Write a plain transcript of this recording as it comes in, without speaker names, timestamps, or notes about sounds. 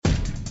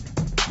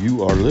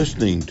You are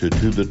listening to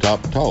the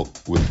Top Talk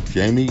with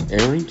Jamie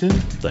Arrington.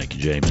 Thank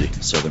you,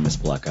 Jamesy. Southern Miss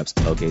Black Ops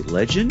tailgate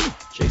legend,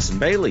 Jason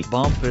Bailey.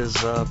 Bump is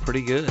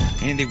pretty good.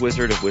 Handy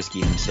wizard of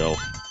whiskey himself,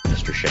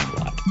 Mr. Shane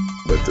Lott.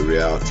 But the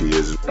reality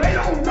is, they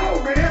don't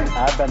know, man.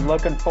 I've been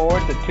looking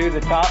forward to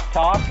the Top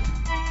Talk.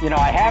 You know,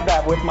 I have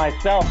that with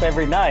myself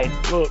every night.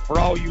 Look, for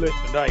all you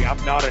listen today,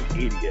 I'm not an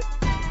idiot.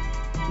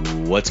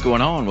 What's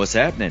going on? What's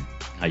happening?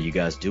 How you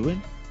guys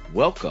doing?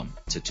 Welcome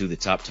to the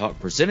Top Talk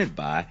presented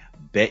by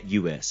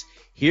BetUS.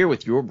 Here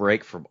with your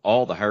break from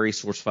all the Harry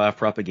Source 5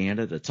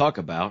 propaganda to talk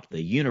about the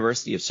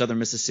University of Southern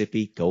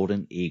Mississippi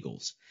Golden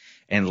Eagles.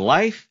 And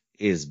life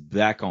is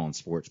back on,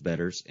 sports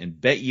bettors, and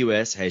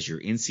BetUS has your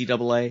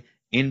NCAA,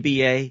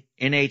 NBA,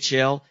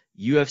 NHL,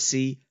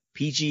 UFC,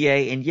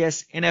 PGA, and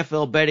yes,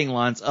 NFL betting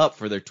lines up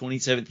for their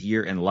 27th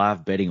year and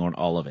live betting on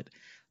all of it.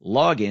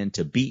 Log in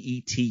to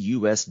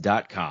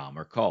betus.com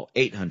or call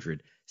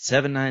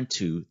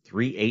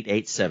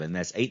 800-792-3887.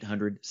 That's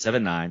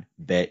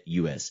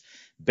 800-79-BET-US.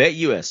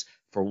 BetUS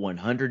for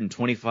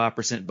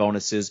 125%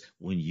 bonuses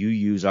when you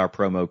use our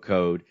promo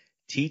code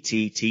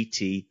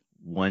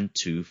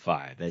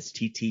TTTT125. That's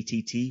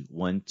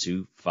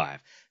TTTT125.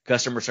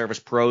 Customer service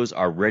pros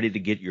are ready to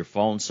get your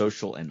phone,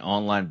 social, and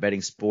online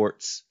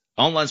sports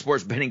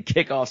betting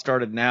kickoff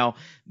started now.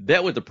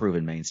 Bet with the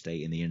proven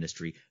mainstay in the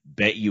industry,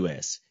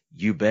 BetUS.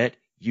 You bet,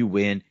 you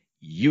win,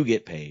 you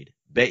get paid.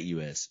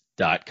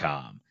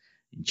 BetUS.com.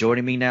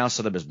 Joining me now,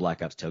 Southern Miss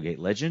Black Ops tailgate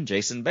legend,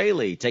 Jason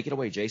Bailey. Take it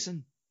away,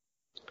 Jason.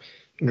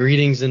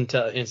 Greetings and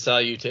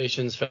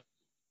salutations.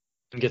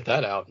 Get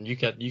that out. You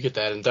get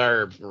that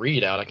entire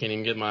read out. I can't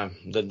even get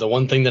the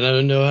one thing that I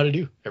don't know how to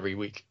do every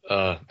week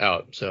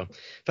out. So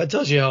if that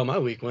tells you how my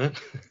week went,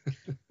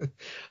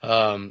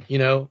 well,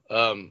 we're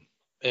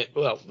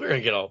gonna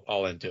get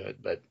all into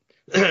it. But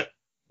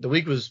the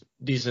week was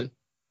decent.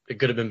 It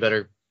could have been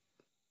better.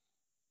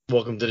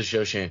 Welcome to the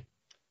show, Shane.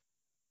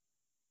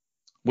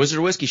 Wizard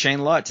of Whiskey, Shane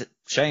Lott.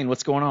 Shane,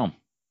 what's going on?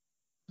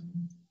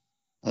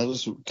 That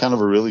was kind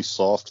of a really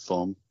soft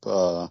thump.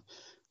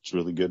 It's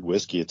really good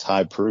whiskey. It's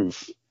high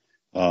proof.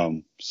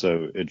 So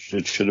it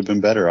should have been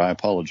better. I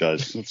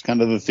apologize. It's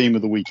kind of the theme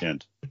of the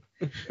weekend.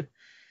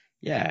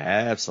 Yeah,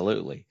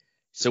 absolutely.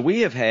 So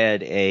we have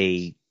had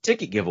a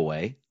ticket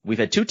giveaway. We've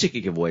had two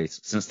ticket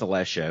giveaways since the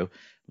last show.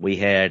 We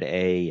had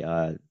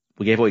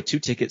we gave away 2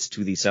 tickets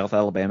to the South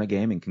Alabama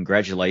game, and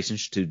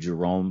congratulations to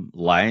Jerome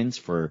Lyons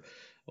for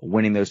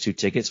winning those 2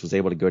 tickets, was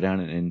able to go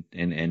down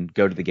and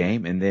go to the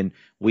game. And then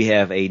we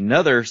have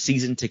another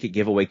season ticket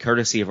giveaway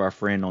courtesy of our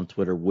friend on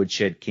Twitter,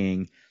 Woodshed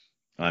King.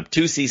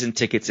 2 season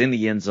tickets in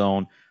the end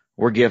zone.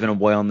 We're giving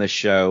away on this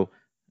show,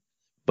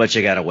 but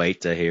you got to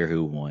wait to hear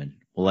who won.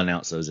 We'll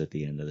announce those at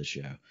the end of the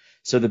show.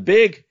 So the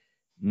big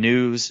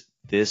news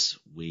this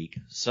week,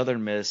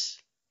 Southern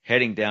Miss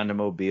heading down to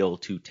Mobile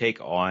to take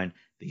on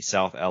the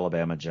South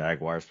Alabama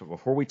Jaguars. But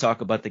before we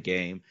talk about the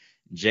game,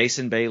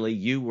 Jason Bailey,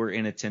 you were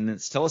in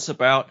attendance. Tell us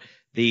about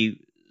the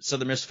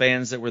Southern Miss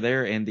fans that were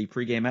there and the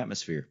pregame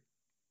atmosphere.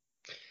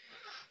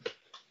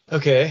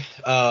 Okay.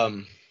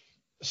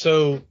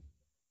 So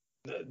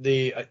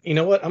you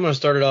know what? I'm going to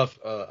start it off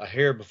a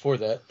hair before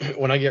that.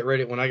 When I get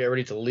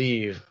ready to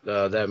leave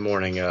that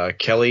morning,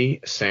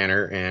 Kelly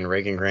Sanner and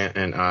Reagan Grant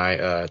and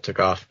I took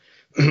off,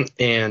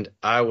 and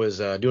I was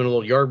doing a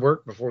little yard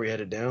work before we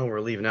headed down.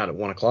 We're leaving out at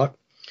 1:00.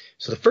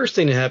 So the first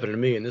thing that happened to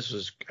me, and this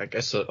was, I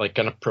guess, like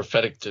kind of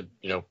prophetic to,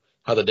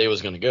 how the day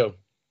was going to go.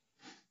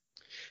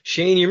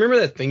 Shane, you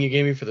remember that thing you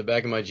gave me for the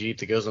back of my Jeep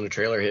that goes on a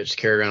trailer hitch,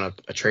 carry around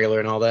a trailer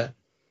and all that?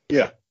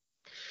 Yeah.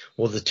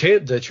 Well,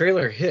 the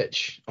trailer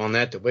hitch on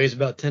that weighs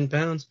about 10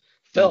 pounds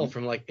fell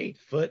from like 8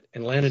 foot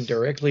and landed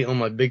directly on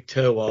my big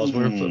toe while I was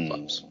wearing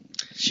flip-flops.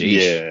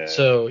 Yeah.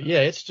 So,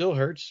 yeah, it still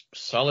hurts.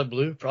 Solid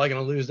blue. Probably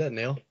going to lose that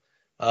nail.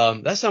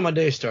 That's how my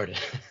day started.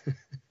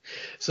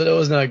 So that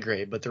was not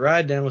great, but the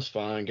ride down was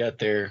fine. Got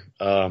there.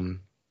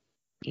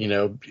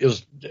 It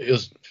was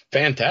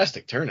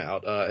fantastic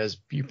turnout, as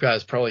you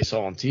guys probably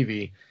saw on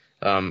TV,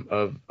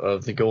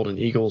 of the Golden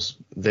Eagles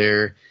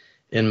there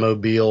in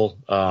Mobile.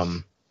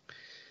 One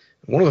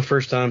of the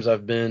first times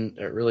I've been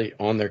really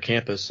on their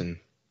campus, and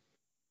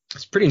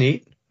it's pretty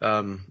neat.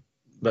 But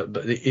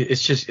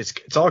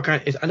it's all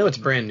kind of, I know it's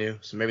brand new,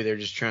 so maybe they're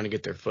just trying to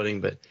get their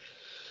footing, but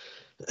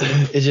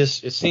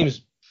it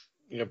seems,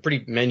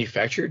 pretty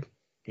manufactured.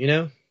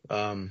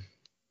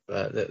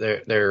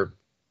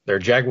 Their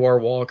Jaguar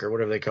walk or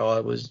whatever they call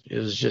it was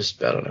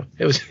just, I don't know.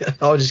 It was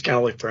all just kind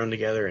of like thrown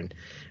together and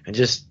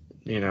just,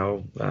 I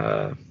don't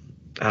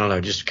know,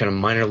 just kind of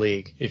minor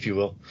league, if you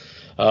will.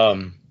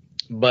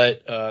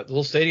 But the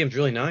little stadium's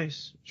really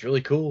nice. It's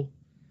really cool.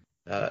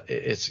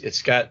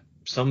 It's got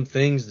some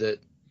things that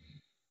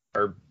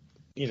are,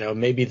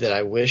 maybe that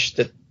I wish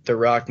that the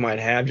Rock might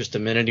have just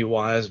amenity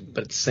wise,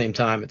 but at the same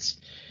time,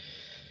 it's,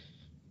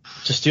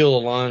 to steal a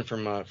line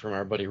from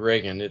our buddy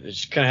Reagan, it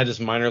just kind of had this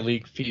minor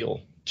league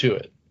feel to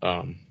it.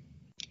 But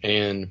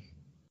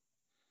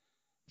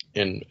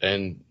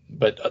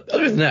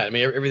other than that, I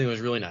mean, everything was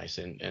really nice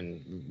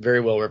and very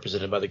well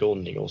represented by the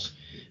Golden Eagles.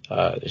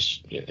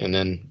 And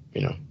then,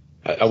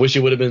 I wish it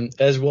would have been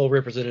as well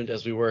represented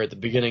as we were at the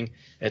beginning,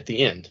 at the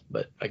end,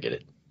 but I get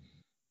it.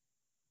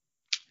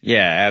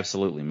 Yeah,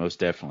 absolutely, most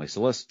definitely.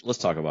 So let's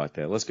talk about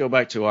that. Let's go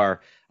back to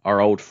our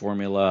old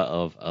formula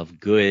of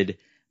good,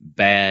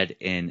 bad,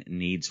 and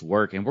needs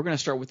work, and we're going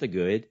to start with the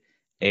good.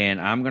 And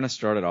I'm going to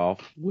start it off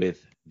with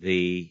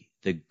the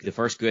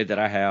first good that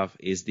I have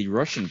is the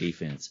rushing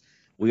defense.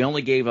 We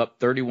only gave up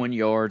 31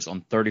 yards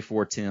on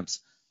 34 attempts,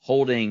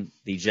 holding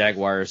the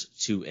Jaguars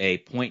to a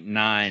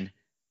 0.9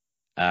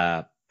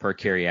 per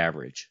carry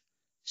average.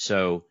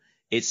 So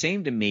it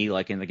seemed to me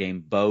like in the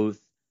game, both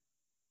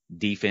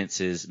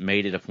defenses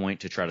made it a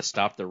point to try to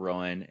stop the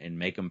run and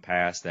make them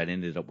pass. That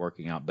ended up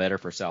working out better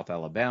for South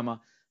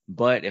Alabama.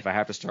 But if I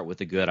have to start with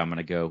the good, I'm going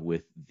to go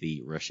with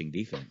the rushing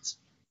defense.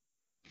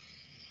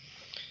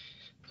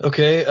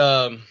 Okay.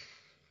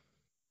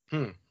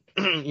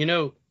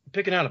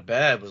 Picking out a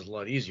bad was a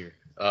lot easier.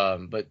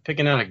 But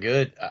picking out a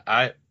good,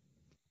 I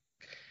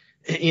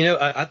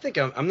think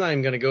I'm not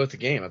even going to go with the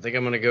game. I think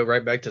I'm going to go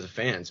right back to the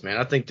fans, man.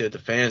 I think that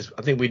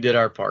I think we did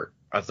our part.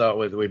 I thought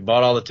we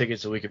bought all the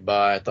tickets that we could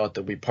buy. I thought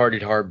that we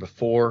partied hard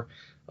before.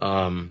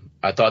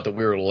 I thought that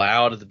we were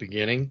loud at the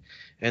beginning,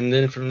 and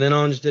then from then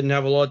on, just didn't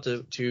have a lot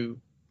to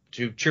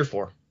cheer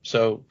for.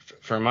 So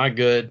for my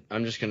good,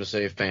 I'm just going to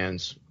say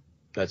fans.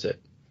 That's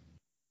it.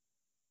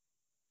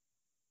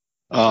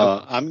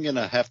 I'm going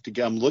to have to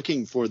go. I'm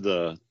looking for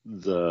the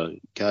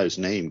guy's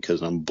name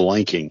because I'm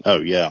blanking.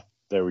 Oh, yeah.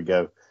 There we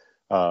go.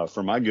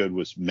 For my good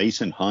was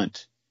Mason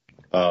Hunt.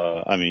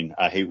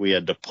 I hate we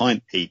had to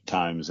punt 8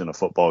 times in a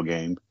football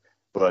game,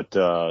 but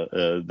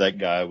that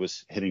guy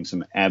was hitting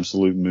some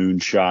absolute moon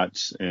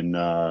shots and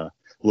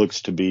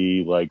looks to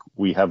be like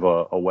we have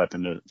a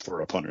weapon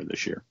for a punter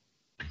this year.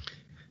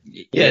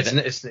 Yeah,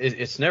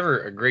 it's never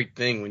a great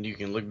thing when you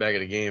can look back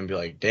at a game and be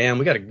like, damn,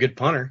 we got a good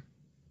punter.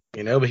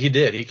 But he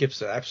did. He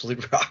kept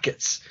absolute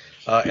rockets,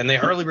 and they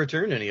hardly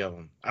returned any of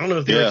them. I don't know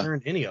if they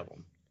returned any of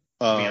them,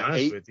 to be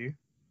honest with you.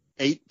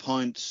 8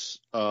 punts,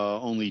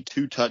 only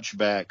 2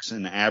 touchbacks,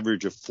 an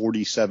average of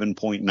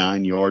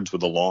 47.9 yards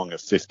with a long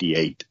of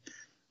 58.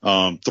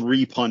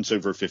 3 punts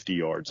over 50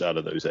 yards out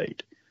of those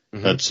 8.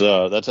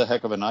 Mm-hmm. That's a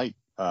heck of a night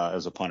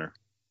as a punter.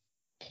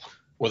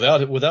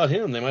 Without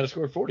him, they might have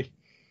scored 40.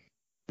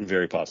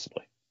 Very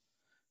possibly.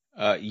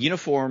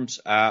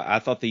 Uniforms, I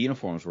thought the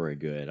uniforms were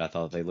good. I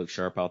thought they looked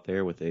sharp out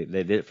there.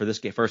 They did for this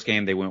first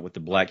game. They went with the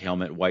black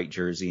helmet, white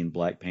jersey, and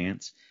black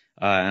pants.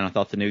 And I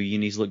thought the new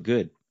unis looked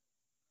good.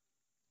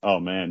 Oh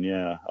man,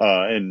 yeah.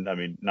 And I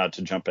mean, not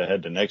to jump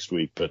ahead to next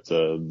week, but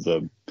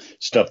the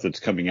stuff that's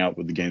coming out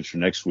with the games for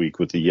next week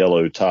with the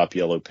yellow top,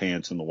 yellow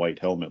pants, and the white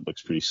helmet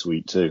looks pretty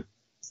sweet too.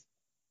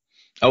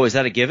 Oh, is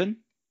that a given?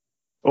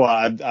 Well,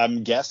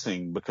 I'm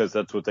guessing because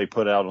that's what they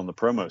put out on the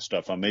promo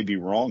stuff. I may be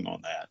wrong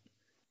on that.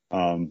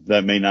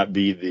 That may not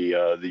be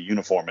the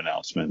uniform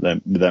announcement.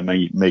 That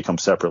may come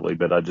separately,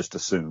 but I just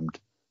assumed,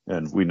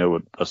 and we know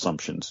what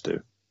assumptions do.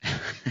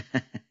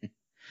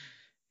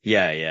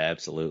 Yeah,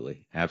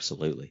 absolutely.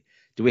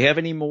 Do we have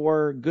any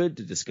more good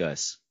to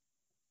discuss?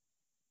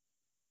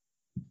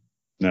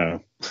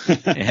 No.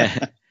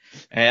 Yeah,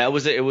 it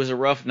was a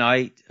rough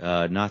night.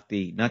 Not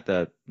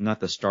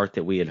the start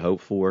that we had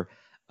hoped for.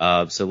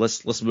 So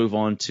let's move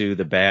on to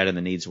the bad and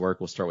the needs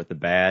work. We'll start with the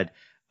bad.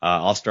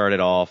 I'll start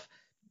it off.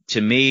 To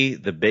me,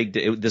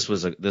 this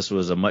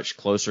was a much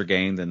closer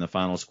game than the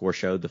final score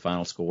showed. The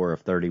final score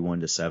of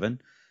 31-7.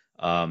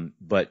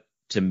 But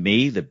to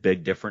me, the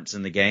big difference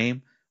in the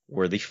game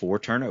were the 4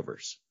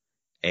 turnovers,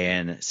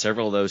 and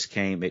several of those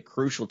came at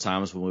crucial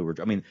times when we were.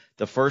 I mean,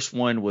 the first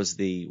one was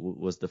the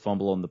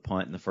fumble on the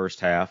punt in the first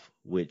half,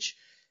 which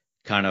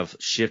kind of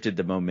shifted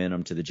the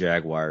momentum to the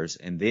Jaguars,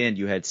 and then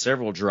you had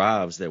several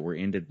drives that were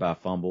ended by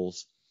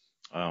fumbles,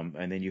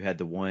 and then you had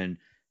the one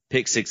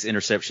pick 6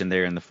 interception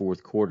there in the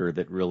fourth quarter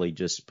that really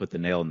just put the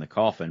nail in the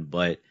coffin.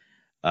 But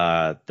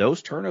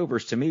those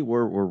turnovers to me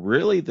were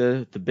really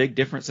the big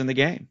difference in the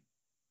game.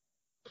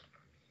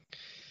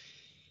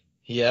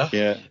 Yeah.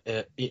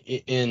 They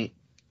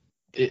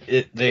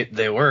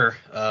were.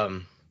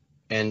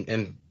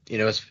 And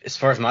as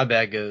far as my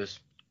bad goes,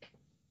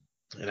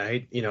 and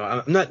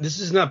I'm not. This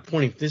is not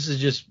pointing. This is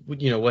just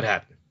what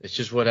happened. It's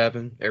just what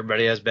happened.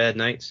 Everybody has bad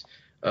nights.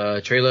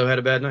 Trey had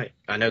a bad night.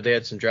 I know they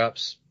had some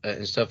drops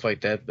and stuff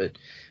like that, but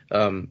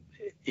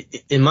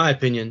in my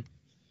opinion,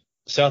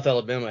 South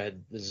Alabama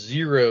had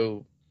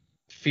zero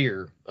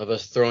fear of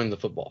us throwing the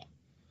football.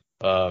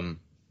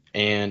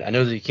 And I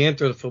know that he can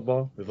throw the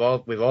football.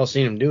 We've all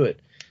seen him do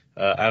it.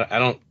 I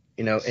don't,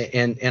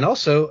 and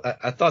also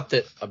I thought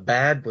that a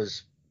bad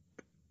was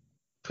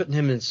putting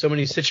him in so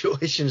many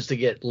situations to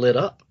get lit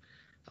up.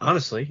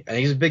 Honestly, and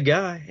he's a big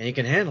guy and he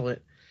can handle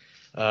it.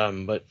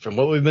 But from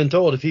what we've been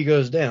told, if he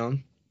goes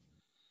down,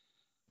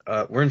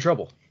 we're in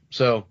trouble.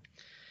 So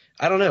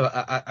I don't know.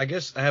 I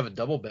guess I have a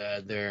double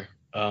bad there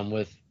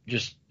with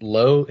just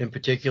Lowe in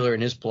particular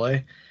in his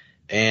play,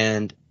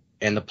 and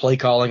the play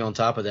calling on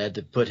top of that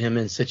to put him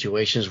in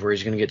situations where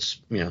he's going to get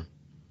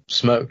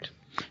smoked.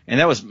 And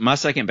that was my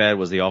second bad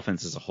was the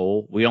offense as a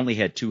whole. We only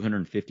had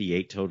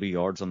 258 total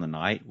yards on the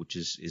night, which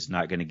is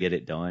not going to get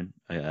it done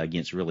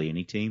against really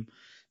any team.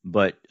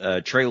 But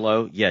Trey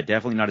Lowe, yeah,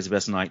 definitely not his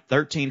best night.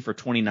 13 for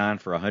 29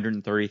 for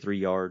 133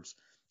 yards,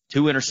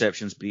 2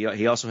 interceptions. But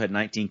he also had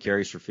 19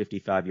 carries for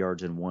 55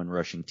 yards and 1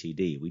 rushing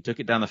TD. We took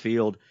it down the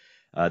field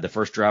the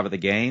first drive of the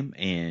game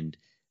and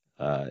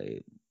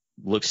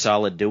looked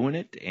solid doing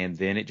it, and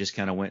then it just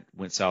kind of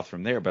went south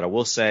from there. But I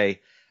will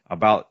say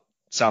about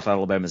South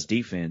Alabama's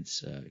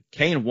defense,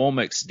 Kane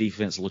Womack's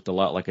defense looked a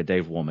lot like a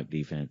Dave Womack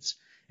defense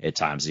at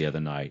times the other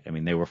night. I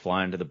mean, they were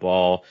flying to the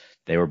ball,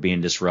 they were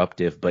being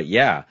disruptive, but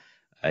yeah,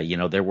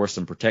 there were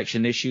some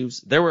protection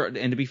issues.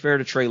 And to be fair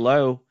to Trey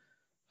Lowe,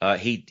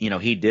 he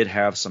did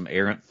have some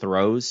errant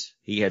throws.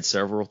 He had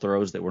several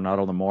throws that were not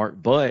on the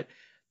mark, but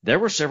there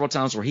were several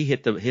times where he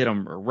hit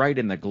him right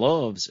in the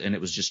gloves and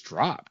it was just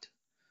dropped.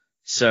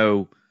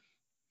 So,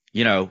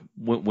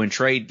 when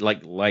Trey,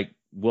 like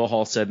Will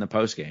Hall said in the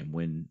postgame,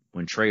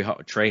 when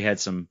Trey had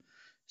some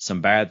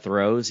bad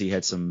throws, he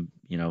had some,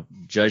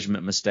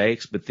 judgment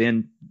mistakes, but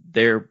then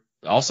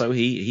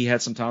he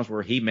had some times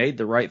where he made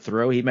the right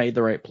throw, he made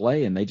the right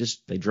play, and they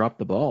dropped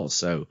the ball.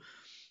 So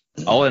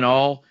all in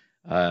all,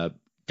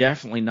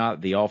 definitely not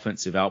the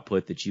offensive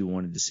output that you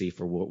wanted to see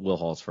for Will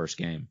Hall's first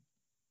game.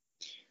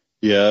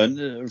 Yeah,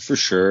 for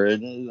sure.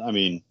 And I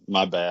mean,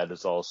 my bad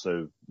is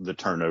also the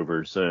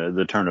turnovers.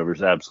 The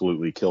turnovers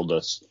absolutely killed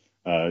us.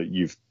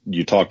 You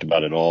talked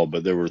about it all,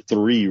 but there were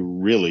 3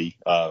 really,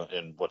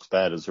 and what's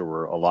bad is there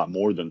were a lot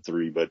more than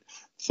 3, but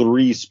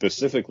 3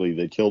 specifically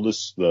that killed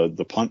us.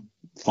 The punt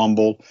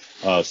fumble,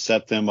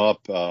 set them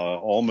up,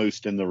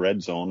 almost in the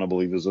red zone. I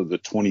believe it was the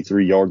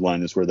 23-yard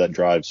line is where that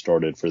drive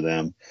started for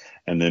them.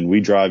 And then we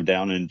drive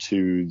down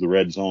into the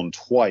red zone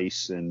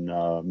twice, and,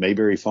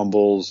 Mayberry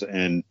fumbles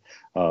and,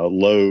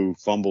 Lowe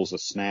fumbles a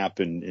snap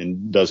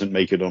and doesn't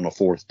make it on a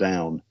 4th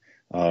down.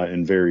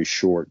 And very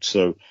short.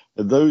 So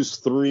those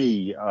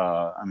 3,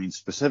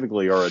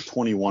 specifically are a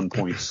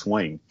 21-point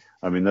swing.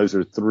 I mean, those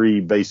are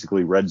 3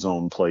 basically red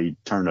zone play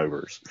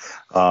turnovers.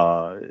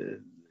 The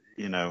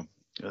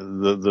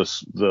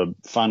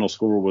final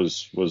score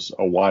was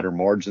a wider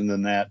margin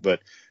than that, but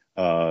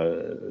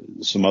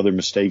some other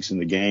mistakes in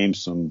the game,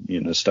 some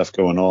stuff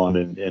going on,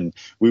 and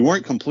we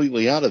weren't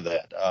completely out of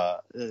that.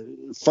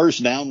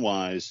 First down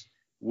wise,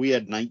 we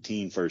had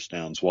 19 first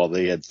downs while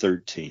they had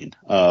 13.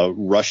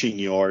 Rushing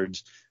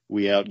yards,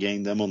 we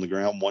outgained them on the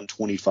ground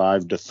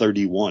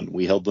 125-31.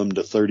 We held them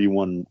to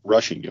 31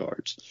 rushing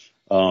yards.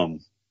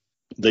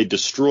 They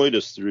destroyed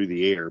us through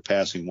the air,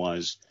 passing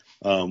wise.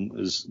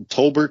 Is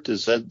Tolbert,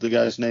 is that the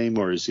guy's name,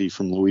 or is he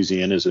from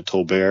Louisiana? Is it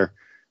Tolbert?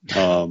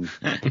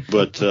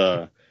 But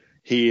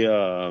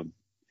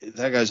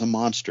that guy's a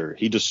monster.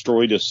 He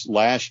destroyed us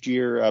last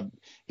year.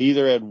 He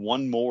either had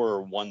 1 more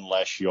or 1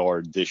 less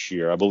yard this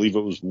year. I believe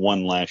it was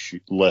 1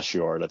 less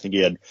yard. I think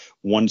he had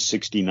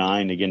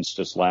 169 against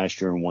us last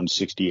year and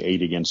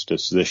 168 against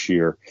us this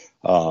year.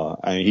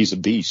 He's a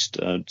beast.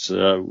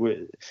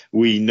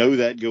 We know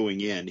that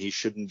going in. He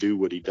shouldn't do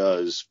what he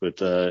does, but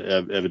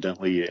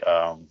evidently,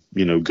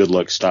 good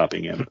luck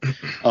stopping him.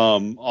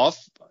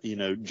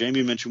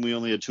 Jamie mentioned we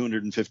only had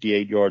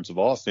 258 yards of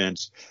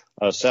offense.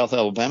 South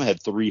Alabama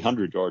had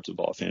 300 yards of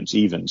offense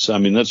even. So,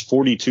 that's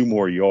 42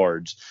 more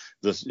yards.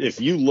 If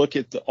you look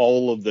at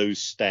all of those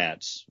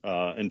stats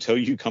until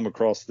you come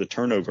across the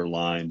turnover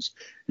lines,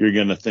 you're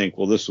going to think,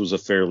 well, this was a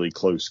fairly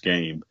close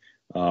game.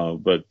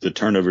 But the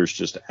turnovers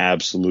just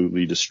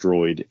absolutely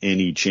destroyed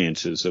any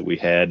chances that we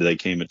had. They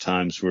came at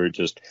times where it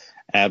just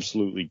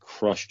absolutely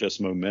crushed us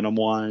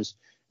momentum-wise.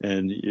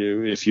 And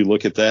if you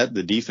look at that,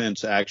 the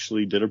defense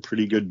actually did a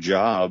pretty good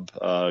job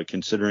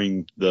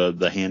considering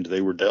the hand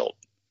they were dealt.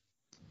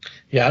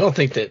 Yeah, I don't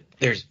think that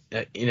there's,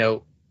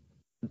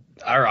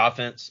 our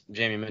offense,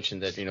 Jamie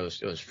mentioned that, it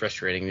was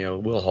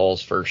frustrating, Will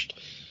Hall's first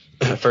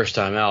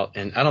time out.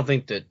 And I don't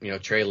think that,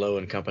 Trey Lowe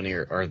and company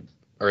are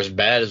as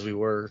bad as we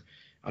were.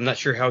 I'm not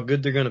sure how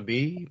good they're going to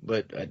be,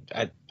 but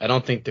I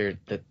don't think they're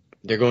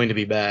going to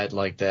be bad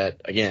like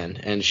that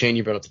again. And Shane,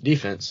 you brought up the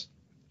defense.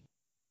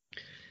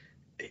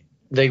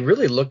 They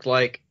really looked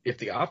like if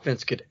the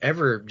offense could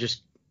ever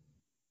just,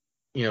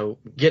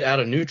 get out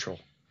of neutral,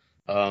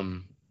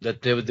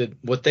 that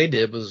what they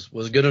did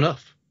was good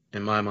enough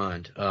in my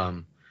mind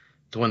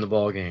to win the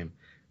ball game.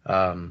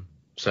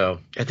 So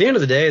at the end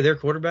of the day, their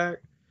quarterback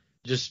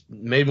just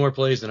made more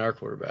plays than our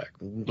quarterback.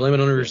 Blame it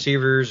on the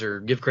receivers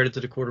or give credit to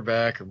the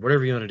quarterback or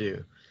whatever you want to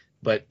do.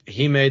 But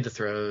he made the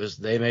throws,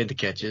 they made the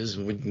catches,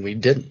 and we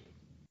didn't.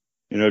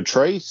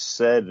 Trey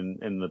said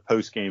in the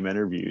post-game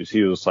interviews,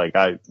 he was like,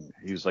 I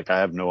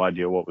have no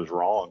idea what was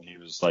wrong. He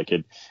was like,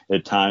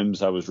 at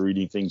times I was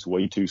reading things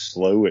way too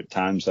slow. At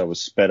times I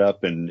was sped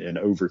up and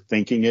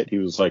overthinking it. He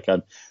was like,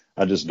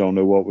 I just don't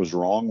know what was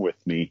wrong with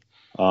me.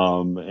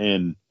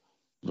 And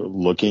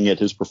looking at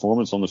his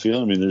performance on the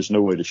field, there's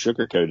no way to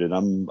sugarcoat it.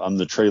 I'm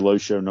the Trey Lowe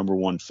Show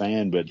 #1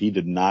 fan, but he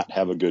did not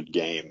have a good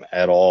game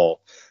at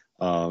all.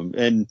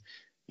 At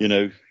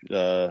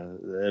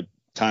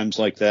times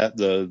like that,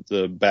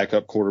 the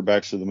backup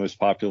quarterbacks are the most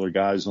popular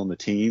guys on the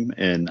team,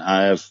 and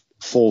I have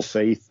full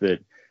faith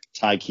that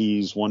Ty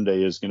Keys one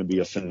day is going to be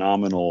a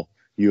phenomenal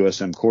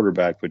USM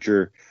quarterback, but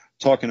you're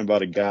talking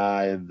about a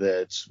guy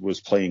that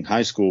was playing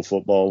high school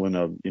football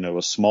in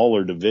a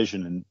smaller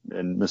division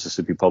in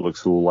Mississippi Public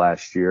School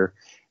last year,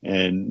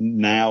 and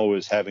now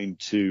is having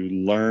to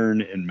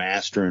learn and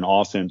master an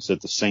offense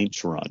that the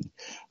Saints run.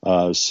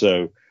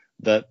 So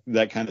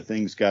that kind of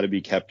thing's got to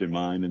be kept in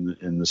mind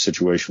in the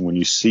situation when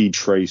you see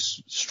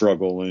Trace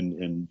struggle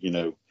and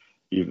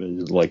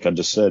even like I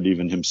just said,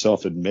 even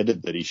himself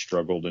admitted that he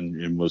struggled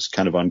and was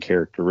kind of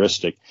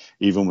uncharacteristic,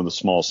 even with a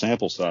small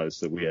sample size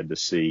that we had to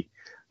see.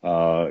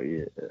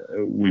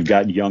 We've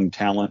got young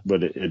talent,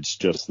 but it's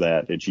just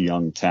that it's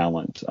young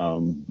talent.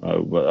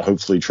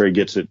 Hopefully Trey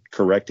gets it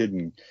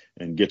corrected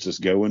and gets us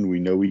going. We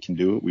know we can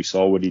do it. We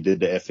saw what he did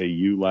to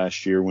FAU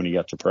last year when he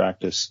got to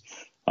practice.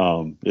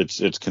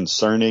 It's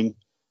concerning,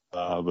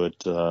 but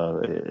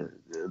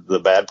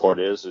the bad part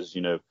is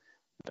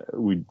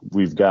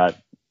we've got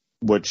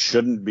what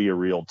shouldn't be a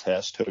real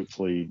test,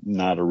 hopefully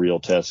not a real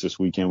test this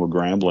weekend with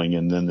Grambling,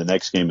 and then the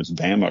next game is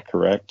Bama,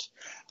 correct?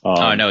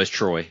 No, it's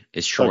Troy.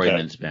 It's Troy okay. and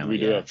then it's Bama. We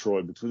do have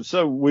Troy between,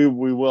 so we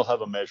will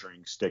have a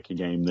measuring stick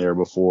game there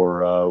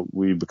before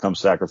we become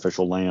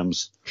sacrificial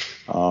lambs.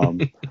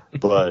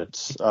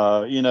 But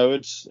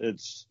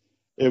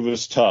it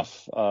was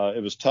tough.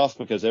 It was tough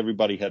because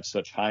everybody had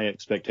such high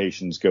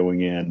expectations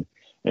going in,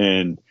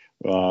 and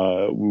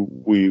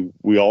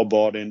we all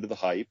bought into the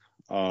hype.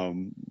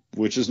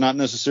 Which is not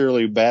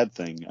necessarily a bad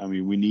thing. I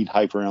mean, we need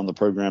hype around the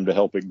program to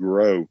help it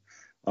grow.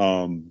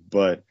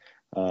 But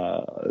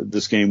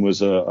this game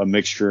was a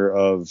mixture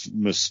of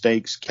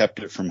mistakes kept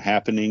it from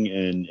happening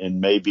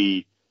and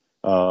maybe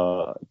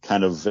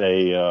kind of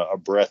a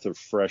breath of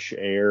fresh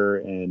air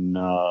and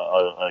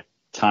a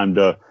time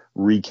to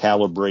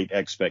recalibrate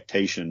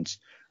expectations.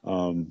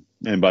 And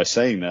by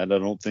saying that, I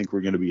don't think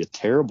we're going to be a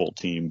terrible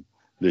team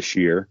this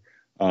year.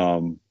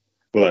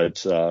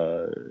 But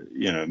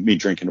me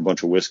drinking a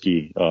bunch of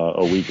whiskey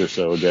a week or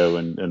so ago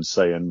and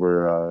saying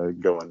we're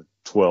going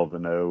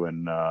 12-0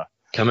 and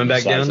coming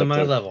back down to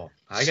my level.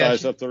 I got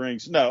size up the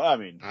rings. No, I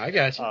mean, I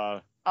got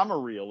you. I'm a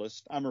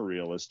realist.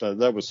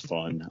 That was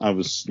fun. I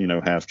was,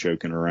 half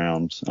joking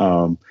around.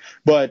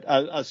 But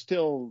I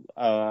still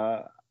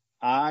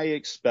I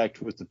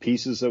expect with the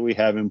pieces that we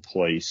have in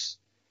place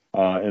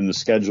and the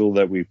schedule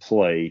that we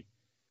play,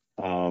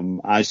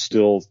 I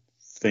still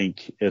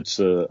think it's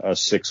a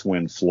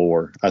 6-win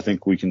floor. I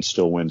think we can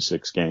still win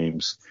 6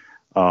 games.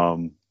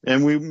 And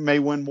we may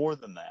win more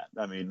than that.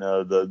 I mean,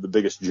 the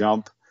biggest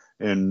jump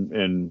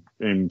in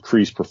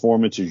increased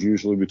performance is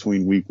usually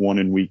between week 1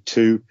 and week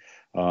 2.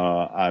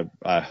 I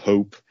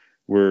hope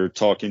we're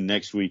talking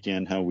next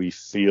weekend how we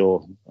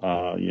feel,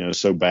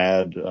 so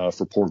bad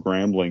for poor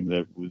Grambling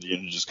that we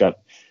just got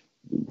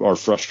our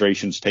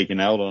frustrations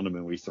taken out on them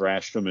and we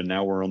thrashed them and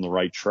now we're on the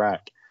right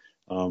track.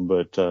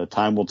 But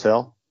time will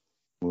tell.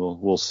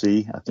 We'll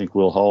see. I think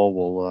Will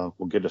Hall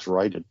will get us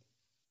righted.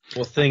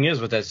 Well, the thing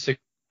is with that 6,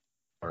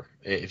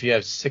 if you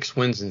have 6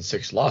 wins and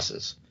 6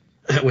 losses,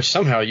 which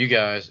somehow you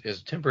guys,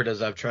 as tempered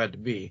as I've tried to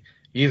be,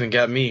 you even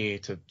got me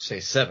to say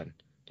 7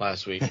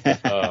 last week.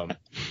 And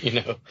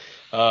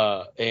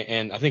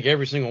I think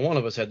every single one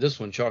of us had this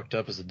one chalked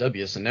up as a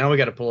W. So now we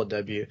got to pull a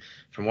W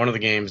from one of the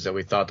games that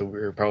we thought that we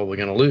were probably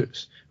going to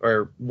lose.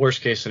 Or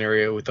worst case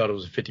scenario, we thought it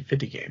was a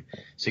 50-50 game.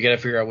 So you got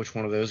to figure out which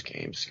one of those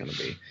games is going to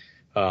be.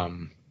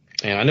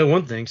 And I know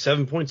one thing,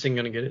 7 points isn't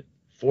going to get it.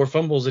 4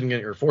 fumbles isn't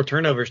going to, or 4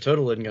 turnovers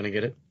total isn't going to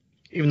get it.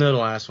 Even though the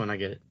last one I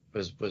get it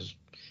was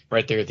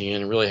right there at the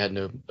end and really had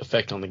no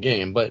effect on the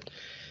game. But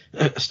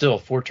still,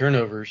 4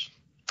 turnovers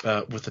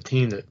with a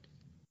team that,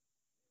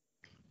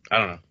 I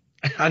don't know.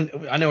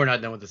 I know we're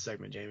not done with this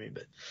segment, Jamie,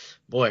 but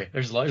boy,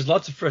 there's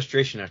lots of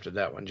frustration after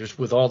that one, just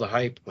with all the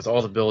hype, with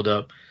all the build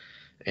up,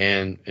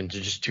 and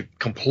to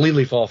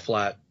completely fall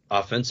flat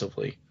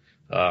offensively.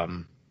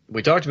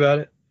 We talked about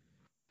it.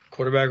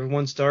 Quarterback with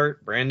 1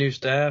 start, brand new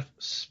staff,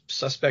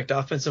 suspect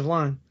offensive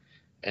line,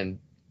 and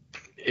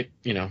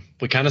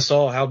we kind of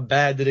saw how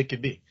bad that it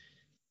could be.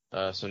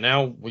 So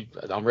now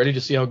I'm ready to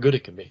see how good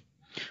it can be.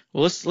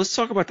 Well, let's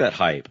talk about that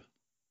hype,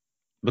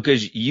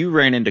 because you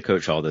ran into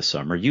Coach Hall this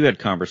summer. You had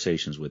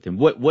conversations with him.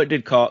 What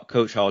did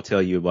Coach Hall tell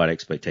you about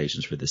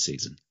expectations for this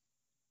season?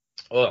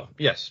 Well,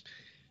 yes,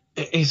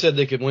 he said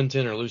they could win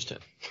 10 or lose 10,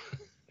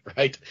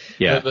 right?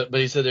 Yeah. But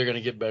he said they're going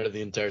to get better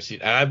the entire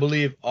season, and I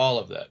believe all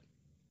of that.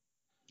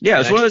 Yeah,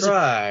 it's one of those. I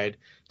tried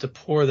to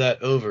pour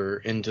that over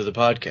into the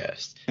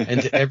podcast and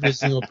to every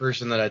single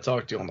person that I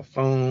talked to on the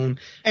phone.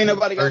 Ain't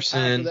nobody got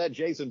time for that,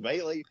 Jason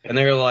Bailey. And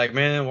they were like,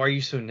 "Man, why are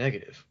you so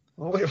negative?"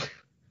 Well,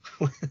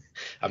 wait.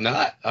 I'm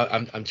not.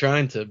 I'm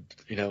trying to,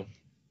 I'm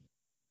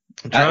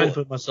trying to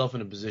put myself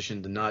in a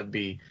position to not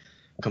be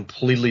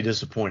completely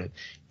disappointed.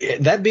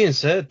 That being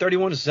said,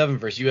 31-7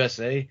 versus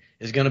USA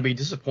is going to be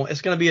disappointing.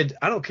 It's going to be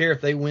I don't care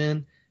if they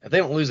win, if they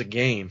don't lose a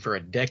game for a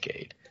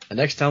decade. The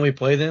next time we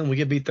play them, we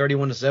get beat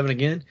 31-7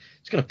 again.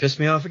 It's going to piss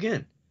me off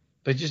again.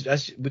 But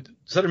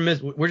Southern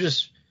Miss, we're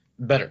just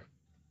better.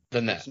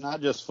 than that. It's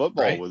not just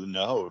football. Right?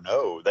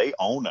 No, they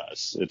own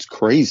us. It's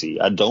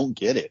crazy. I don't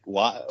get it.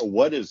 Why?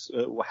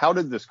 How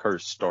did this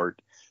curse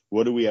start?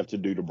 What do we have to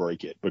do to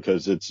break it?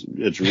 Because it's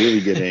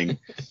really getting,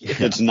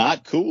 it's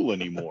not cool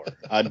anymore.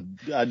 I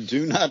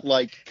do not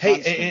like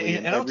constantly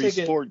in every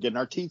sport getting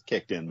our teeth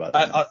kicked in by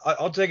them.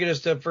 I'll take it a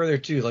step further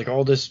too. Like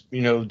all this,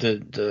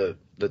 the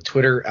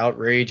Twitter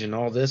outrage and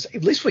all this.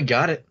 At least we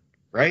got it,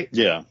 right?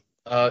 Yeah.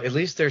 At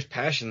least there's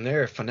passion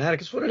there. A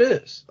fanatic is what it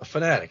is. A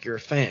fanatic. You're a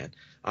fan.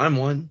 I'm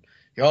one.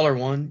 Y'all are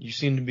one. You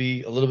seem to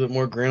be a little bit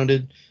more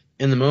grounded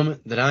in the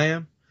moment than I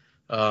am,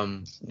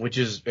 which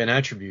is an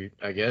attribute,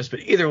 I guess.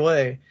 But either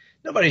way,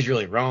 nobody's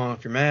really wrong.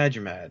 If you're mad,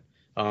 you're mad.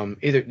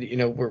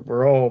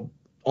 We're all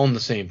on the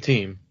same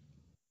team,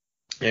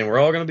 and we're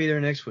all going to be there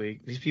next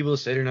week. These people that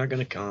say they're not going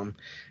to come,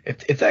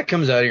 if that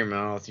comes out of your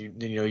mouth,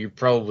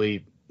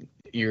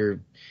 you're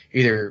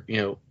either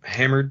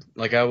hammered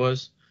like I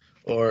was,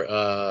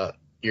 or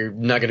you're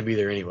not going to be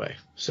there anyway.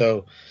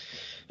 So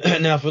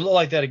now if we look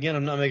like that again,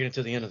 I'm not making it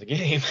to the end of the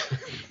game.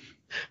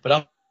 But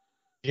I'll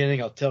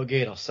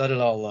tailgate, I'll set it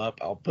all up,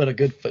 I'll put a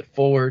good foot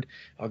forward,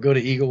 I'll go to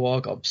Eagle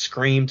Walk, I'll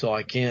scream till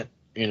I can't,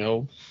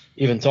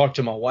 even talk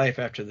to my wife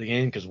after the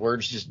game because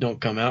words just don't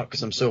come out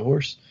because I'm so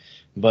hoarse.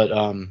 But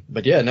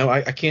yeah, no,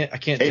 I can't.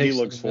 Katie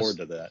looks forward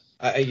to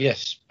that.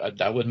 Yes,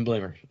 I wouldn't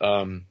blame her.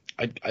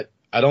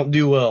 I don't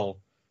do well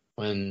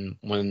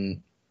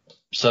when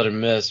Southern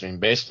Miss,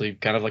 basically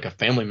kind of like a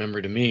family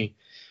member to me,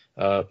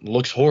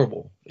 looks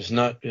horrible. It's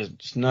not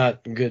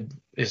good.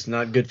 It's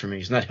not good for me.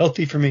 It's not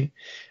healthy for me.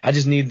 I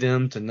just need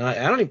them to not.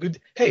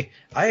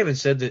 I haven't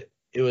said that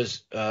it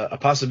was a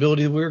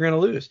possibility that we were going to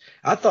lose.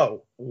 I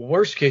thought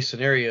worst case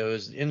scenario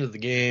is the end of the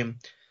game,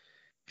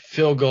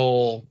 field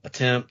goal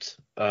attempt,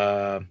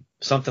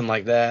 something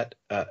like that.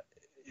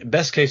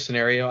 Best case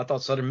scenario, I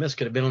thought Southern Miss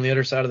could have been on the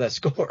other side of that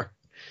score.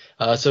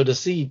 So to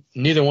see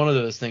neither one of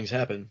those things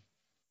happen,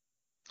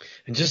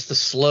 and just the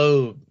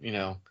slow,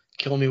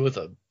 kill me with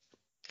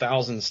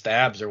 1,000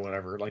 stabs or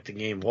whatever, like the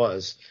game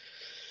was.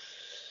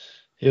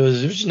 It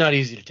was just not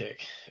easy to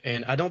take.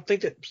 And I don't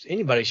think that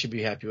anybody should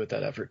be happy with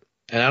that effort.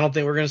 And I don't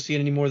think we're going to see it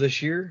anymore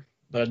this year.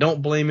 But I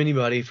don't blame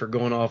anybody for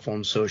going off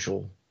on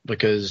social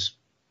because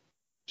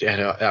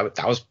I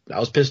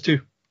was pissed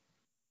too.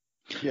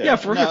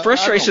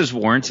 Frustration is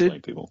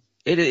warranted.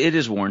 It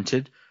is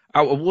warranted.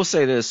 I will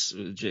say this,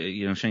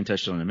 Shane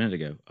touched on it a minute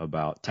ago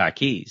about Ty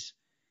Keys,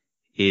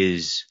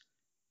 is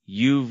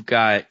you've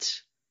got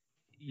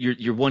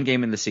your one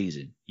game in the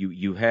season.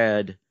 You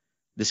had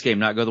this game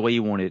not go the way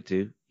you wanted it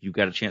to. You've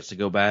got a chance to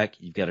go back.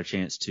 You've got a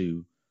chance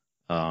to,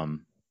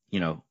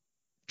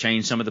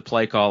 change some of the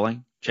play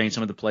calling, change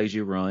some of the plays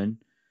you run.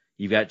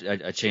 You've got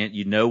a chance.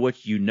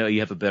 You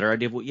have a better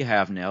idea of what you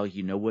have now.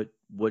 You know what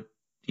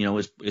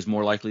is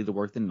more likely to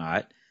work than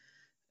not.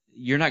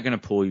 You're not going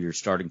to pull your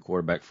starting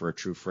quarterback for a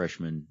true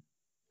freshman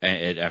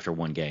after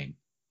one game.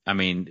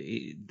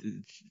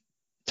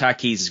 Ty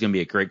Keys is going to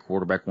be a great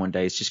quarterback one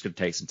day. It's just going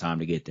to take some time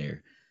to get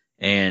there.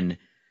 And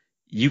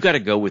you got to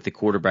go with the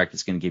quarterback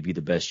that's going to give you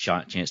the best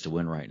chance to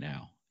win right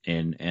now.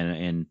 And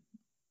I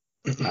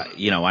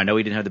know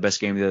he didn't have the best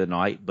game the other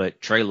night,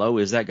 but Trey Lowe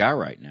is that guy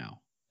right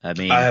now. I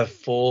have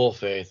full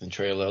faith in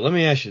Trey Lowe. Let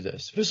me ask you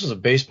this. If this was a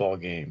baseball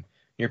game,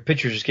 your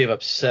pitcher just gave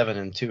up 7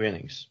 in 2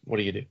 innings, what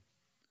do you do?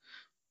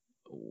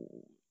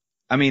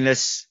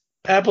 That's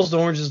apples to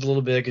oranges a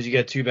little bit because you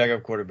got 2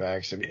 backup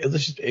quarterbacks.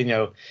 Let's just, and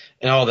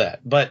all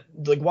that. But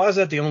why is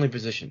that the only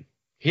position?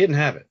 He didn't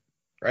have it,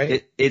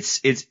 right?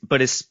 It's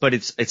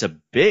a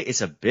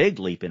big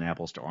leap in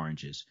apples to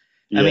oranges.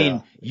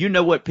 Yeah.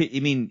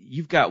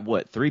 You've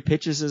got 3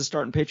 pitches as a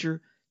starting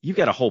pitcher. You've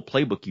got a whole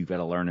playbook you've got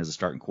to learn as a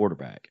starting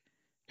quarterback.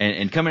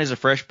 And coming as a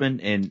freshman,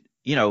 and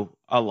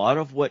a lot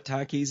of what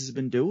Ty Keys has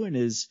been doing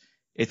is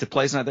if the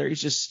play's not there,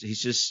 he's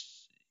just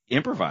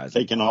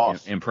improvising, taking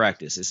off in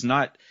practice. It's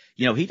not,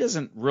 he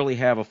doesn't really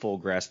have a full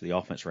grasp of the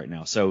offense right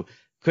now. So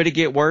could it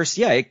get worse?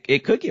 Yeah,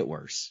 it could get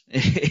worse.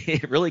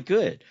 It really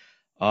could.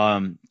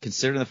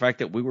 Considering the fact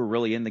that we were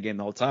really in the game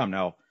the whole time.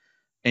 Now,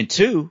 and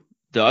 2,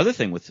 the other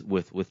thing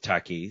with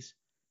Ty Keys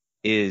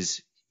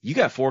is you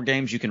got 4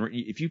 games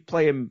if you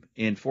play him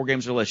in 4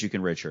 games or less, you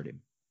can redshirt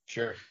him.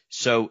 Sure.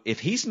 So if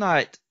he's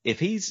not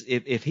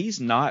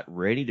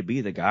ready to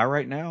be the guy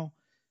right now,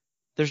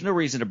 there's no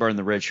reason to burn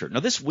the red shirt.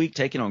 Now this week,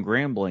 taking on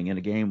Grambling in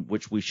a game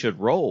which we should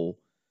roll,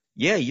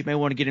 yeah, you may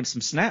want to get him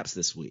some snaps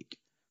this week.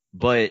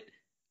 But,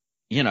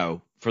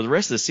 for the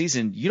rest of the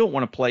season, you don't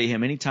want to play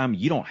him anytime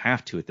you don't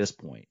have to at this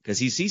point because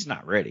he's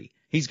not ready.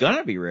 He's going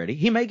to be ready.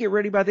 He may get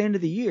ready by the end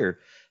of the year,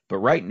 but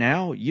right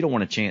now you don't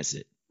want to chance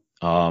it.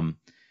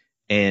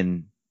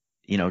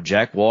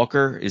 Jack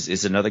Walker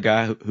is another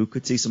guy who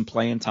could see some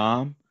playing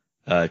time.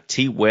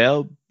 T.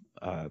 Webb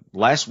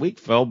last week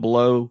fell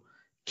below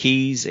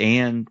Keys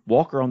and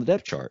Walker on the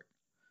depth chart.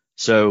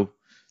 So,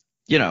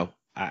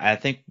 I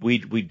think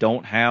we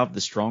don't have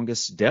the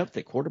strongest depth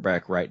at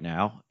quarterback right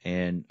now,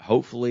 and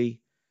hopefully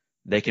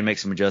they can make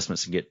some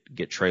adjustments and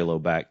get Trey Lowe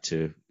back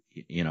to,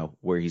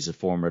 where he's a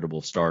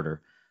formidable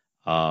starter.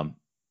 Will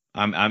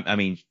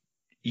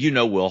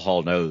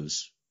Hall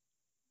knows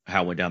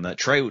how it went down. That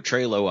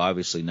Trey Lowe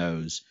obviously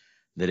knows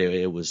that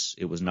it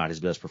was not his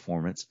best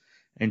performance.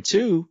 And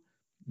two,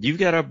 you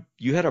had a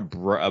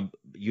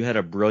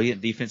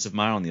brilliant defensive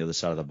mind on the other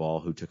side of the ball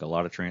who took a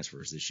lot of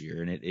transfers this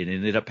year, and it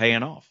ended up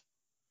paying off.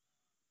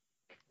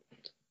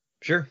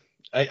 Sure.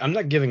 I'm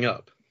not giving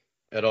up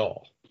at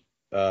all.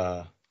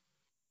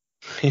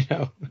 It's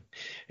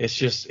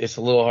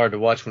a little hard to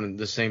watch when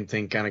the same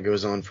thing kind of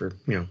goes on for,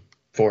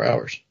 4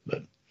 hours,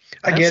 but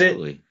I get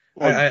it.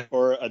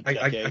 Or a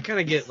decade. I kind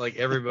of get like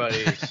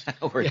everybody's,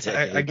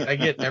 I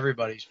get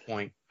everybody's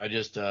point. I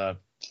just,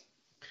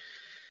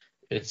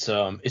 it's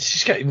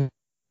just got a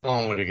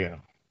long way to go,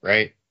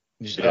 right?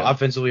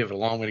 Offensively, we have a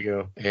long way to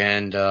go.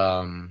 And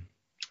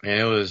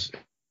it was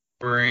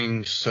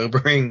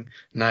sobering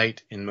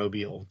night in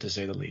Mobile, to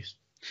say the least.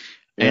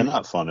 And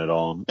not fun at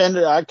all. And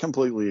I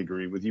completely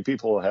agree with you.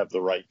 People have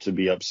the right to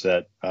be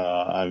upset.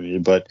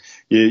 But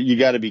you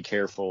got to be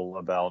careful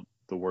about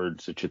the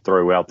words that you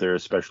throw out there,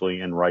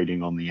 especially in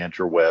writing on the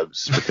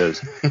interwebs,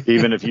 because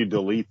even if you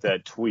delete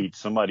that tweet,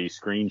 somebody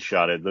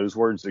screenshotted, those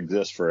words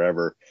exist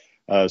forever.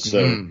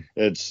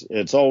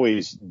 It's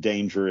always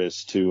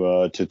dangerous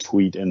to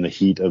tweet in the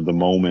heat of the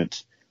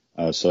moment.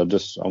 I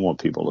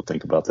want people to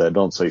think about that.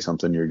 Don't say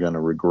something you're going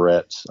to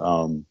regret.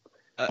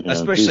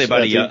 Especially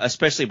about a young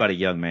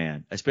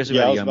man. Especially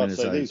about a young man.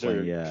 These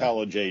are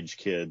college age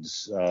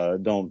kids.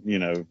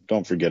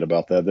 Don't forget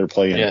about that. They're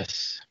playing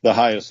the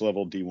highest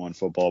level D1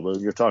 football, but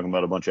you're talking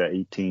about a bunch of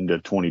 18 to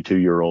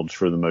 22-year-olds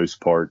for the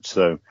most part.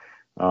 So,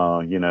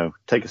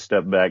 take a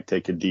step back,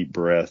 take a deep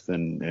breath,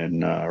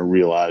 and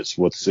realize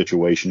what the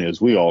situation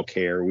is. We all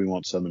care. We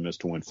want Southern Miss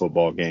to win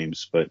football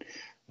games, but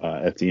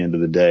at the end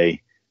of the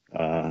day,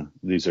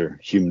 these are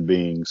human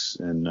beings,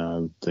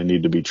 and they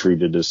need to be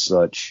treated as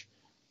such.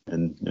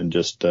 And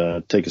just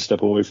take a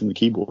step away from the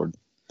keyboard.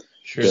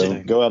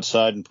 Sure. Go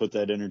outside and put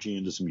that energy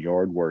into some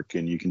yard work,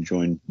 and you can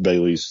join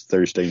Bailey's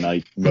Thursday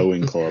night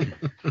mowing club.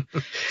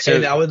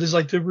 And I would just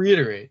like to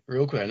reiterate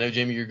real quick. I know,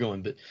 Jamie, you're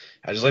going, but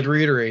I just like to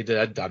reiterate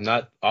that I'm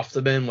not off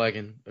the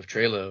bandwagon of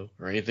Trey Lowe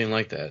or anything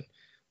like that.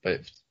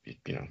 But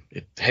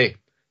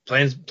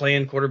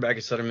playing quarterback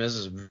at Southern Miss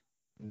is a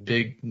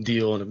big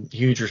deal and a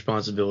huge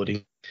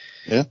responsibility.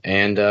 Yeah.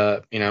 And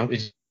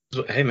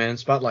hey man,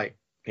 spotlight.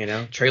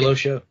 Trey Lowe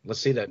show. Let's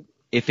see that.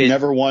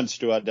 Never once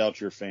do I doubt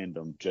your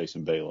fandom,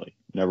 Jason Bailey.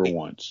 Never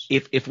once.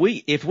 If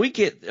we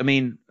get,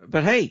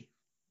 but hey,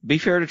 be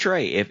fair to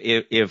Trey.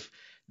 If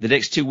the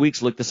next 2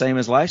 weeks look the same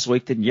as last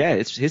week, then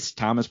his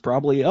time is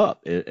probably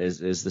up as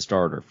the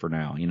starter for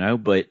now.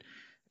 But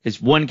it's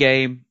one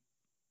game.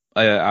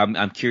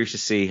 I'm curious to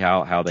see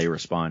how they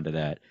respond to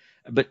that.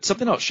 But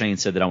something else Shane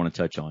said that I want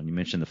to touch on. You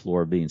mentioned the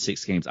floor being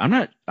 6 games.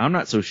 I'm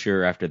not so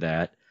sure after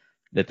that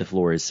the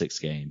floor is 6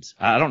 games.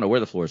 I don't know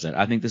where the floor is at.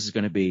 I think this is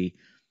going to be,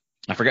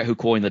 I forgot who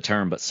coined the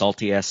term, but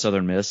salty ass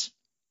Southern Miss,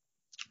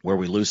 where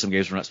we lose some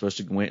games we're not supposed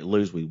to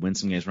lose, we win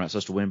some games we're not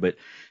supposed to win. But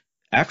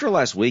after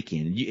last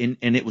weekend,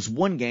 and it was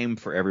 1 game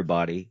for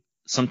everybody,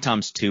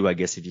 sometimes 2, I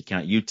guess, if you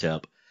count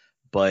UTEP,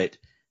 but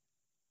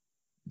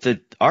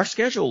our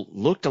schedule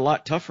looked a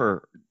lot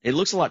tougher. It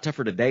looks a lot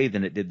tougher today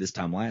than it did this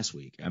time last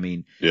week.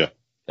 Troy's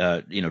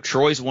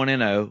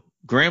 1-0.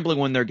 Grambling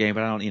won their game,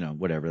 but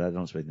whatever. That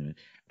don't speak to me.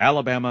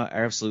 Alabama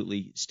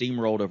absolutely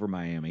steamrolled over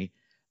Miami.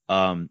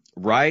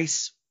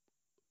 Rice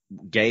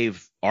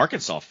gave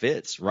Arkansas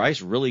fits.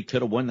 Rice really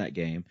could have won that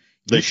game.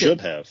 They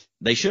should have.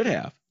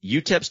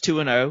 UTEP's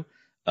 2-0.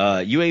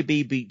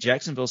 UAB beat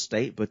Jacksonville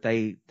State, but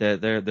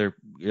their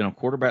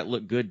quarterback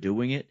looked good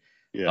doing it.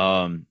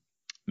 Yeah.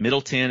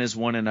 Middleton is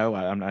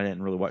 1-0. I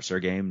didn't really watch their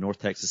game. North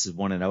Texas is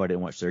 1-0. I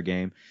didn't watch their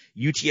game.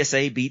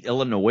 UTSA beat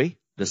Illinois.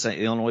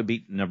 Illinois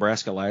beat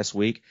Nebraska last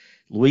week.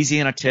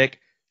 Louisiana Tech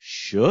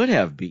should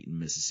have beaten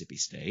Mississippi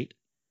State.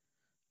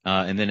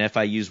 And then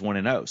FIU's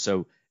 1-0.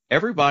 So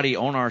everybody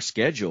on our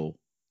schedule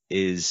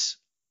is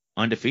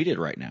undefeated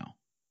right now.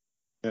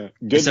 Yeah.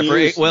 Except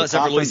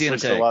for Louisiana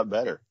Tech. A lot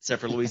better.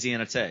 Except for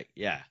Louisiana Tech.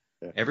 Yeah.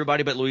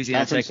 Everybody but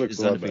Louisiana Tech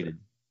is undefeated.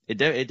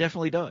 It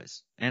definitely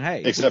does. And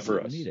hey, except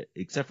for us. Need it.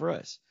 Except for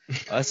us.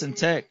 Us and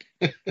Tech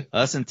are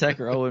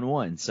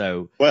 0-1.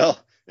 So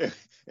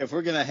if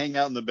we're gonna hang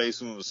out in the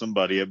basement with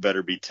somebody, it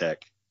better be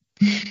Tech.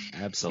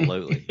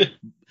 Absolutely.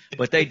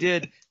 But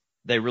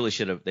they really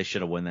should have. They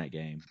should have won that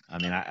game.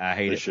 I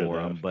hate it for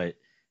them, but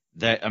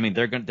they're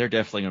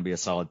definitely going to be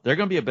they're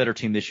going to be a better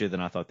team this year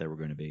than I thought they were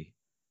going to be.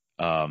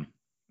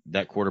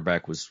 That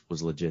quarterback was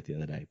legit the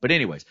other day. But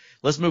anyways,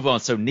 let's move on.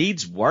 So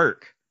needs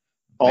work.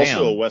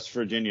 Also a West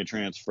Virginia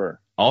transfer.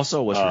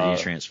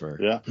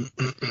 Yeah.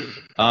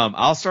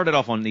 I'll start it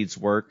off on needs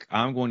work.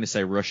 I'm going to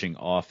say rushing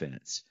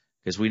offense,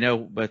 because we know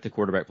about the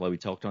quarterback play. We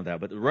talked on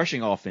that. But the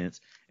rushing offense,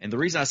 and the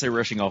reason I say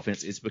rushing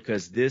offense is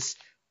because this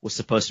was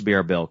supposed to be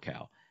our bell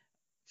cow.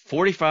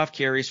 45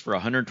 carries for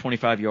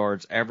 125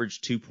 yards,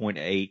 average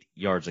 2.8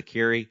 yards a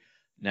carry.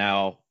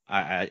 Now,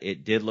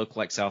 it did look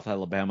like South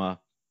Alabama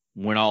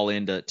went all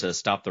in to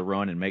stop the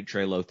run and make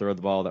Trey Lowe throw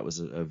the ball. That was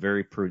a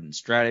very prudent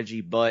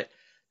strategy, but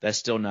that's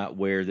still not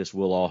where this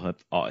Will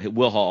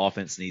Hall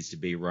offense needs to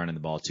be running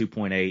the ball.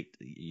 2.8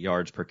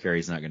 yards per carry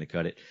is not going to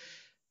cut it.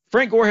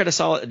 Frank Gore had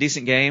a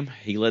decent game.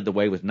 He led the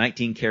way with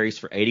 19 carries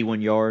for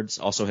 81 yards.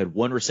 Also had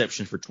 1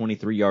 reception for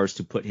 23 yards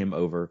to put him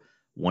over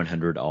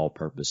 100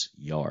 all-purpose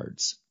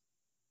yards.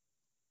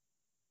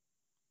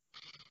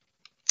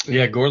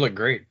 Yeah, Gore looked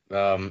great.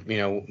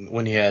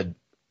 When he had,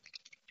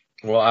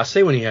 I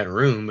say when he had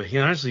room, but he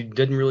honestly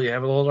didn't really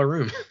have a lot of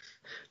room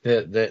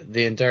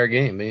the entire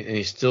game, and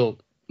he still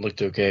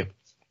looked okay.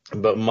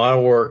 But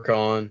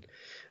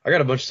I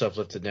got a bunch of stuff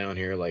lifted down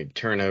here, like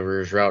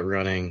turnovers, route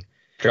running,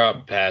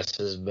 drop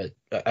passes, but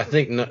I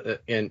think,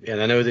 and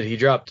I know that he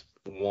dropped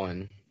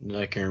 1,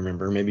 I can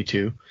remember, maybe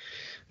 2,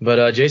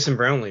 but Jason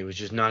Brownlee was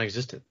just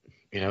non-existent,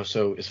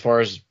 so as far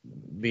as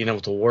being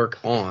able to work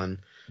on,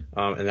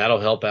 and that'll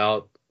help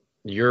out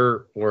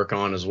your work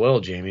on as well,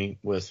 Jamie,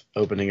 with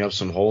opening up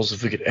some holes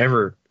if we could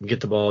ever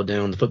get the ball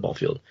down the football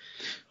field.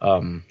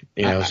 So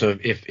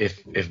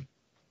if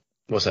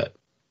what's that?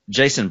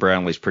 Jason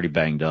Brownlee's pretty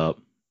banged up.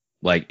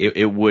 Like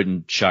it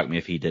wouldn't shock me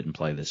if he didn't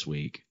play this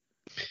week.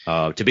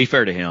 To be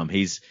fair to him,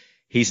 he's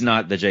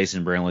not the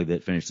Jason Brownlee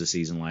that finished the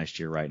season last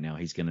year right now.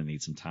 He's going to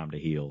need some time to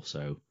heal.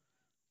 So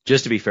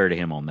just to be fair to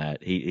him on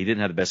that, he didn't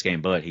have the best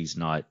game, but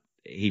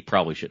he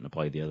probably shouldn't have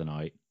played the other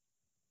night.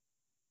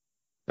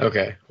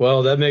 Okay.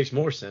 Well, that makes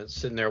more sense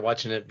sitting there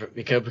watching it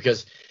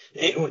because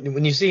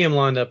when you see him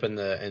lined up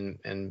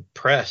in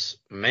press,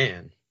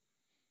 man,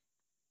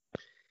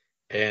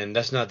 and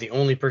that's not the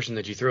only person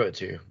that you throw it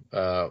to.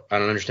 I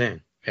don't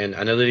understand. And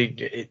I know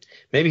that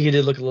maybe he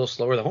did look a little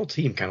slower. The whole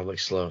team kind of looked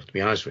slow, to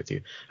be honest with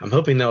you. I'm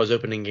hoping that was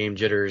opening game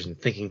jitters and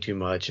thinking too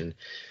much, and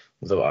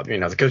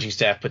the coaching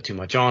staff put too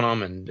much on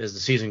them. And as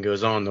the season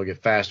goes on, they'll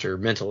get faster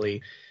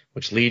mentally,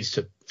 which leads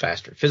to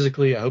faster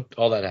physically. I hope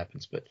all that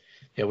happens. But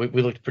yeah,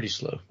 we looked pretty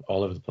slow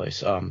all over the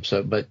place. My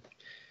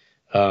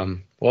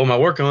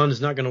work on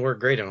is not going to work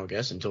great, I don't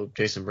guess, until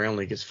Jason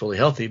Brownlee gets fully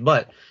healthy.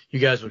 But you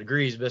guys would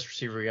agree he's the best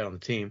receiver we got on the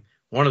team,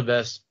 one of the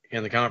best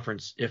in the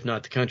conference, if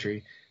not the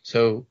country.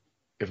 So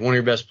if one of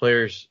your best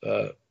players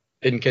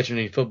isn't catching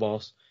any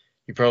footballs,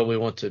 you probably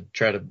want to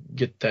try to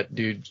get that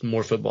dude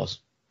more footballs.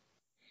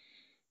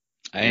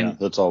 And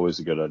that's always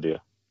a good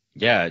idea.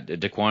 Yeah,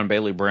 Daquan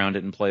Bailey-Brown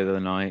didn't play the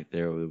other night.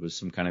 There was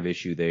some kind of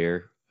issue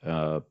there.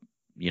 So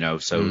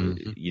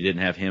you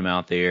didn't have him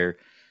out there.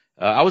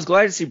 I was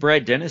glad to see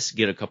Brad Dennis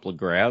get a couple of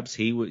grabs.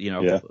 He would,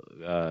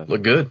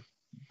 look good.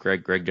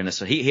 Greg Dennis.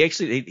 So he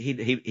actually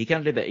he kind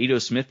of did that Ito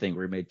Smith thing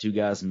where he made 2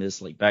 guys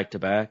miss like back to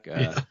back.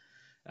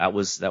 That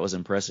was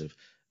impressive.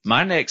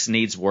 My next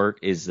needs work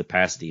is the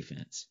pass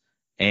defense.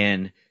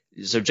 And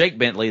so Jake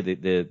Bentley,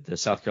 the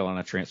South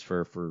Carolina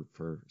transfer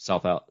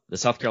the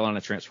South Carolina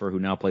transfer who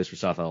now plays for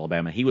South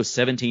Alabama, he was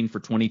 17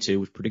 for 22,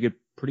 with pretty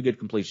good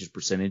completion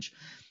percentage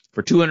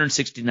for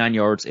 269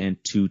 yards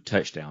and 2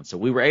 touchdowns. So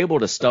we were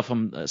able to stuff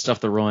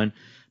the run,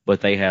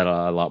 but they had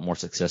a lot more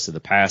success to the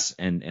pass.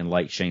 And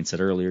like Shane said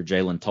earlier,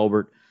 Jalen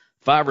Tolbert,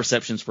 5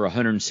 receptions for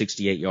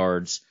 168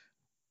 yards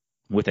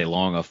with a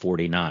long of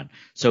 49.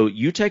 So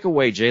you take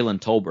away Jalen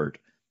Tolbert,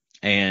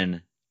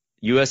 and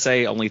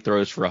USA only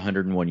throws for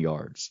 101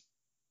 yards.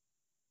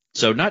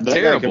 So not that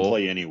terrible. Guy can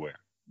play anywhere.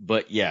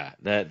 But yeah,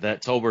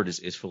 that Tolbert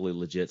is fully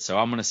legit. So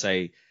I'm going to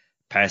say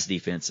pass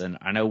defense. And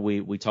I know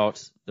we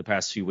talked the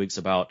past few weeks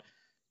about,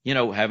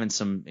 having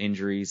some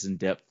injuries and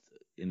depth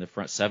in the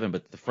front 7,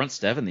 but the front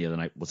 7 the other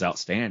night was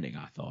outstanding,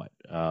 I thought.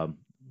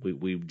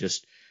 We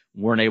just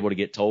weren't able to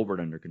get Tolbert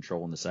under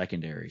control in the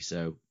secondary.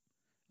 So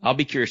I'll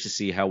be curious to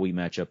see how we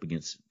match up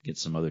against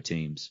some other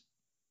teams.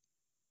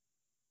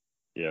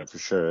 Yeah, for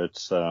sure.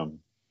 It's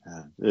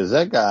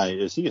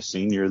is he a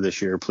senior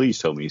this year? Please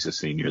tell me he's a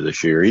senior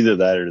this year. Either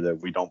that or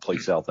that we don't play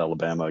South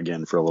Alabama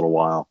again for a little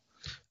while.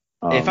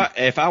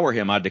 If I were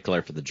him, I'd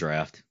declare for the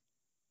draft.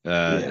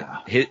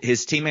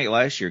 His teammate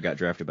last year got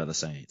drafted by the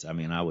Saints. I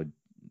mean,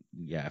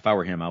 if I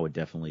were him, I'd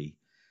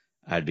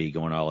be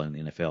going all in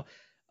the NFL.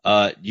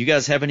 You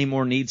guys have any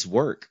more needs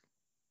work?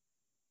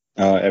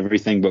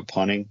 Everything but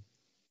punting.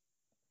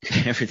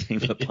 Everything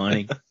but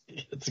punting.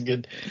 That's a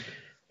good.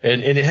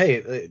 And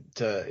hey,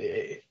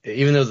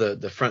 even though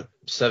the front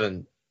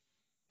 7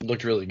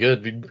 looked really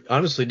good, we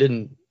honestly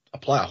didn't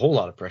apply a whole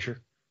lot of pressure.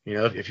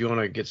 If you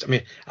want to get,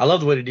 I love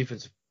the way the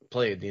defense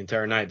played the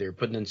entire night. They were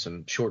putting in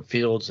some short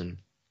fields and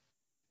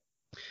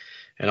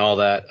all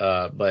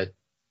that. But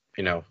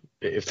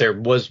if there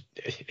was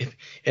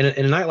in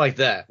a night like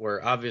that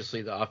where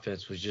obviously the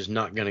offense was just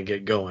not going to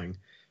get going,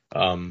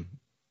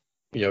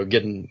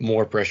 getting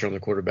more pressure on the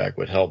quarterback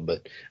would help.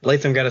 But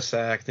Latham got a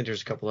sack. I think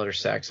there's a couple other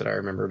sacks that I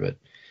remember, but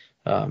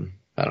I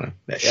don't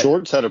know.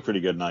 Shorts had a pretty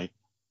good night.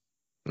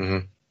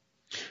 Mm-hmm.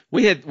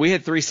 We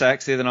had 3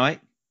 sacks the other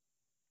night,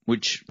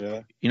 which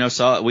we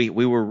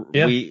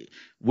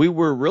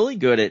were really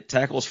good at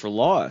tackles for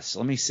loss.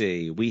 Let me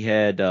see. We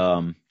had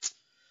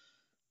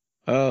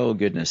oh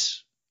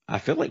goodness, I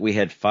feel like we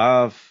had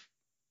 5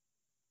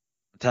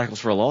 tackles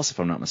for a loss if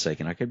I'm not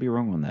mistaken. I could be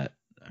wrong on that.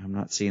 I'm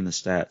not seeing the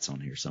stats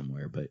on here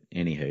somewhere, but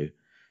anywho,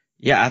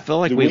 yeah, I feel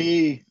like Go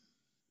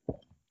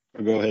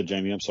ahead,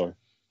 Jamie. I'm sorry.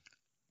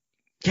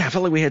 Yeah, I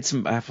feel like we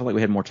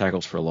had more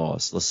tackles for a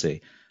loss. Let's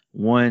see.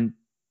 1,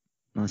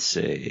 let's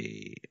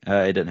see.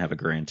 It doesn't have a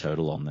grand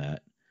total on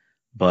that,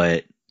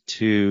 but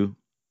we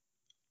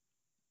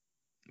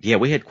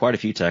had quite a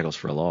few tackles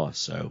for a loss.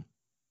 So,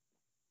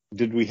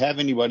 did we have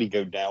anybody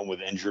go down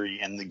with injury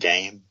in the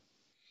game?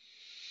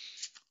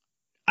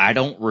 I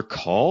don't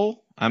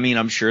recall. I mean,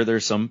 I'm sure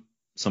there's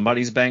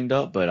somebody's banged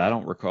up, but I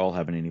don't recall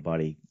having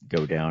anybody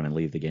go down and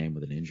leave the game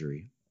with an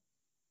injury.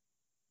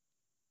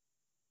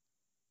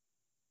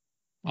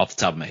 Off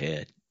the top of my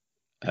head.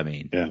 I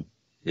mean, yeah.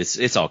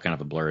 It's all kind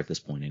of a blur at this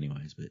point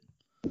anyways, but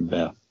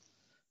yeah.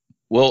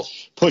 Well,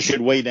 push it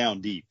way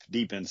down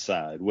deep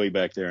inside, way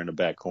back there in the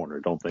back corner.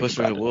 Don't think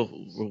about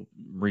it.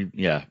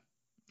 Yeah.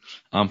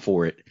 I'm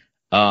for it.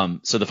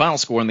 So the final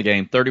score in the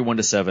game,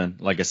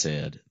 31-7, like I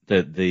said,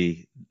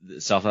 the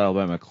South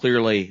Alabama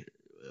clearly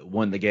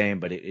won the game,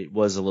 but it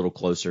was a little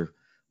closer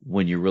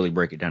when you really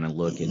break it down and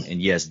look.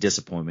 And yes,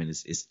 disappointment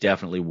is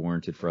definitely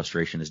warranted.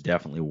 Frustration is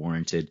definitely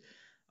warranted.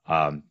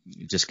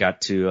 Just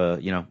got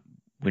to,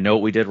 we know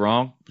what we did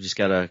wrong. We just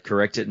got to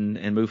correct it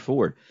and move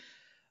forward.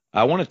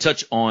 I want to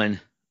touch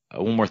on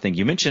one more thing.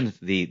 You mentioned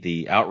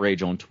the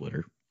outrage on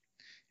Twitter,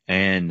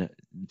 and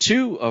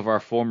two of our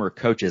former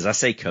coaches, I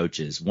say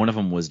coaches, one of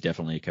them was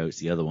definitely a coach.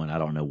 The other one, I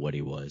don't know what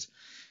he was,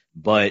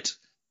 but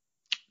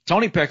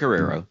Tony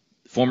Pecoraro,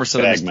 former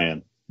Southern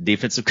Miss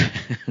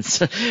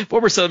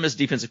former Southern Miss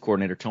defensive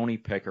coordinator, Tony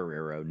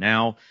Pecoraro,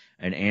 now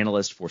an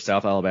analyst for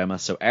South Alabama.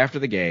 So after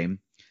the game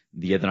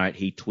the other night,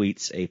 he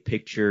tweets a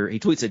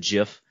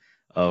GIF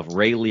of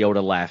Ray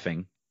Liotta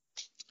laughing,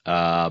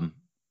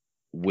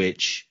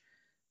 which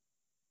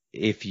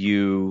if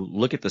you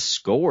look at the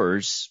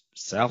scores,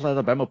 South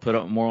Alabama put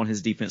up more on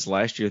his defense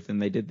last year than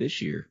they did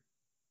this year,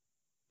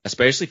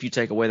 especially if you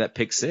take away that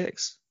pick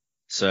six.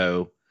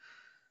 So,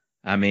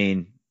 I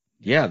mean,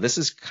 yeah, this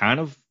is kind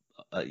of,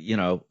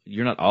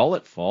 you're not all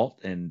at fault,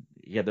 and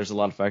yeah, there's a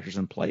lot of factors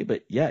in play,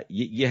 but yeah,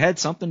 you had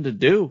something to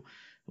do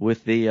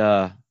with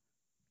the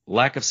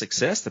lack of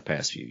success the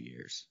past few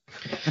years.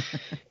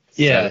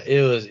 Yeah,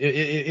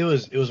 it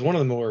was one of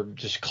the more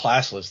just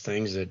classless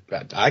things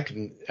that I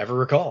can ever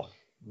recall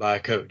by a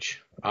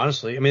coach.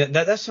 Honestly, I mean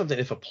that's something.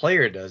 If a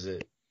player does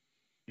it,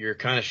 you're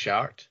kind of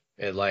shocked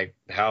at like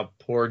how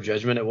poor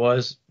judgment it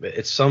was.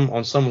 It's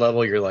on some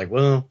level you're like,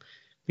 well,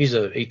 he's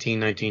a 18,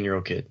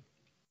 19-year-old kid.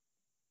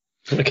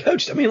 But a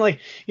coach, I mean, like,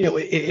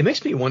 it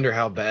makes me wonder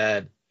how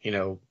bad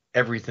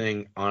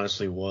everything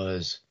honestly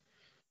was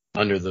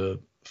under the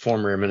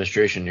former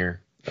administration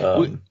here.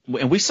 And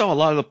we saw a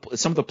lot of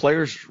some of the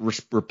players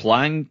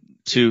replying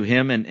to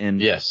him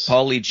and yes.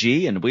 Paulie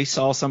G, and we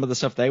saw some of the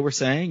stuff they were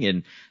saying,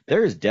 and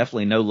there is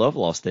definitely no love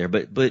lost there.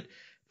 But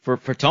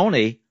for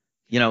Tony,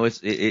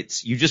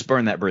 it's you just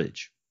burned that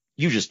bridge.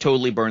 You just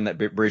totally burned that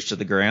bridge to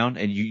the ground,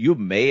 and you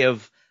may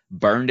have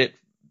burned it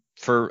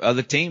for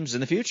other teams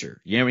in the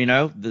future.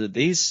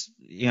 These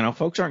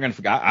folks aren't going to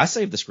forget. I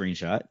saved the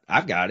screenshot.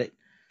 I've got it.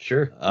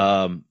 Sure.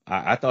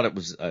 I thought it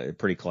was a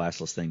pretty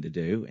classless thing to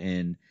do,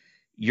 and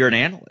you're an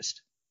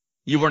analyst.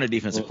 You weren't a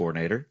defensive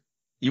coordinator.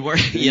 You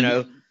weren't,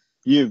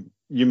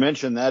 You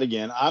mentioned that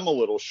again. I'm a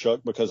little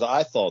shook because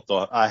I thought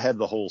I had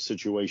the whole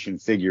situation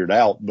figured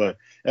out, but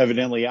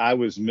evidently I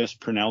was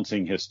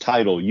mispronouncing his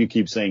title. You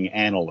keep saying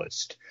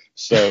analyst.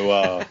 So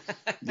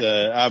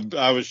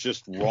I was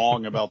just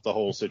wrong about the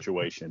whole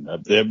situation.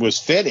 It was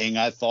fitting.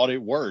 I thought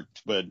it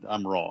worked, but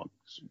I'm wrong.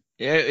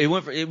 Yeah, it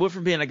went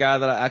from being a guy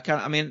that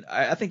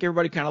I think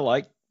everybody kind of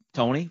liked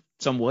Tony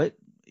somewhat,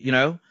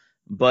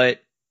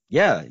 but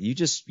yeah, you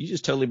just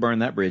totally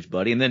burned that bridge,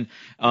 buddy. And then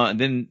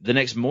the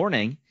next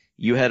morning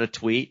you had a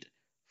tweet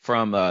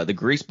from the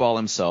greaseball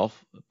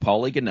himself,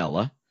 Paulie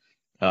Ganella,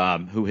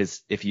 who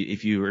has, if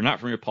you are not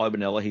familiar with Paulie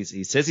Ganella,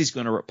 he says he's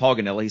going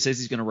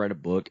to write a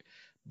book,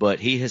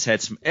 but he has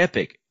had some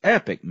epic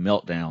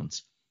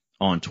meltdowns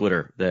on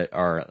Twitter that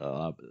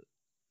are,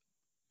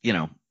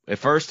 at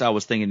first I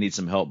was thinking need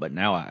some help, but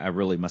now I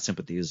really, my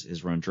sympathy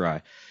is run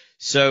dry.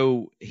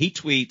 So he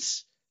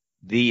tweets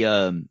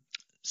the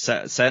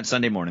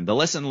Sunday morning, the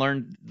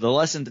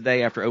lesson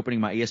today after opening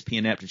my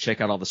ESPN app to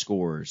check out all the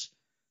scores, :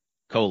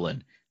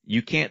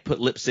 you can't put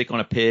lipstick on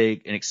a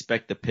pig and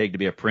expect the pig to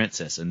be a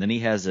princess. And then he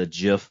has a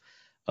GIF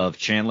of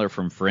Chandler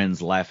from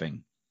Friends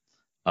laughing.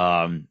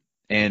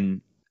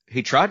 And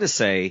he tried to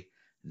say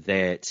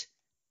that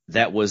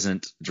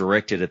wasn't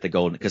directed at the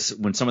Golden, because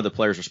when some of the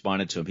players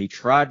responded to him, he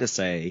tried to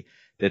say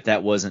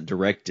that wasn't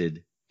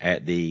directed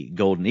at the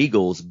Golden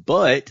Eagles,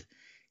 but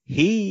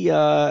he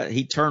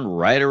turned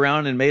right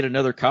around and made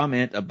another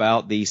comment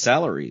about the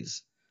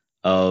salaries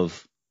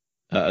of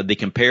the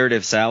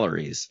comparative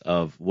salaries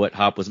of what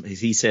Hop was.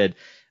 He said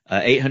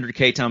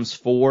 800K times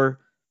 4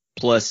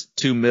 plus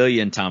 2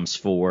 million times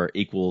 4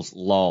 equals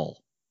LOL.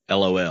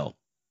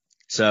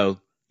 So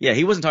yeah,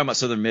 he wasn't talking about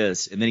Southern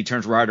Miss, and then he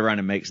turns right around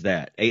and makes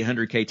that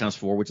 800K times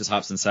 4, which is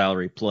Hopson's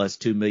salary, plus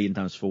 2 million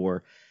times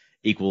 4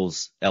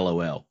 equals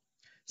LOL.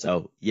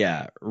 So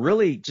yeah,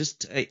 really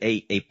just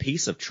a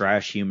piece of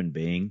trash human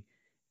being,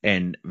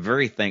 and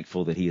very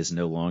thankful that he is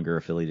no longer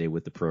affiliated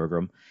with the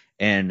program.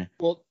 And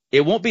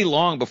it won't be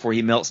long before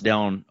he melts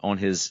down on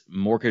his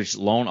mortgage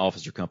loan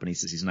officer company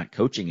since he's not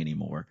coaching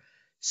anymore.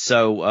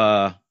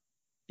 So,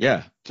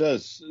 yeah.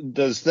 Does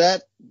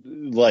that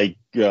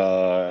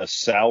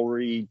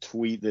salary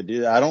tweet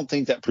I don't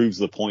think that proves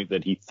the point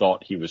that he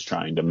thought he was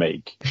trying to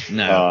make.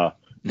 No.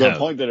 The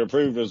point that it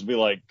proved was be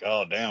like,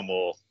 oh damn,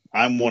 well,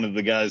 I'm one of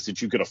the guys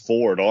that you could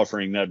afford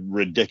offering that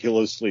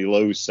ridiculously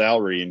low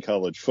salary in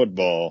college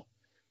football.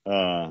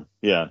 I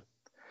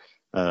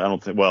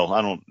don't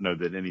know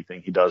that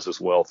anything he does is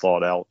well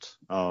thought out.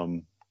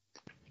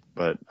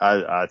 But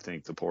I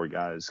think the poor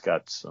guy's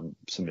got some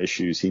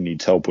issues he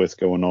needs help with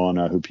going on.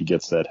 I hope he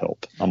gets that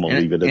help. I'm going to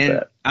leave it at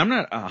that. I'm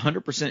not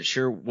 100%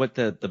 sure what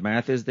the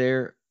math is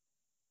there.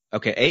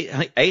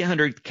 Okay,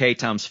 $800K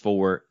times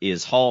 4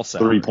 is Hall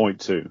salary.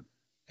 3.2.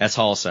 That's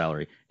Hall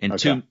salary. And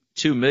okay.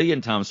 $2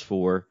 million times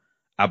 4,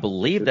 I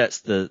believe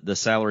that's the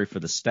salary for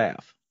the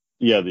staff.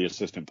 Yeah, the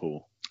assistant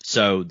pool.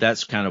 So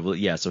that's kind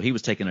of, so he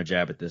was taking a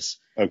jab at this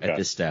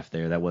staff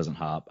there. That wasn't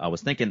Hop. I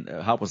was thinking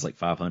Hop was like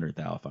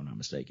 500,000 if I'm not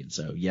mistaken.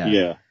 So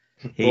he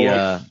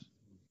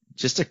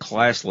just a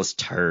classless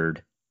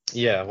turd.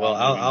 Yeah, well,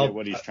 I'll get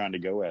what he's trying to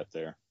go at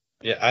there.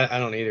 Yeah, I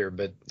don't either,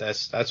 but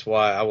that's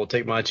why I will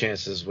take my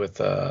chances with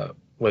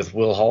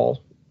Will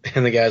Hall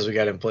and the guys we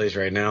got in place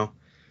right now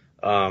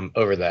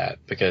over that,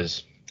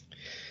 because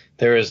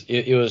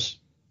it's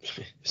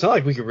not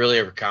like we could really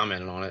ever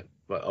comment on it.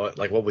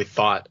 Like what we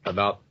thought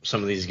about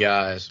some of these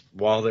guys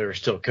while they were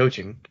still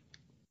coaching.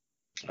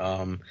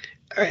 And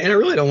I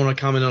really don't want to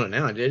comment on it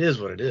now. It is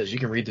what it is. You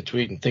can read the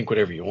tweet and think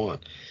whatever you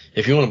want.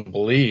 If you want to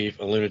believe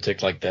a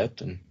lunatic like that,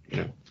 then,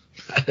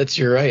 that's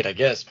your right, I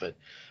guess. But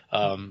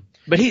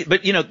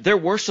there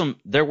were some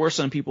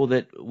people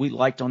that we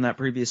liked on that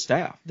previous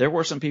staff. There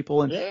were some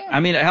people, and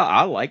I mean,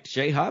 I liked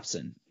Jay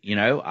Hobson.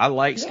 I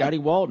liked Scotty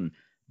Walden,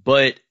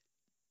 but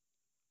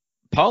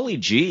Paulie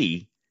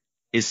G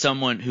is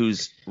someone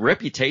whose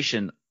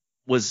reputation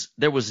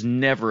there was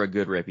never a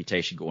good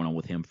reputation going on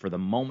with him. For the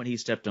moment he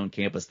stepped on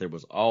campus, there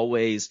was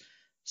always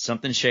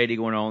something shady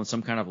going on,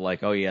 some kind of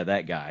like, oh yeah,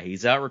 that guy.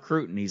 He's out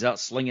recruiting. He's out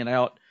slinging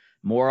out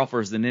more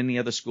offers than any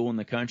other school in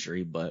the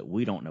country, but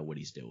we don't know what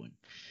he's doing.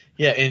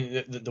 Yeah,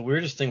 and the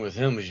weirdest thing with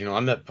him was, I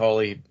met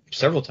Paulie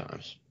several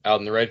times out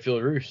in the right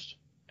field roost.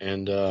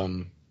 And,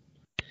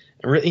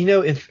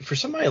 if for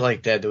somebody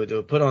like that, they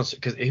would put on,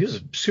 because he was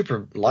a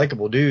super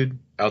likable dude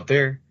out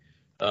there.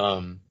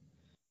 I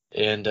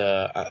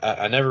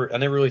never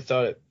really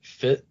thought it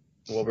fit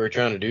what we were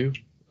trying to do,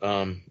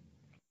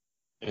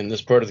 in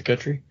this part of the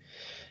country,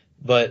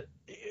 but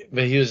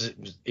he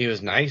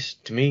was nice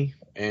to me,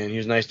 and he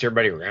was nice to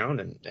everybody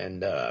around,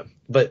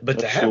 but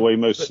that's to have the way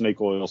most snake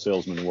oil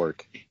salesmen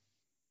work.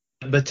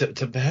 But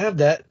to have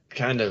that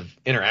kind of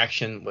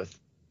interaction with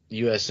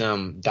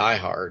USM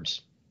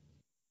diehards,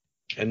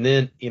 and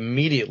then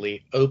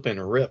immediately open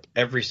rip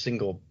every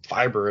single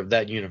fiber of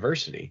that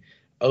university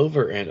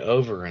over and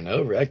over and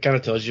over, that kind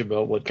of tells you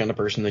about what kind of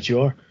person that you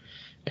are.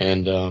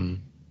 And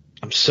I'm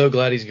so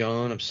glad he's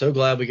gone. I'm so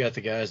glad we got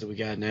the guys that we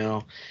got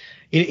now.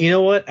 You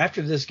know what?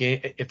 After this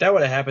game, if that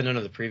would have happened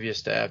under the previous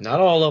staff,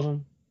 not all of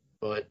them,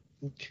 but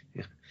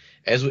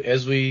as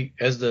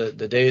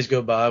the days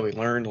go by, we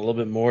learn a little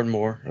bit more and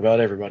more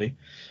about everybody.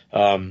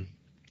 I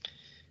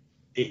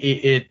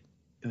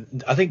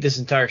think this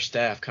entire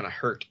staff kind of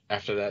hurt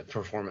after that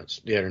performance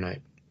the other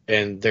night,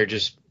 and they're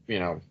just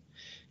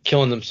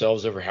killing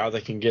themselves over how they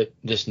can get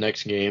this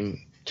next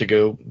game to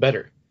go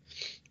better.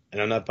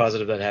 And I'm not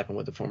positive that happened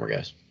with the former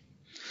guys.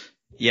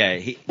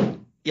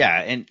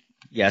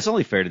 It's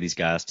only fair to these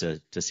guys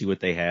to see what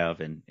they have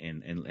and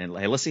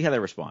hey, let's see how they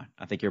respond.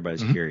 I think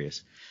everybody's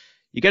curious.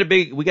 We got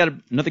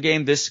another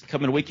game this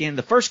coming weekend.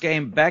 The first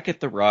game back at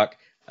the Rock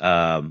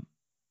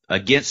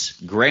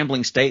against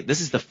Grambling State.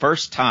 This is the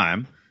first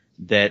time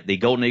that the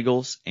Golden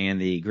Eagles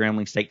and the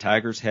Grambling State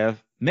Tigers have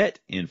met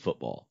in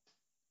football.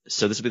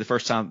 So this will be the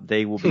first time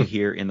they will be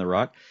here in the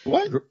Rock.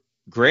 What?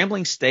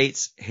 Grambling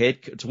State's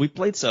head coach. So we've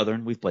played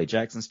Southern, we've played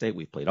Jackson State,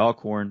 we've played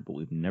Alcorn, but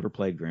we've never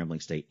played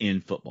Grambling State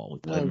in football.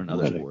 We've played them in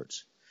other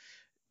sports.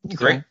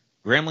 Okay.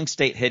 Grambling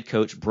State head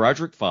coach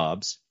Broderick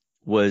Fobbs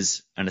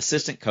was an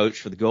assistant coach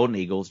for the Golden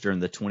Eagles during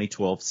the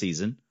 2012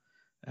 season.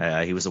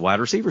 He was a wide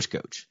receivers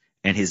coach,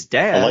 and his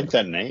dad. I like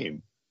that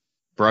name.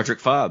 Broderick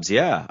Fobbs.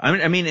 Yeah.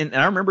 I mean, and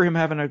I remember him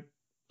having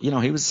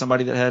he was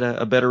somebody that had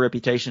a better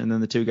reputation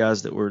than the two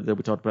guys that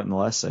we talked about in the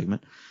last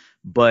segment.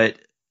 But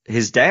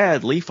his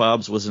dad, Lee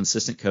Fobbs, was an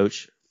assistant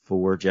coach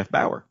for Jeff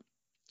Bauer.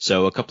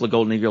 So a couple of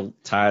Golden Eagle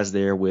ties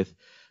there with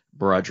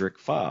Broderick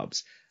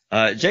Fobbs.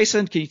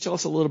 Jason, can you tell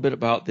us a little bit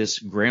about this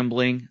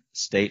Grambling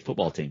State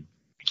football team?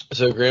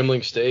 So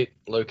Grambling State,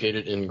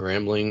 located in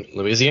Grambling,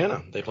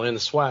 Louisiana. They play in the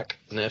SWAC,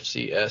 an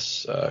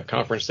FCS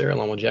conference there,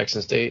 along with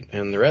Jackson State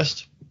and the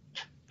rest.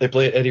 They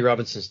play at Eddie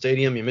Robinson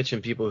Stadium. You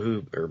mentioned people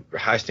who are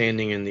high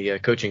standing in the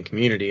coaching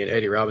community, and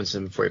Eddie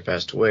Robinson, before he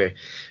passed away,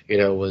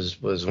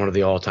 was one of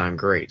the all-time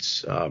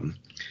greats.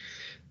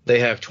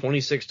 They have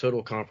 26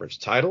 total conference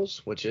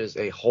titles, which is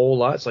a whole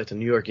lot. It's like the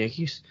New York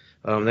Yankees.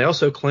 They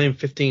also claim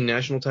 15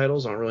 national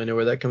titles. I don't really know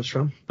where that comes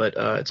from, but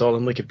it's all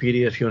in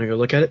Wikipedia if you want to go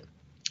look at it.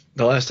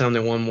 The last time they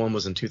won one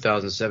was in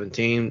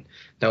 2017.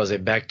 That was a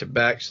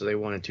back-to-back, so they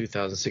won in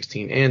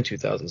 2016 and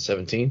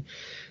 2017.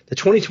 The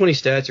 2020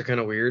 stats are kind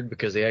of weird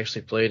because they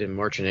actually played in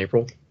March and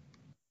April.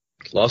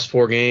 Lost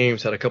 4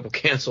 games, had a couple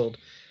canceled,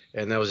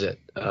 and that was it.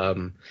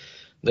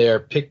 They are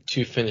picked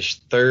to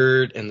finish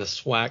 3rd in the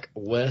SWAC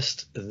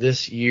West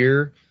this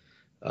year,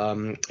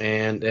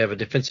 and they have a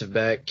defensive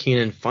back,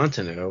 Keenan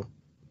Fontenot,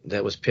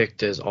 that was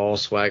picked as all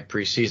SWAC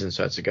preseason,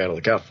 so that's a guy to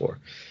look out for.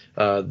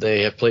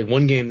 They have played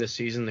 1 game this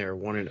season. They're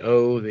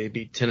 1-0. They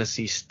beat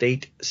Tennessee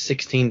State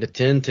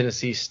 16-10.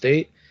 Tennessee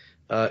State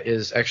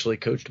is actually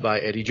coached by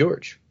Eddie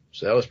George,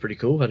 so that was pretty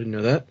cool. I didn't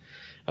know that.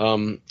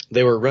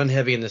 They were run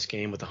heavy in this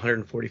game with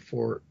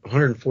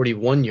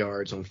 141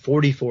 yards on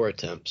 44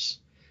 attempts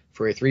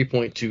for a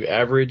 3.2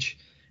 average,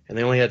 and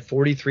they only had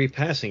 43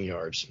 passing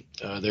yards.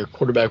 Their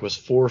quarterback was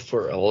 4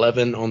 for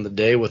 11 on the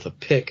day with a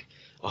pick,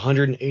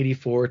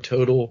 184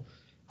 total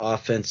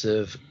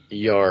offensive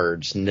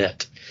yards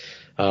net.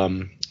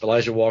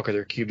 Elijah Walker,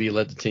 their QB,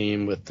 led the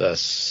team with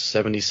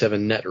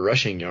 77 net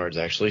rushing yards,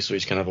 actually, so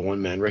he's kind of a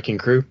one-man wrecking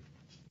crew.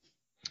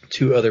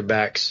 2 other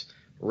backs,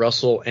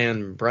 Russell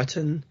and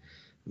Breton,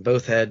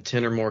 both had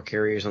 10 or more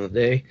carries on the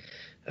day.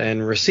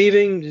 And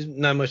receiving,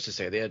 not much to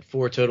say. They had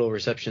 4 total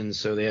receptions,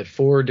 so they had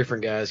 4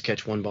 different guys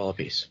catch 1 ball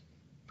apiece.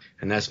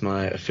 And that's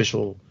my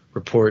official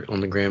report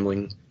on the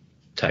Grambling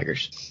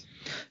Tigers.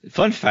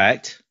 Fun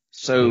fact.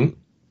 So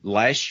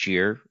last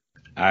year,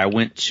 I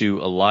went to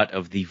a lot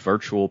of the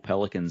virtual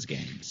Pelicans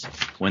games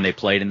when they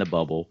played in the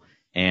bubble.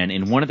 And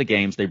in one of the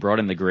games, they brought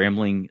in the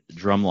Grambling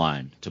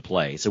Drumline to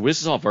play. So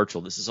this is all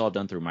virtual. This is all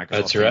done through Microsoft.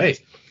 That's right.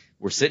 Teams.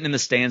 We're sitting in the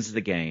stands of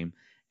the game,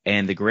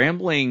 and the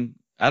Grambling,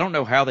 I don't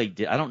know how they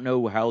did it. I don't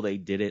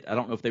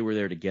know if they were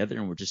there together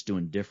and were just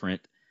doing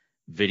different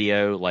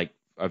video like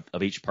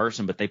of each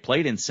person, but they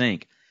played in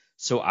sync.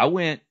 So I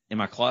went in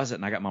my closet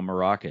and I got my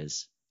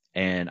maracas,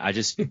 and I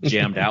just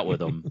jammed out with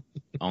them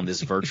on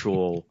this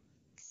virtual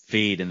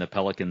feed, and the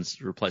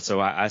Pelicans replaced.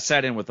 So I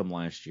sat in with them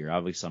last year.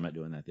 Obviously, I'm not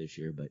doing that this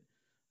year, but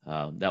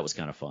that was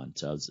kind of fun.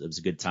 So it was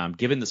a good time.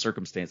 Given the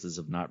circumstances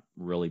of not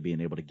really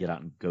being able to get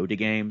out and go to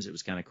games, it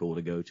was kind of cool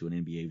to go to an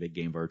NBA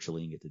game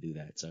virtually and get to do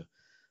that. So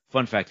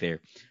fun fact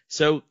there.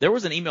 So there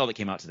was an email that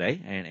came out today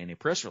and a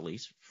press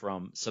release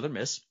from Southern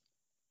Miss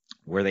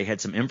where they had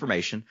some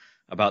information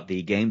about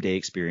the game day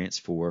experience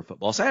for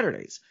football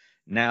Saturdays.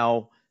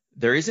 Now,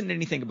 there isn't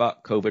anything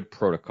about COVID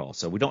protocol,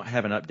 so we don't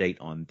have an update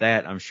on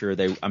that. I'm sure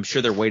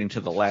they're waiting to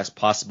the last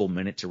possible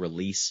minute to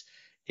release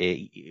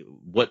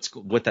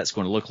what that's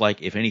going to look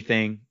like, if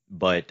anything.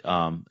 But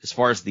as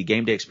far as the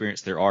game day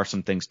experience, there are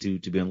some things to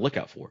be on the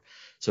lookout for.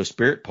 So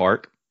Spirit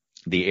Park,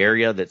 the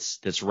area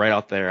that's right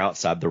out there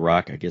outside the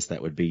Rock, I guess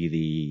that would be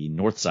the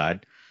north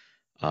side,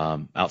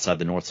 outside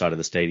the north side of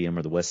the stadium,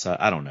 or the west side.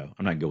 I don't know.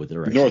 I'm not good with the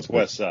directions.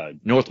 Northwest side.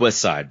 Northwest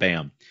side.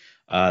 Bam.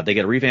 They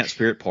got a revamped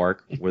Spirit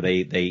Park where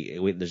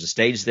there's a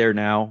stage there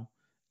now,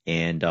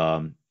 and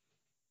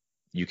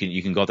you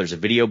can go out. There's a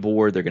video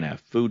board. They're going to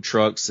have food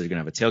trucks. They're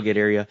going to have a tailgate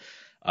area.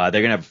 They're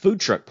going to have a food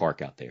truck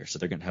park out there. So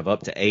they're going to have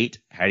up to 8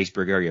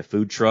 Hattiesburg area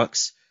food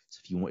trucks.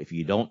 So if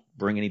you don't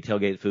bring any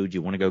tailgate food,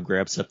 you want to go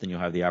grab something,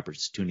 you'll have the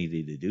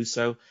opportunity to do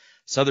so.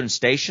 Southern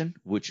Station,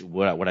 which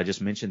what I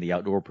just mentioned, the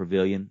outdoor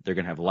pavilion, they're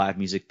going to have live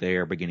music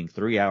there beginning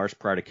 3 hours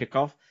prior to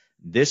kickoff.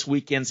 This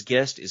weekend's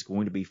guest is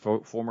going to be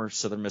former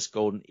Southern Miss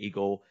Golden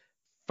Eagle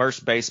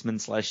first baseman /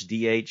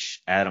 DH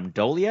Adam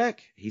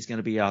Doliak. He's going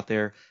to be out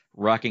there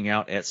rocking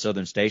out at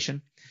Southern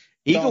Station.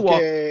 Eagle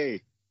Walk,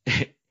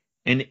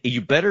 and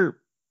you better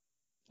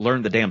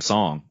learn the damn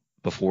song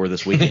before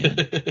this weekend.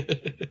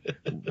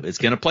 It's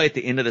going to play at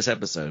the end of this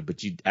episode,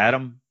 but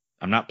Adam,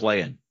 I'm not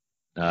playing.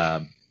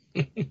 I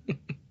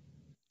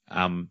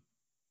don't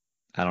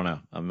know.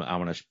 I'm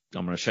gonna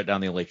shut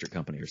down the electric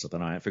company or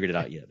something. I haven't figured it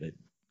out yet, but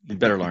you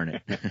better learn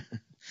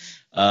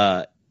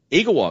it.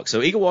 Eagle Walk.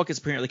 So Eagle Walk is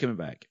apparently coming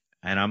back,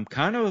 and I don't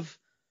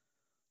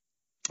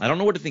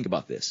know what to think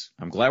about this.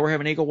 I'm glad we're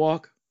having Eagle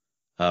Walk,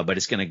 but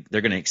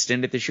they're gonna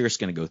extend it this year. It's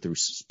gonna go through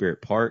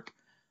Spirit Park.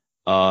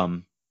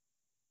 God,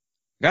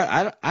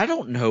 I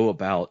don't know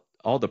about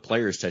all the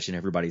players touching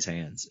everybody's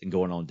hands and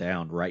going on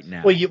down right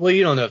now. Well,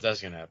 you don't know if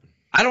that's gonna happen.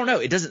 I don't know.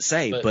 It doesn't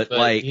say, but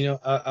like, you know,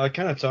 I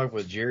kind of talked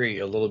with Jerry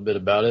a little bit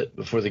about it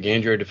before the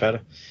game, Jerry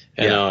DeFata,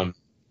 and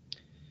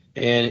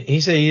and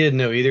he said he didn't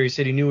know either. He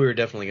said he knew we were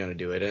definitely going to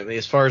do it. I mean,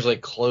 as far as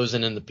like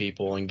closing in the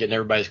people and getting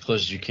everybody as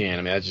close as you can, I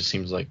mean, that just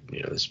seems like,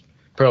 you know, it's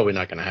probably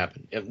not going to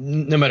happen.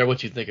 No matter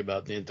what you think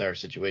about the entire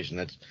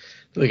situation,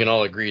 we can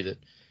all agree that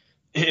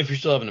if you're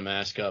still having a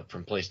mask up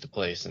from place to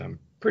place, and I'm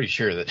pretty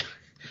sure that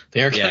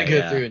they aren't going to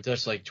go through and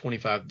touch like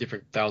 25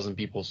 different thousand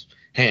people's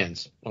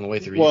hands on the way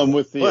through. Well, and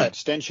with the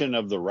extension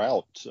of the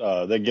route,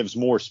 that gives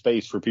more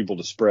space for people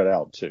to spread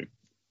out too.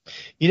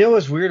 You know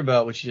what's weird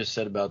about what you just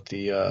said about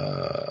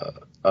the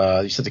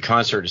you said the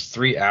concert is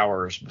 3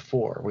 hours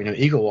before. We know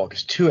Eagle Walk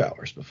is 2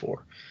 hours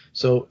before.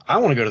 So I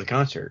want to go to the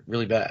concert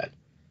really bad,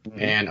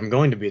 and I'm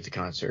going to be at the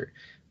concert.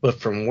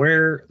 But from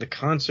where the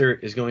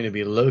concert is going to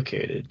be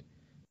located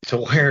to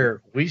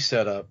where we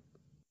set up,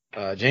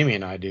 Jamie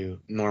and I do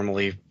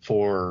normally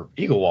for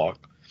Eagle Walk,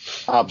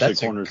 Opposite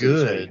corners of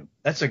the stadium.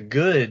 That's a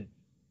good,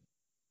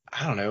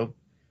 I don't know,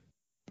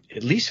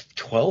 at least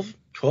 12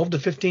 to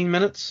 15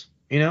 minutes,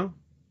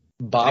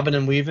 bobbing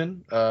and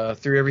weaving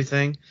through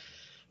everything.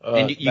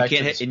 And you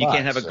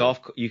can't have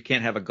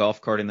a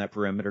golf cart in that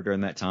perimeter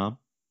during that time.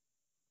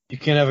 You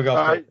can't have a golf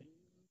cart.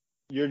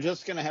 You're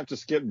just going to have to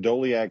skip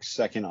Doliak's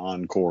second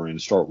encore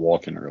and start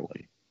walking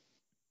early.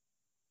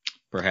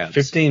 Perhaps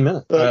 15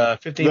 minutes.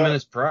 15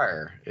 minutes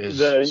prior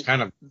is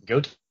kind of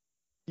go to.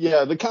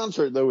 Yeah, the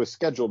concert though is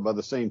scheduled by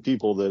the same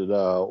people that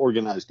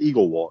organized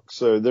Eagle Walk,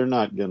 so they're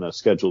not going to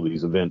schedule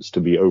these events to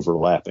be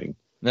overlapping.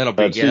 They'll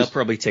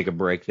probably take a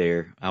break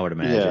there, I would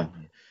imagine. Yeah.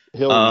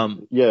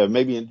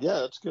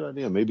 That's a good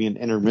idea. Maybe an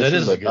intermission. That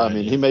is a good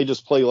idea. He may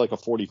just play like a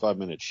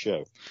 45-minute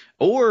show.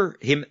 Or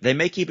they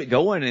may keep it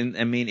going. And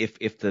I mean,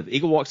 if the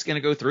Eagle Walk's going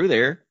to go through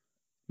there,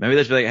 maybe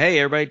they'll be like, hey,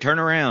 everybody turn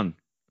around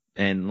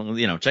and,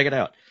 check it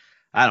out.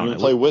 I don't know. We'll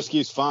play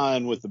Whiskey's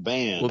Fine with the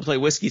band. We'll play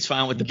Whiskey's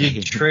Fine with the band.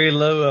 Get Trey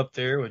Lowe up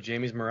there with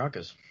Jamie's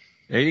maracas.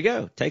 There you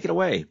go. Take it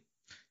away.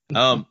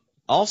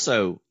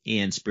 Also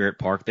in Spirit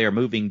Park, they are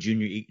moving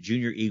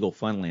Junior Eagle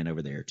Funland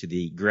over there to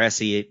the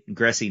grassy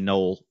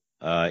knoll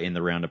in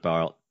the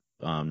roundabout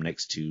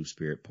next to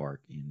Spirit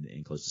Park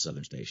in close to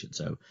Southern Station.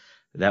 So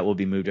that will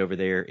be moved over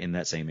there in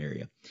that same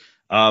area.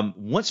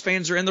 Once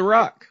fans are in the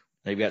Rock,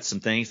 they've got some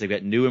things. They've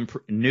got new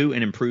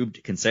and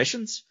improved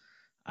concessions.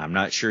 I'm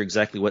not sure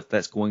exactly what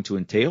that's going to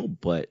entail,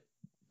 but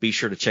be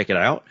sure to check it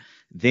out.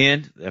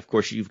 Then, of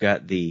course, you've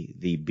got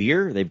the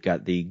beer. They've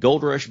got the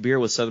Gold Rush beer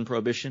with Southern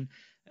Prohibition,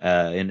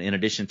 in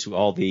addition to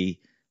all the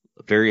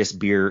various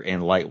beer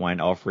and light wine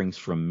offerings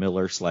from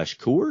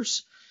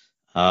Miller/Coors.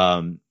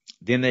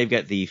 Then they've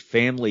got the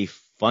Family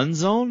Fun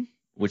Zone,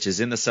 which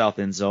is in the South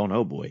End Zone.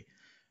 Oh, boy.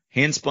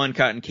 Hand-spun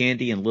cotton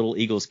candy and Little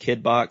Eagles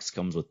Kid Box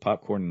comes with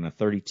popcorn in a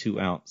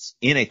 32-ounce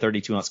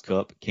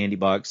cup, candy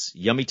box,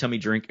 yummy tummy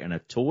drink, and a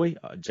toy.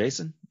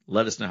 Jason,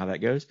 let us know how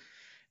that goes.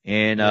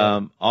 And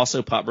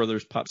also Pop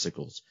Brothers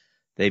Popsicles.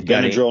 They've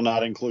got Benadryl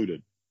not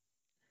included.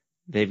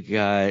 They've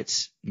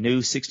got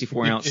new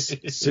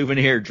 64-ounce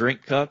souvenir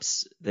drink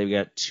cups. They've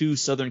got 2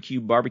 Southern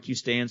Cube barbecue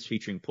stands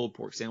featuring pulled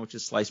pork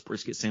sandwiches, sliced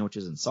brisket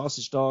sandwiches, and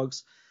sausage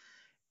dogs.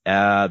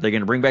 They're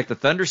going to bring back the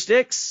Thunder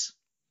Sticks.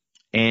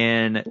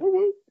 And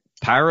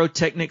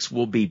pyrotechnics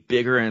will be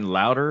bigger and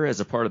louder as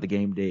a part of the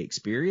game day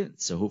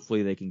experience. So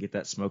hopefully they can get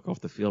that smoke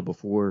off the field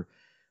before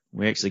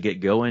we actually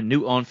get going.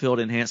 New on-field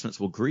enhancements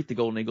will greet the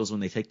Golden Eagles when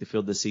they take the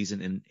field this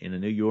season in a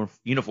new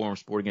uniform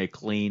sporting a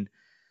clean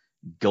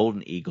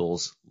Golden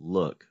Eagles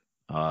look.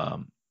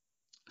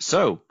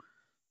 So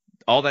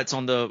all that's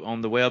on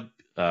the web.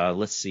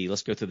 Let's see.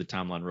 Let's go through the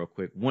timeline real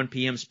quick. 1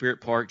 p.m.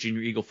 Spirit Park,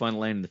 Junior Eagle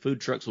Funland, and the food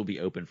trucks will be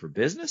open for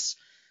business.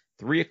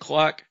 3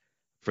 o'clock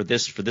for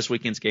this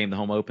weekend's game, the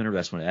home opener.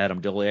 That's when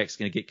Adam Doliak's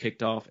going to get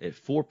kicked off. At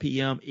 4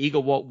 p.m.,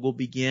 Eagle Walk will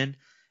begin.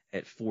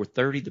 At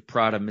 4:30, the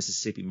Pride of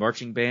Mississippi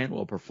Marching Band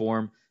will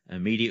perform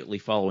immediately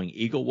following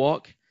Eagle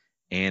Walk,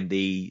 and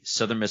the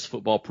Southern Miss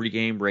football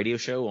pregame radio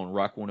show on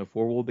Rock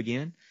 104 will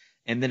begin.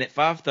 And then at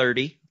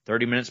 5:30,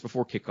 30 minutes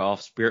before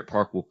kickoff, Spirit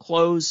Park will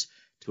close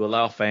to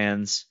allow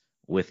fans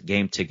with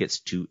game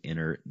tickets to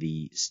enter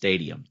the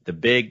stadium.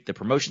 The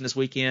promotion this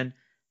weekend,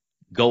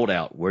 Gold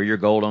Out. Wear your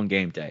gold on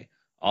game day.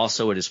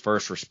 Also, it is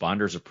First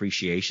Responders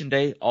Appreciation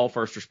Day. All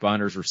first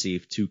responders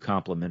receive 2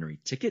 complimentary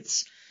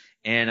tickets.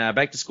 And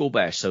back to school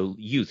bash. So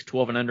youth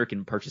 12 and under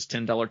can purchase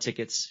 $10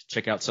 tickets.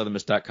 Check out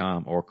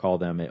southernmiss.com or call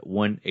them at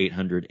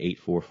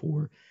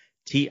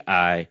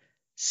 1-800-844-TICK.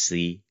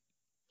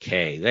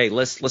 Hey,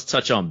 let's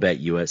touch on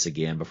BetUS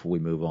again before we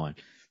move on.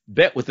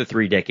 Bet with the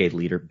 3-decade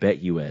leader,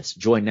 BetUS.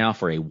 Join now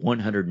for a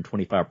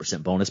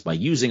 125% bonus by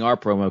using our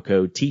promo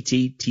code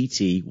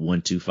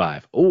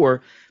TTTT125.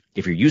 Or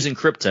if you're using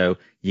crypto,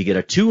 you get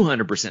a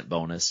 200%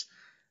 bonus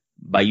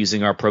by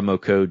using our promo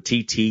code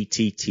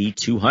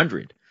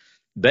TTTT200.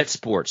 Bet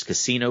sports,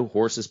 casino,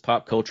 horses,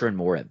 pop culture, and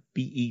more at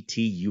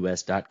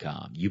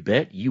BETUS.com. You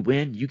bet, you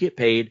win, you get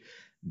paid.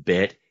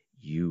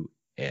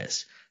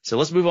 BetUS. So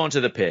let's move on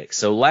to the picks.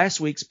 So last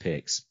week's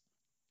picks,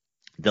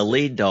 the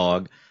lead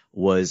dog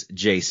was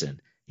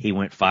Jason. He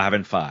went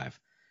 5-5.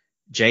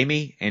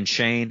 Jamie and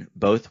Shane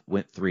both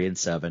went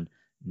 3-7.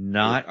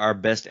 Not our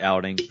best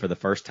outing for the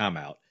first time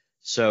out.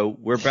 So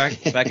we're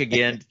back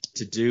again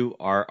to do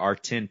our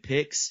 10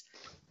 picks.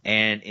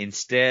 And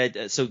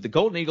instead, so the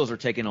Golden Eagles are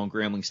taking on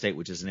Grambling State,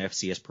 which is an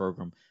FCS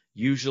program.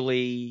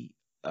 Usually,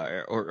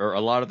 or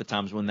a lot of the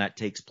times when that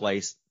takes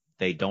place,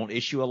 they don't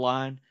issue a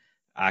line.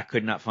 I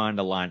could not find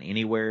a line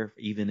anywhere,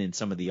 even in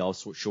some of the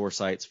all-shore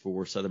sites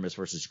for Southern Miss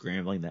versus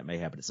Grambling. That may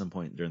happen at some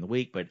point during the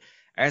week. But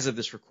as of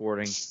this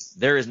recording,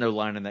 there is no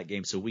line in that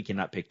game, so we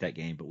cannot pick that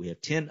game. But we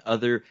have 10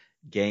 other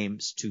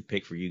games to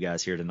pick for you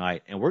guys here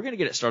tonight. And we're going to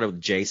get it started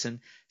with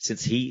Jason,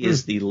 since he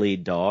is the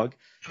lead dog.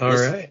 All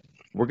right.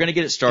 We're going to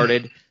get it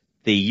started.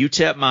 The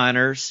UTEP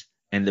Miners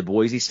and the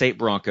Boise State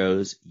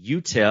Broncos.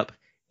 UTEP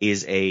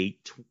is a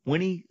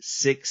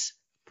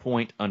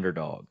 26-point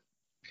underdog.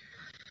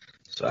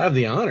 So I have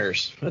the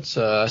honors. That's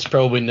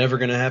probably never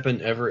going to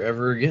happen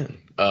ever again.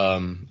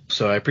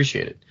 So I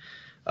appreciate it.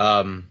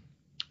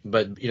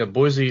 But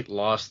Boise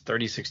lost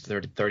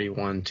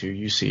 36-31 to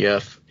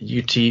UCF.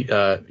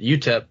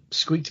 UTEP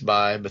squeaked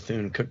by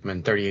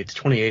Bethune-Cookman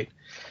 38-28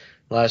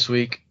 last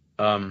week.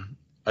 I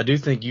do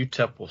think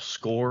UTEP will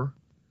score,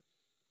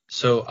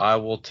 so I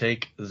will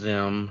take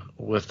them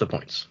with the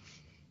points.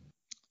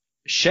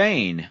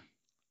 Shane,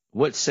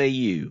 what say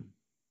you?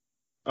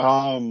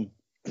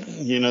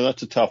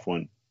 That's a tough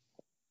one.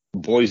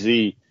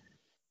 Boise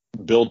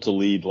built a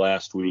lead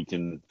last week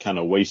and kind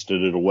of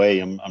wasted it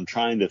away. I'm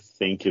trying to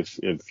think if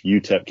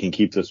UTEP can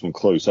keep this one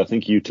close. I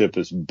think UTEP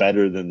is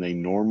better than they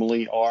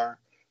normally are,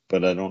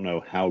 but I don't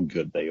know how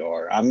good they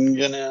are. I'm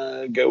going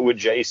to go with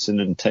Jason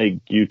and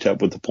take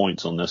UTEP with the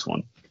points on this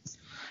one.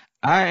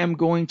 I am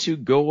going to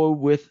go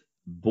with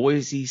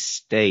Boise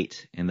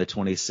State in the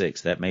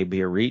 26. That may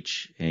be a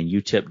reach, and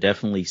UTEP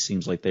definitely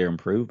seems like they're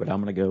improved, but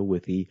I'm going to go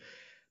with the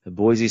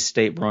Boise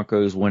State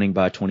Broncos winning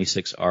by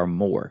 26 or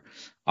more.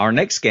 Our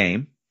next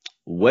game,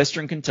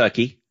 Western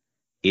Kentucky,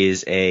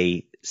 is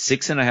a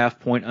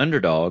 6.5-point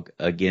underdog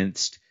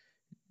against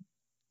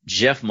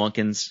Jeff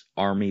Monken's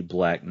Army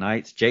Black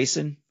Knights.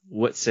 Jason,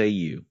 what say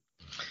you?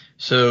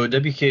 So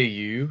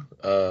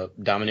WKU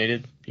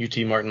dominated UT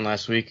Martin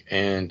last week,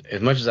 and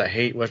as much as I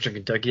hate Western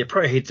Kentucky, I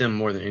probably hate them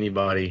more than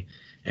anybody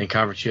in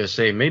Conference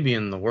USA, maybe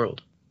in the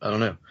world. I don't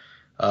know.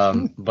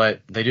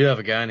 But they do have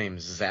a guy named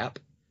Zap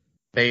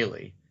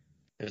Bailey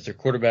as their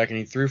quarterback, and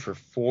he threw for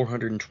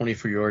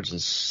 424 yards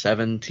and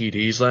 7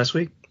 TDs last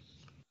week.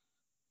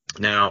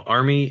 Now,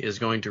 Army is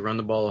going to run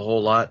the ball a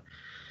whole lot.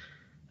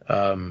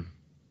 That's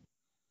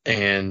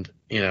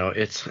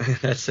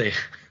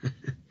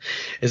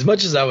as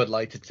much as I would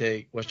like to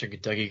take Western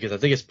Kentucky, because I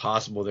think it's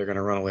possible they're going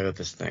to run away with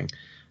this thing.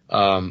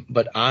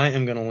 But I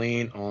am going to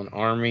lean on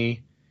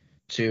Army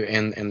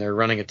and their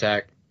running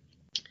attack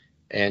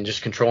and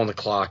just controlling the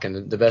clock.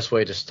 And the best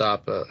way to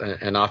stop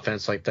an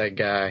offense like that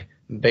guy,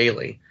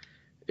 Bailey,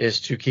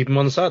 is to keep him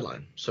on the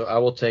sideline. So I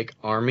will take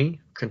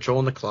Army,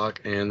 controlling the clock,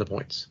 and the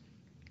points.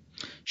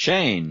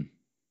 Shane.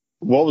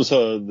 What was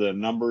the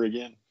number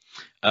again?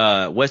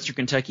 Western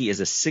Kentucky is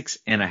a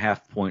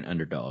 6.5-point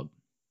underdog.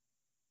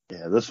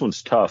 Yeah, this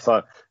one's tough.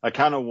 I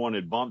kind of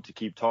wanted Bump to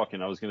keep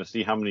talking. I was going to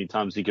see how many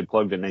times he could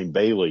plug the name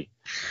Bailey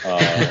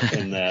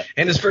in that.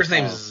 And his first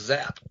name is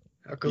Zap.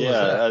 How cool is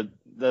that?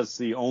 That's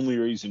the only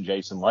reason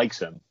Jason likes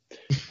him.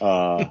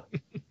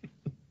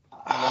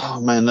 Oh,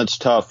 man, that's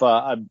tough.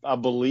 I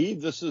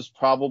believe this is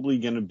probably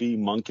going to be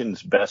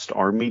Monken's best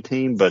Army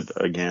team, but,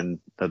 again,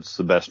 that's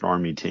the best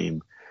Army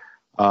team.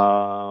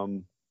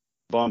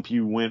 Bump,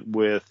 you went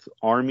with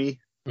Army.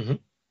 Mm-hmm.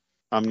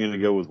 I'm going to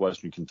go with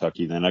Western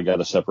Kentucky then. I got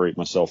to separate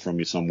myself from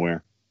you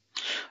somewhere.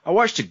 I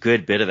watched a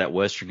good bit of that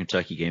Western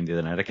Kentucky game the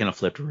other night. I kind of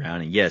flipped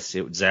around, and yes,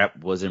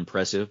 Zap was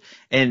impressive.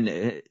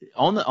 And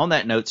on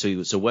that note,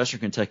 so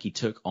Western Kentucky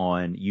took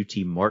on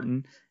UT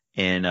Martin,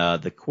 and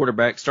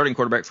the starting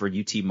quarterback for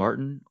UT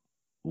Martin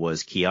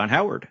was Keon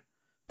Howard,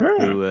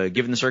 who,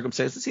 given the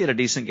circumstances, he had a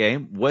decent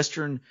game.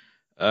 Western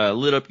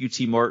lit up UT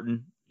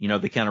Martin.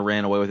 They kind of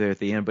ran away with it at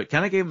the end, but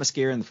kind of gave them a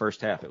scare in the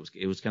first half.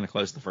 It was kind of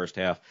close to the first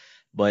half.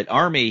 But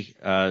Army,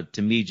 to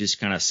me,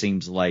 just kind of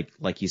seems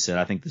like you said,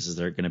 I think this is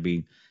going to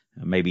be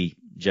maybe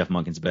Jeff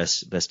Monken's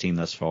best team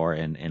thus far.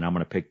 And I'm going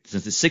to pick,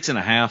 since it's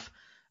 6.5,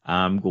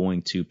 I'm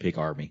going to pick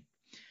Army.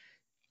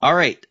 All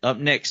right. Up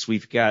next,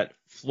 we've got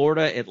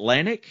Florida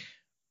Atlantic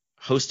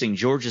hosting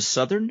Georgia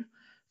Southern.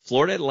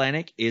 Florida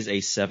Atlantic is a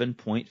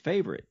 7-point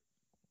favorite.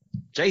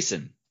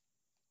 Jason.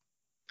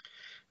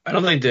 I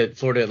don't think that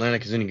Florida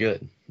Atlantic is any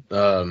good.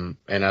 And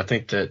I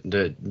think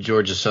that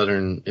Georgia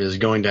Southern is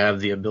going to have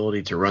the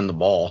ability to run the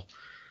ball.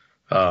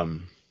 So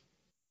I'm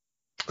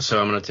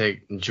going to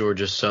take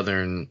Georgia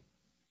Southern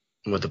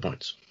with the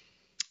points.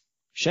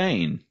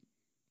 Shane.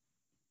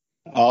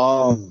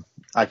 I'm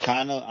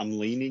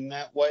leaning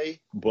that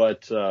way,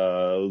 but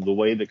the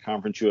way that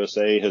Conference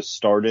USA has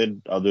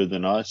started, other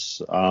than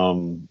us,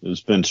 has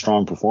been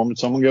strong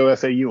performance. I'm going to go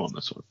FAU on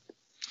this one.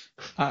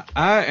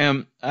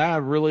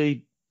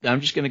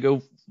 I'm just going to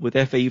go with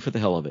FAU for the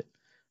hell of it.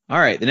 All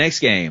right, the next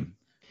game.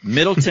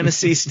 Middle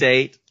Tennessee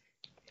State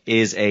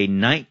is a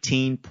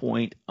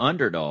 19-point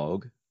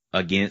underdog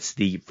against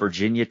the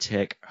Virginia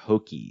Tech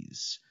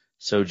Hokies.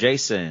 So,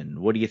 Jason,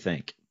 what do you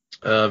think?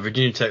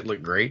 Virginia Tech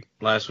looked great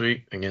last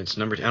week against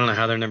I don't know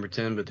how they're number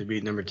 10, but they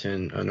beat number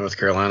 10 North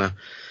Carolina.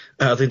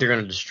 I think they're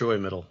going to destroy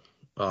Middle.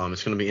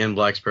 It's going to be in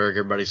Blacksburg.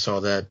 Everybody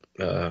saw that.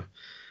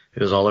 It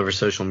was all over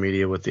social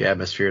media with the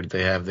atmosphere that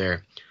they have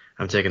there.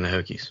 I'm taking the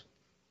Hokies.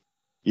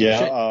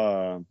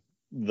 Yeah,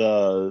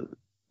 the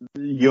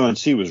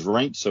UNC was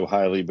ranked so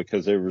highly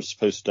because they were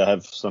supposed to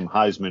have some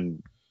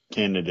Heisman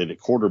candidate at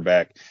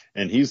quarterback,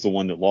 and he's the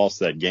one that lost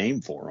that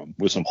game for them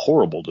with some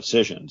horrible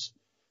decisions.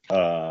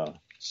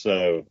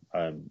 So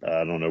I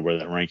don't know where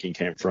that ranking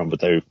came from,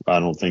 but I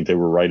don't think they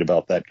were right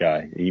about that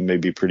guy. He may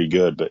be pretty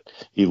good, but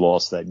he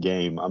lost that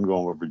game. I'm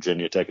going with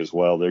Virginia Tech as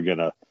well. They're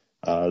gonna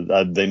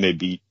they may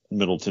beat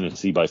Middle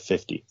Tennessee by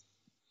 50.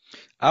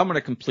 I'm going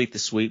to complete the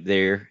sweep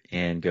there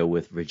and go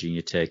with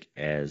Virginia Tech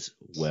as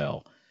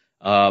well.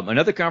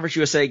 Another Conference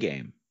USA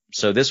game.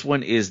 So this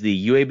one is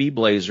the UAB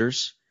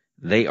Blazers.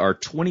 They are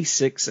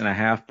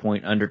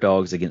 26.5-point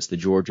underdogs against the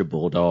Georgia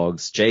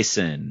Bulldogs.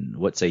 Jason,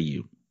 what say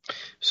you?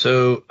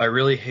 So I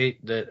really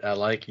hate that I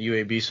like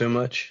UAB so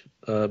much,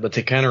 but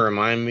they kind of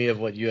remind me of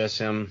what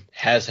USM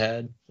has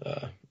had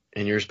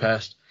in years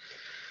past.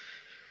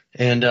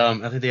 And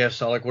I think they have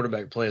solid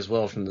quarterback play as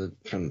well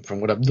from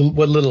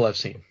what little I've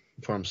seen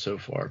from them so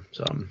far.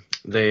 So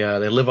they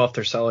live off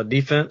their solid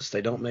defense.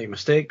 They don't make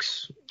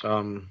mistakes.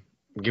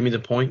 Give me the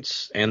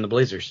points and the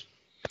Blazers.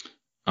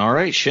 All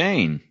right,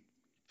 Shane.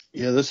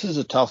 Yeah, this is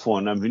a tough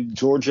one. I mean,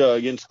 Georgia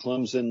against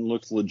Clemson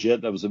looked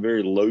legit. That was a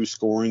very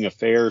low-scoring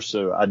affair,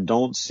 so I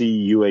don't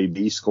see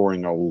UAB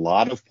scoring a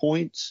lot of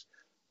points.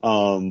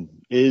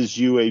 Is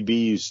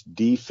UAB's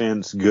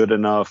defense good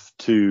enough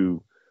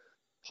to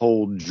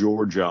hold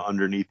Georgia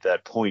underneath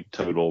that point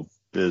total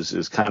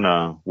is kind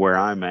of where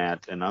I'm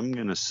at, and I'm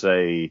going to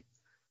say,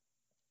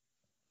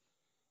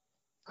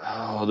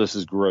 oh, this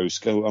is gross.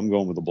 I'm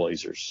going with the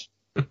Blazers.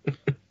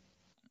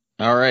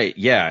 All right,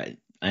 yeah.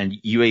 And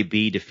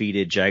UAB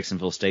defeated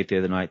Jacksonville State the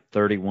other night,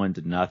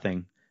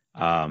 31-0.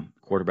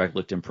 Quarterback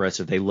looked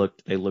impressive. They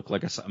looked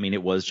like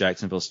it was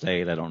Jacksonville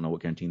State. I don't know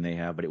what kind of team they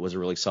have, but it was a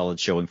really solid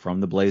showing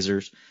from the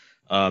Blazers.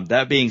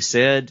 That being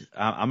said,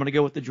 I'm going to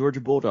go with the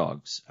Georgia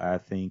Bulldogs. I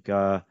think,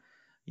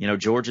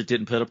 Georgia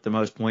didn't put up the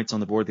most points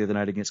on the board the other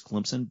night against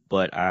Clemson,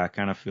 but I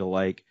kind of feel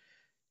like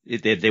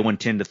they won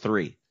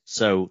 10-3.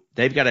 So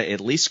they've got to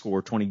at least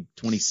score 20,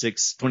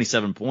 26,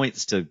 27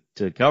 points to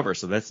cover.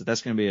 So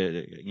that's going to be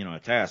a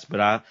task. But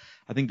I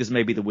think this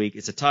may be the week.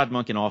 It's a Todd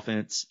Monken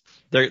offense.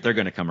 They're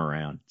going to come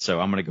around.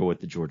 So I'm going to go with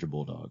the Georgia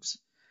Bulldogs.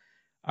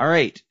 All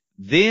right.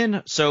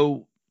 Then,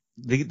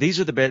 these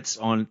are the bets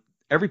on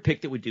every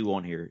pick that we do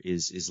on here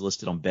is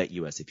listed on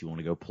BetUS if you want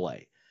to go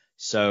play.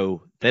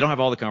 So they don't have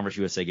all the Conference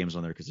USA games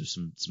on there because there's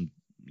some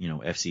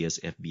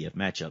FCS, FBF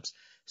matchups.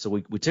 So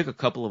we took a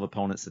couple of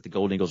opponents that the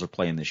Golden Eagles are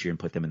playing this year and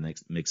put them in the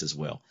mix as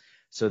well.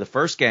 So the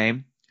first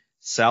game,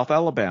 South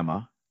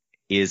Alabama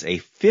is a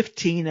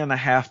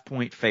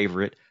 15.5-point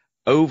favorite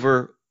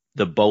over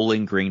the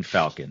Bowling Green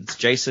Falcons.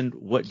 Jason,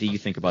 what do you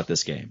think about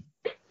this game?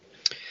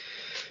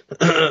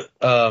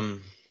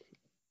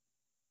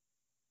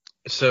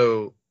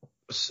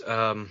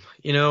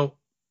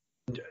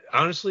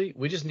 Honestly,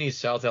 we just need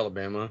South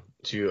Alabama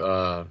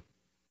to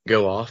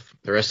go off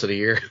the rest of the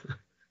year.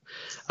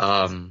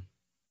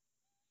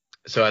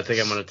 So I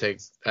think I'm going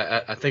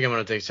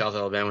to take South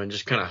Alabama and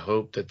just kind of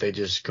hope that they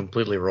just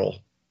completely roll.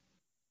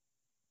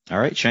 All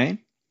right, Shane.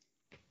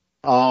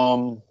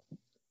 Yeah,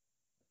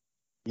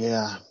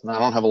 I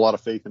don't have a lot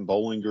of faith in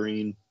Bowling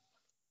Green.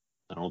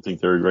 I don't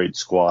think they're a great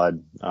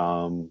squad.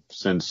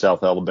 Since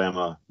South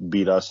Alabama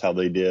beat us how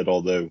they did,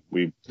 although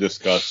we've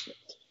discussed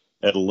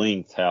at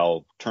length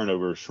how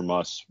turnovers from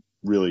us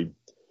really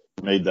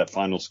made that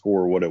final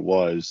score what it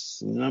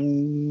was.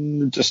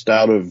 I'm just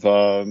out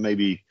of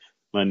maybe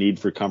my need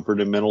for comfort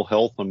and mental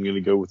health. I'm going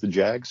to go with the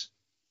Jags.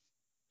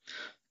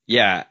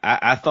 Yeah,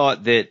 I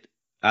thought that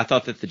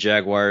the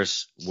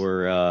Jaguars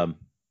were.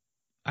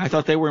 I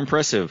thought they were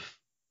impressive.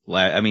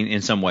 I mean,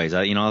 in some ways,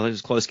 it was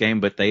a close game,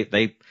 but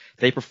they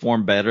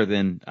performed better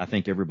than I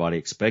think everybody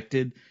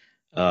expected.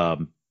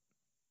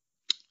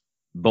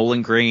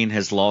 Bowling Green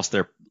has lost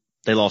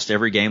they lost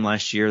every game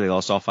last year. They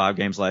lost all 5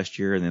 games last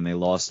year, and then they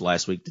lost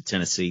last week to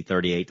Tennessee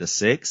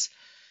 38-6.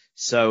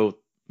 So,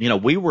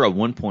 we were a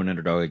 1-point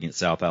underdog against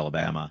South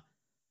Alabama.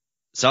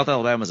 South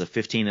Alabama is a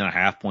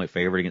 15.5-point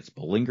favorite against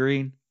Bowling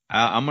Green.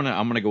 I'm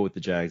gonna go with the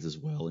Jags as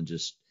well and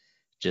just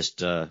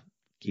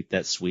keep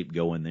that sweep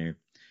going there.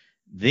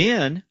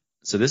 Then,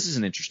 so this is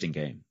an interesting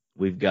game.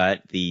 We've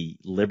got the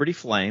Liberty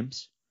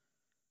Flames,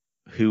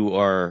 who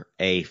are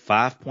a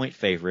 5-point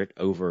favorite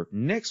over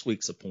next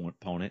week's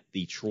opponent,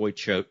 the Troy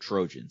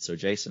Trojans. So,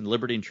 Jason,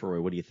 Liberty and Troy,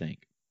 what do you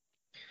think?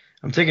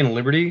 I'm taking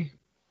Liberty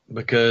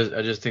because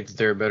I just think that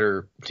they're a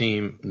better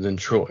team than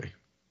Troy.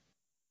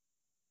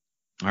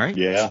 All right.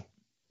 Yeah.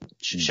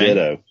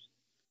 Ditto.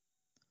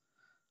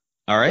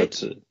 All right.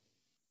 That's it.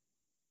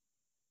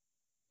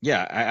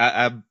 Yeah,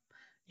 I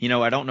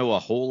don't know a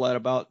whole lot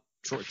about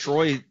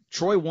Troy.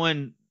 Troy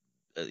won,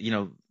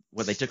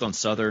 when they took on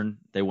Southern,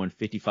 they won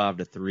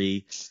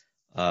 55-3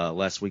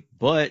 last week.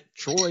 But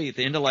Troy, at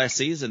the end of last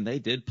season, they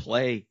did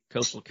play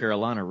Coastal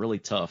Carolina really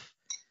tough,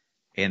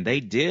 and they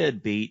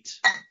did beat.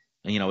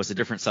 It's a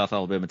different South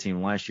Alabama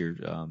team last year.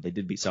 They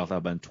did beat South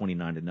Alabama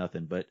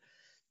 29-0. But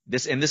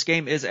this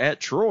game is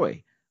at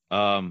Troy.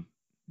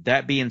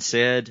 That being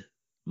said,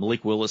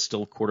 Malik Willis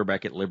still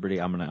quarterback at Liberty.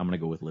 I'm gonna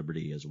go with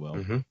Liberty as well.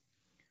 Mm-hmm.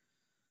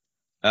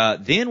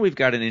 Then we've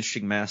got an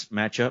interesting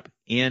matchup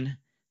in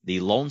the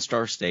Lone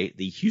Star State.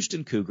 The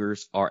Houston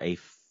Cougars are a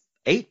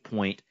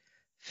 8-point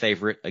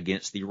favorite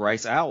against the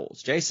Rice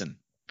Owls. Jason,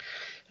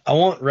 I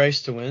want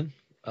Rice to win.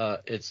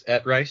 It's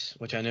at Rice,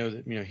 which I know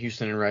that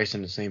Houston and Rice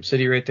in the same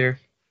city right there.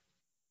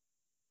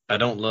 I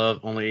don't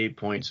love only 8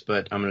 points,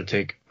 but I'm gonna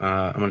take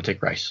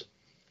Rice.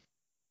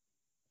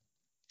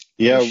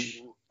 Yeah,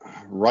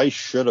 Rice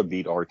should have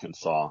beat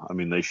Arkansas. I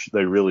mean,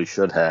 they really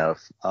should have.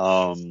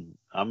 I'm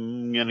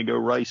gonna go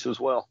Rice as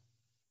well.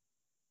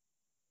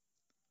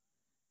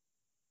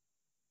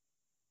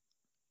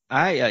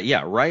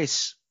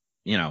 Rice,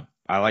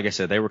 like I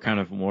said, they were kind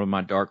of one of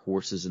my dark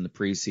horses in the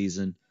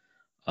preseason.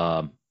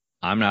 I'm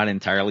not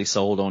entirely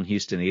sold on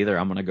Houston either.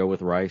 I'm going to go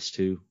with Rice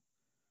to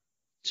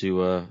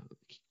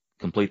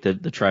complete the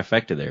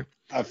trifecta there.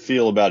 I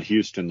feel about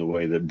Houston the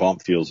way that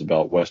Bump feels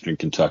about Western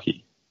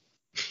Kentucky.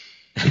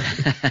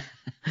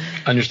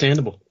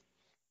 Understandable.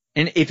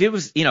 And if it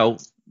was,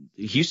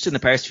 Houston the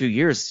past few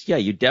years, yeah,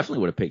 you definitely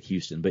would have picked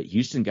Houston, but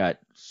Houston got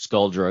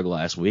skull drug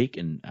last week,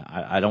 and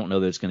I don't know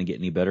that it's going to get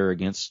any better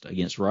against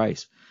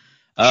Rice.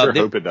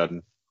 Hope it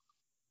doesn't.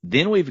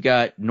 Then we've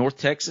got North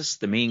Texas,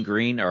 the Mean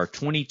Green, are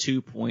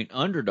 22-point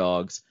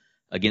underdogs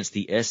against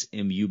the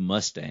SMU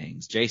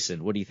Mustangs.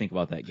 Jason, what do you think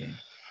about that game?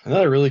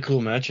 Another really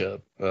cool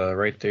matchup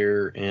right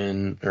there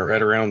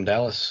right around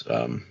Dallas.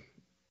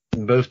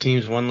 Both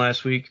teams won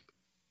last week.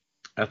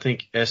 I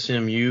think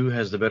SMU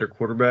has the better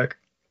quarterback,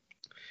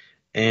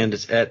 and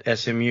it's at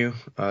SMU.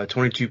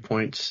 22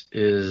 points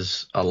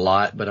is a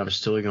lot, but I'm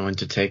still going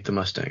to take the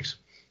Mustangs.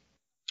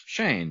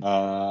 Shane.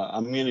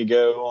 I'm going to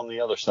go on the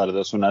other side of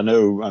this one.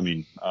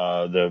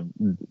 The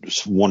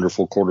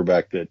wonderful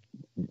quarterback that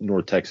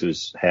North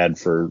Texas had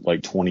for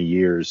like 20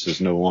 years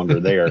is no longer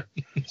there.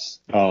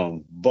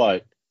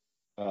 But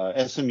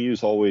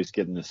SMU's always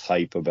getting this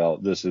hype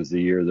about this is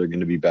the year they're going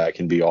to be back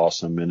and be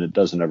awesome, and it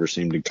doesn't ever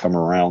seem to come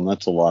around.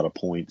 That's a lot of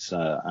points.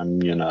 I'm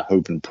going to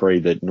hope and pray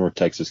that North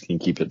Texas can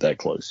keep it that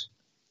close.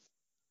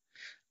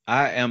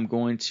 I am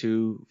going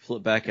to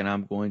flip back, and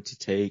I'm going to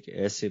take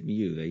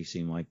SMU. They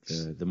seem like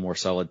the more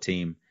solid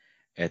team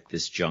at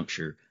this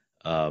juncture.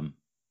 Then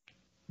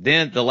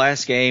the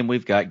last game,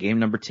 we've got game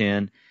number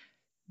 10,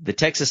 the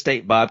Texas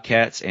State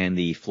Bobcats and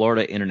the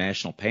Florida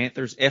International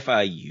Panthers.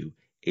 FIU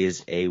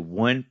is a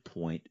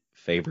 1-point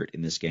favorite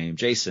in this game.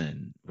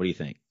 Jason, what do you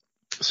think?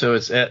 So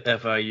it's at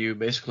FIU,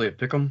 basically a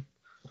pick'em.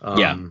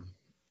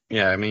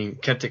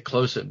 Kept it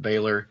close at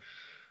Baylor.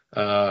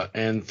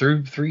 And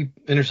threw 3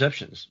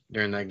 interceptions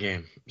during that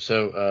game.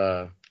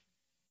 So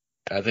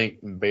I think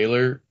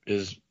Baylor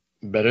is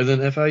better than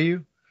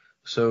FIU.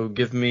 So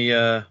give me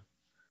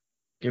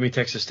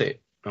Texas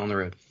State on the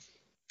road.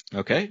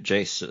 Okay,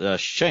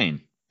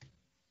 Shane.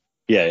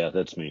 Yeah,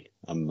 that's me.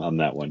 I'm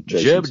that one.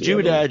 I'm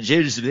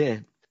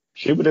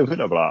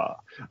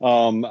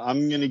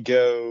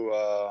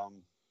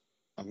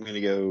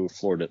gonna go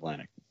Florida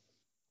Atlantic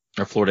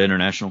or Florida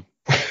International.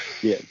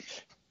 Yeah.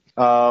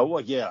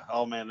 Well, yeah.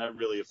 Oh man, that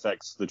really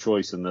affects the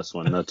choice in this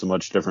one. That's a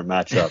much different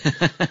matchup.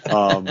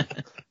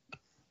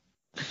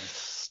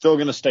 Still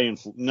gonna stay in.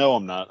 No,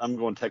 I'm not. I'm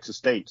going Texas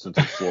State since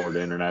it's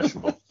Florida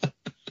International.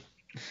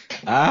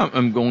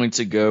 I'm going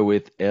to go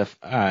with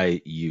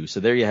FIU. So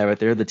there you have it.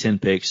 There are the 10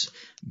 picks.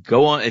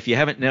 Go on. If you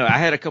haven't know, I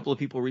had a couple of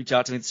people reach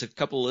out to me. It's a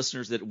couple of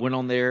listeners that went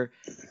on there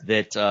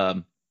that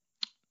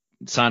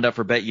signed up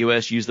for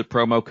BetUS, used the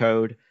promo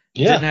code.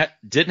 Yeah.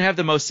 Didn't have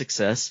the most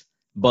success,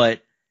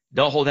 but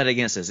don't hold that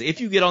against us.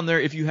 If you get on there,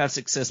 if you have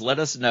success, let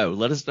us know.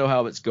 Let us know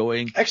how it's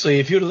going. Actually,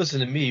 if you would have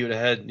listened to me, you'd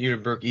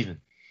have broke even.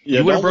 Yeah,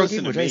 you would have don't broke listen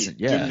even to with me. Jason.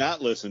 Yeah. Do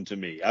not listen to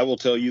me. I will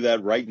tell you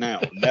that right now.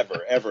 Never,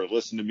 ever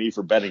listen to me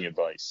for betting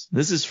advice.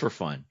 This is for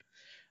fun.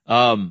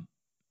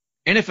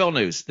 NFL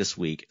news this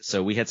week.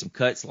 So we had some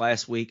cuts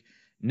last week.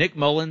 Nick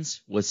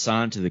Mullins was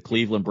signed to the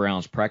Cleveland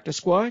Browns practice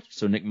squad.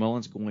 So Nick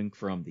Mullins going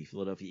from the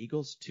Philadelphia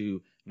Eagles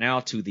to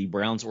the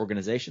Browns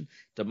organization.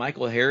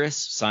 DeMichael Harris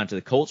signed to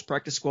the Colts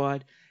practice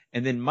squad.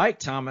 And then Mike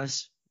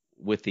Thomas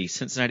with the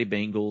Cincinnati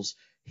Bengals.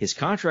 His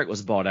contract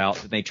was bought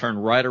out, and they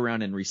turned right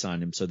around and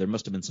re-signed him. So there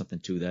must have been something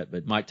to that.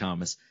 But Mike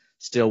Thomas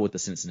still with the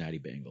Cincinnati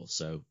Bengals.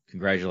 So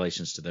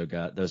congratulations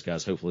to those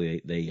guys.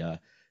 Hopefully they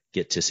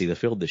get to see the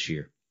field this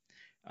year.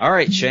 All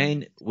right,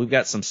 Shane, we've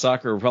got some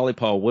soccer,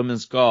 volleyball,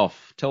 women's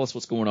golf. Tell us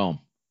what's going on.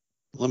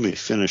 Let me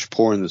finish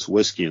pouring this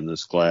whiskey in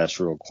this glass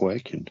real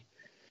quick, and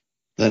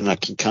then I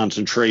can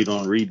concentrate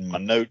on reading my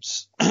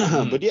notes.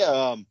 But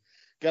yeah,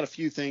 got a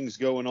few things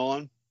going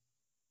on.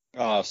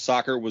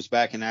 Soccer was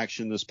back in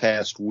action this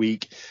past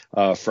week.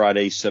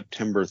 Friday,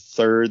 September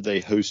 3rd,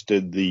 they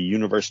hosted the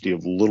University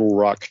of Little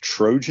Rock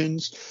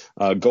Trojans.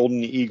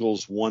 Golden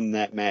Eagles won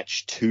that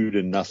match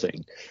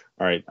 2-0.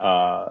 All right.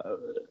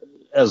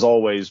 As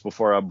always,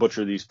 before I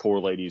butcher these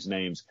poor ladies'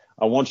 names,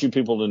 I want you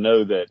people to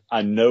know that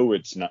I know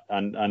it's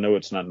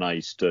not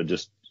nice to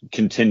just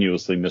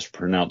continuously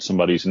mispronounce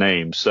somebody's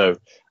name. So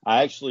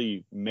I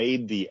actually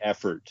made the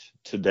effort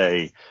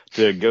today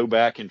to go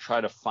back and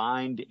try to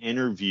find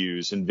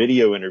interviews and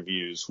video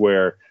interviews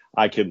where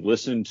I could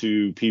listen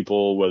to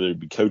people, whether it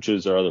be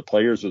coaches or other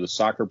players with a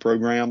soccer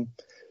program.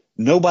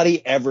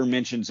 Nobody ever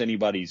mentions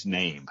anybody's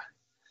name.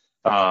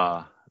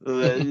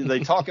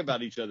 They talk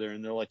about each other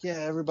and they're like, yeah,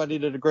 everybody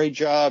did a great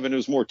job. And it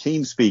was more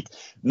team speak.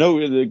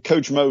 No,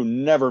 Coach Mo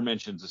never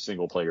mentions a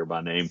single player by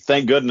name.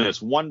 Thank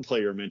goodness one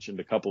player mentioned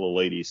a couple of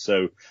ladies.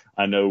 So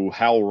I know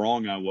how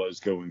wrong I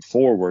was going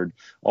forward.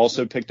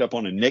 Also picked up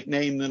on a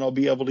nickname that I'll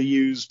be able to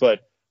use.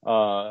 But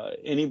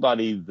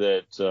anybody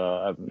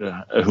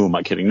that who am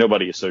I kidding?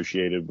 Nobody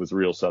associated with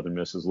Real Southern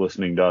Miss is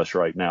listening to us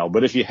right now.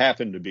 But if you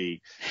happen to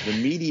be, the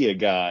media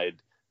guide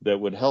that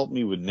would help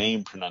me with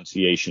name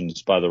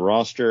pronunciations by the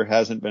roster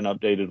hasn't been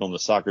updated on the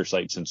soccer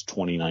site since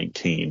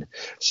 2019.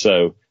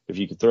 So if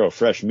you could throw a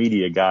fresh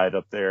media guide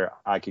up there,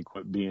 I could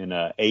quit being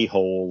a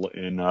a-hole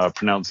and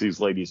pronounce these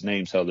ladies'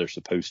 names how they're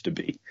supposed to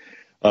be.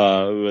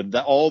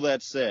 All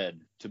that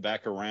said, to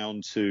back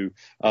around to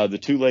the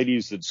two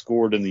ladies that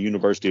scored in the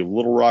University of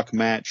Little Rock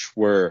match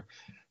were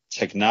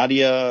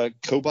Teknadia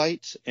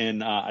Kobite,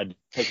 and I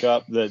pick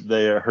up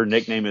that her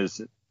nickname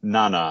is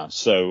Nana.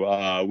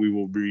 So we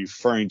will be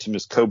referring to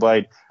Miss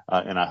Kobite,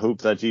 and I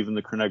hope that's even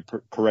the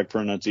correct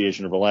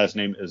pronunciation of her last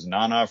name is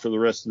Nana for the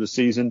rest of the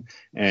season,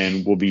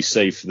 and we'll be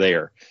safe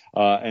there.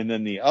 And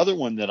then the other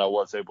one that I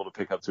was able to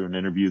pick up through an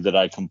interview that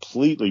I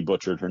completely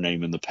butchered her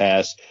name in the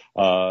past,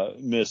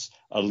 Miss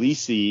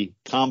Alice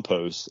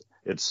Campos.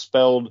 It's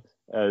spelled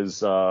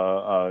as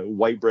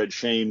White Bread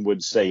Shane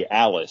would say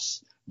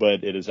Alice,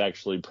 but it is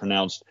actually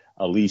pronounced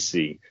Alice.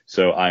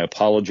 So I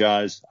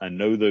apologize. I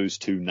know those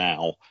two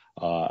now.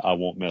 I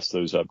won't mess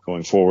those up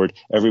going forward.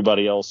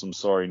 Everybody else, I'm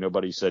sorry,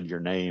 nobody said your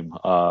name.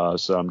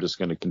 So I'm just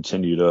going to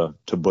continue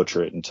to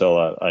butcher it until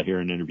I hear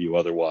an interview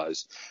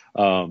otherwise.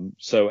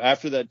 So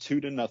after that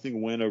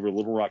 2-0 win over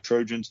Little Rock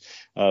Trojans,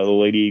 the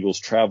Lady Eagles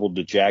traveled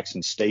to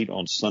Jackson State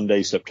on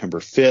Sunday, September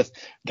 5th,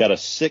 got a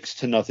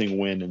 6-0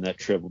 win in that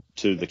trip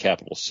to the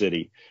capital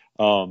city.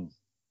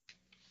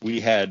 We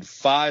had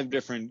 5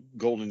 different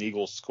Golden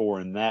Eagles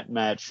score in that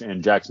match,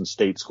 and Jackson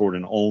State scored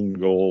an own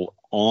goal.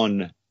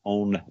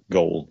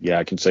 Yeah,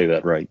 I can say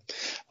that right.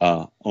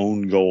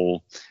 Own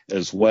goal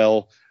as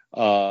well.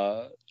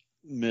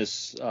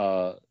 Miss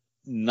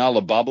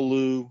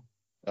Nalababalu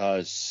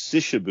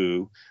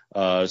Sishabu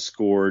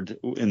scored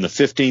in the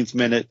 15th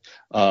minute.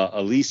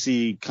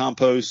 Alice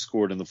Campos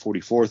scored in the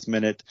 44th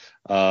minute.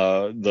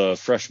 The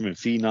freshman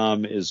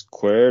phenom is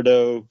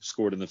Cuerdo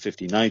scored in the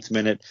 59th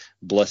minute.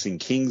 Blessing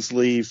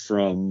Kingsley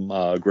from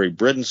Great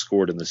Britain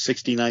scored in the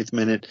 69th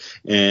minute.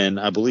 And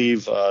I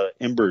believe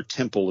Ember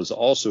Temple is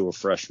also a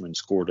freshman,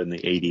 scored in the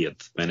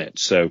 80th minute.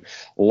 So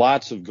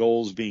lots of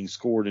goals being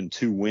scored in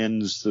 2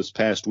 wins this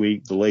past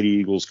week. The Lady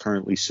Eagles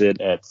currently sit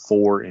at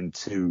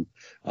 4-2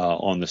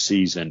 on the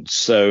season.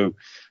 So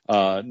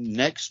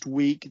next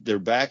week, they're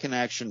back in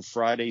action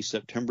Friday,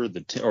 September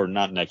the 10th, or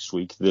not next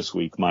week, this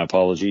week, my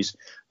apologies.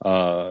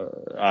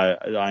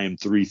 I am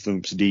 3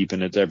 thumps deep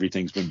and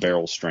everything's been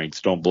barrel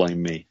strength. Don't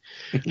blame me.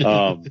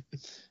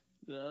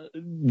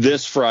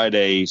 This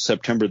Friday,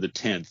 September the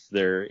 10th,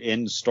 they're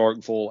in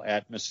Starkville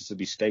at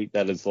Mississippi State.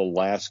 That is the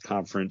last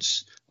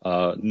conference,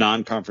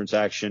 non-conference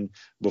action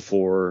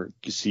before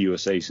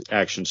CUSA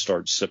action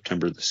starts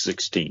September the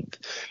 16th.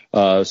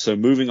 So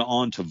moving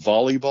on to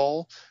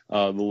volleyball,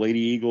 the Lady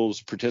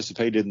Eagles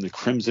participated in the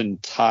Crimson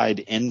Tide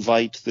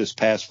Invite this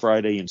past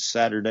Friday and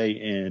Saturday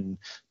in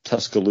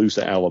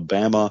Tuscaloosa,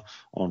 Alabama.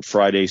 On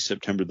Friday,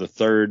 September the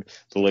 3rd,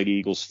 the Lady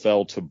Eagles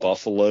fell to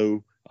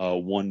Buffalo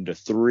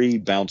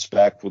 1-3, bounced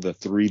back with a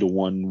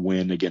 3-1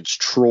 win against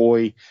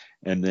Troy.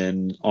 And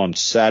then on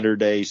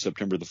Saturday,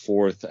 September the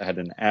 4th, had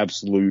an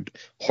absolute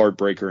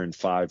heartbreaker in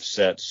 5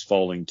 sets,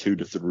 falling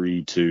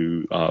 2-3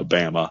 to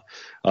Bama.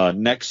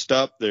 Next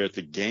up, they're at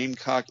the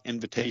Gamecock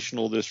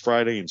Invitational this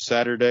Friday and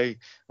Saturday,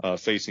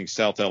 facing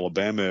South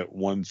Alabama at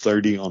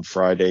 1:30 on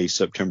Friday,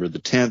 September the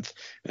 10th.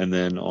 And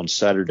then on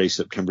Saturday,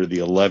 September the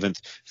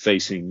 11th,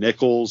 facing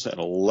Nichols at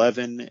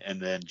 11, and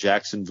then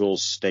Jacksonville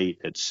State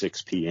at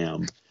 6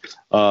 p.m.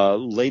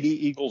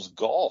 Lady Eagles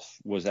golf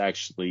was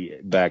actually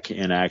back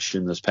in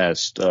action this past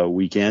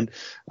weekend.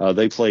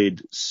 They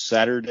played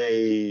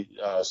Saturday,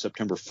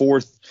 September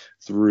 4th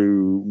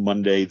through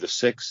Monday the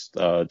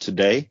 6th,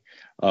 today,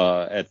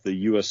 at the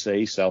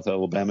USA South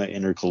Alabama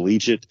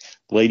Intercollegiate.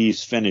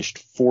 Ladies finished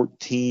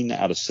 14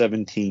 out of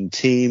 17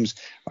 teams.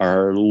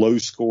 Our low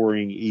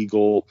scoring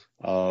Eagle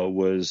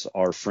was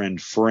our friend.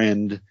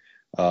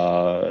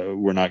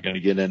 We're not going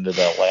to get into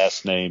that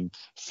last name.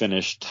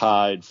 Finished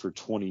tied for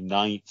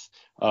 29th.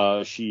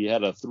 She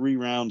had a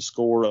 3-round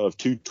score of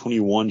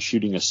 221,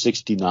 shooting a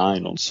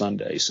 69 on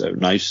Sunday. So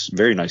nice,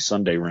 very nice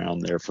Sunday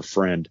round there for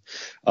friend.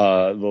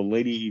 The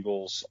Lady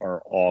Eagles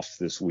are off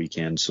this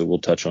weekend, so we'll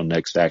touch on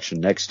next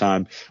action next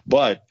time.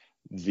 But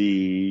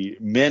the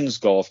men's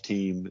golf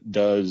team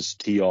does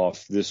tee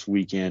off this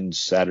weekend,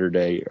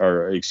 Sunday,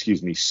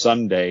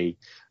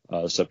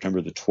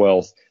 September the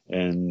 12th,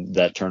 and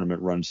that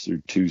tournament runs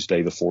through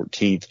Tuesday the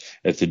 14th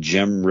at the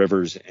Jim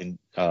Rivers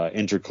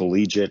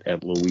Intercollegiate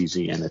at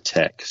Louisiana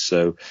Tech.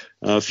 So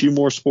a few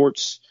more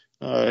sports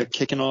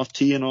kicking off,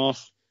 teeing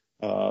off,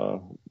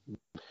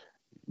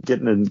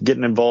 getting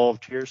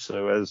involved here.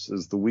 So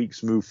as the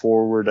weeks move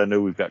forward, I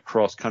know we've got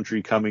cross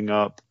country coming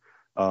up,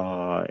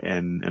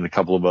 and a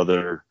couple of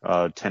other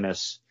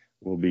tennis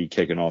will be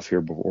kicking off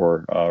here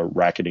before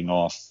racketing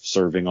off,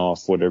 serving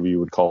off, whatever you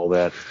would call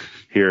that,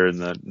 here in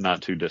the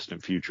not too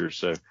distant future.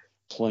 So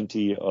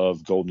plenty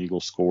of Golden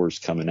Eagle scores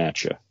coming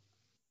at you.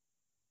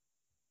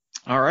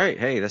 All right.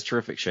 Hey, that's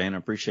terrific, Shane. I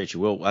appreciate you.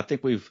 Will, I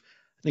think we've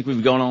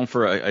gone on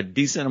for a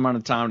decent amount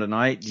of time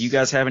tonight. Do you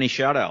guys have any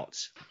shout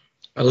outs?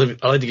 I'd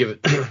like to give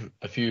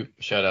a few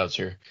shout outs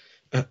here.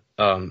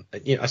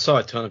 I saw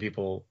a ton of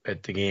people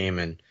at the game,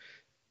 and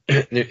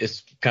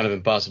it's kind of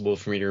impossible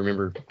for me to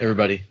remember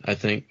everybody, I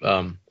think.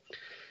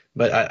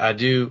 But I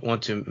do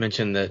want to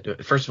mention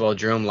that, first of all,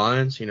 Jerome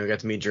Lyons, got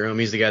to meet Jerome.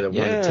 He's the guy that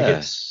won the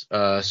tickets.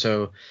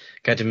 So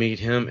got to meet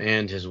him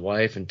and his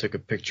wife and took a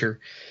picture.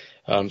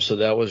 So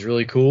that was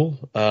really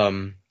cool.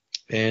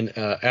 And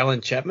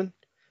Alan Chapman,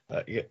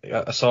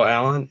 I saw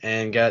Alan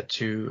and got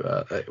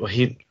to,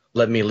 he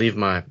let me leave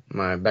my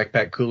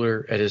backpack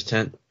cooler at his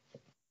tent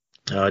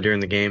during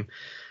the game.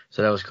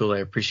 So that was cool. I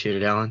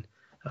appreciated Alan.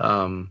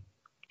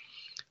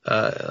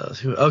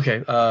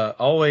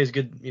 Always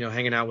good,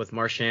 hanging out with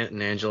Marchant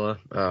and Angela.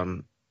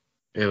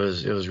 It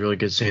was really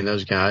good seeing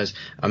those guys.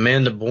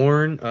 Amanda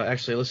Bourne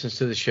actually listens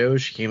to the show.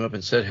 She came up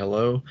and said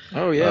hello.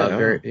 Oh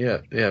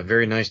yeah.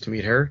 Very nice to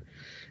meet her.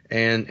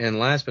 And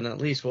last but not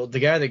least, the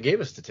guy that gave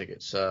us the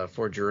tickets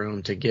for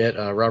Jerome to get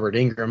Robert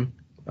Ingram.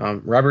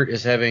 Robert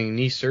is having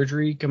knee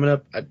surgery coming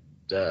up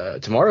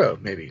tomorrow,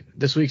 maybe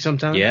this week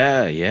sometime.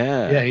 Yeah.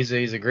 He's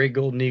a great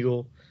Golden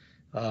Eagle.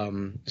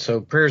 So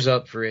prayers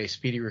up for a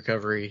speedy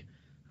recovery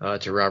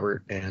to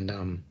Robert,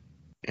 and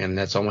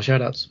that's all my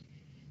shout outs.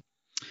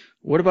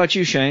 What about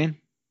you, Shane?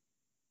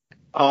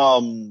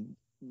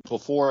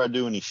 Before I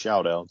do any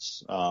shout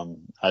outs,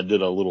 I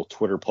did a little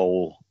Twitter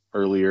poll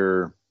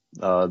earlier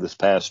this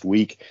past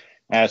week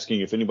asking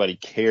if anybody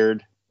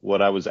cared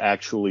what I was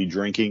actually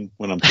drinking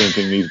when I'm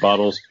drinking these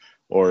bottles,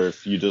 or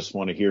if you just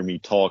want to hear me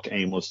talk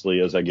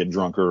aimlessly as I get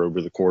drunker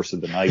over the course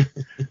of the night.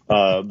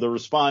 The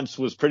response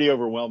was pretty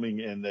overwhelming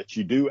in that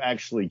you do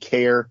actually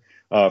care.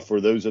 For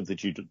those of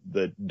you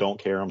that don't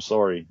care, I'm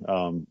sorry.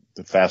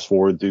 Fast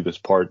forward through this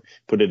part,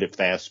 put it at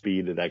fast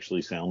speed. It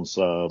actually sounds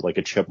like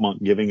a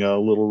chipmunk giving a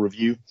little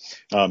review.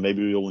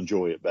 Maybe you'll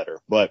enjoy it better.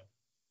 But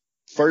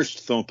first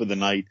thump of the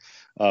night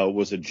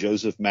was a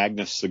Joseph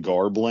Magnus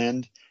cigar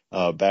blend,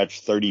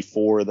 batch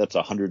 34. That's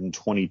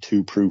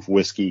 122 proof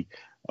whiskey.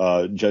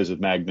 Joseph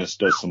Magnus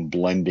does some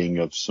blending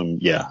of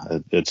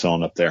it's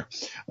on up there.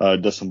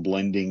 Does some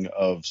blending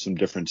of some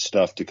different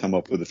stuff to come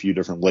up with a few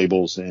different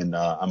labels. And,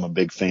 I'm a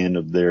big fan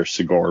of their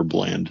cigar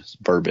blend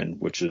bourbon,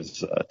 which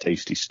is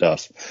tasty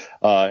stuff.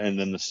 And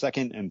then the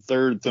second and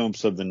third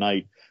thumps of the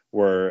night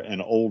were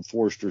an Old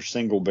Forester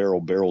single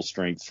barrel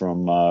strength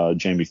from,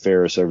 Jamie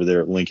Ferris over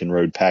there at Lincoln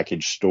Road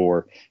Package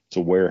Store. It's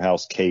a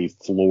Warehouse K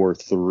Floor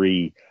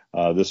 3.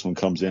 This one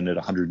comes in at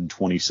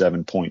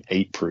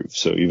 127.8 proof,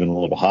 so even a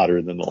little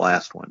hotter than the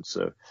last one.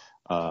 So,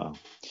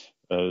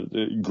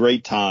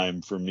 great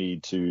time for me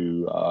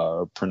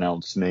to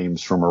pronounce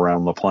names from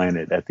around the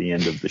planet at the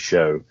end of the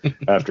show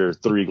after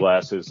 3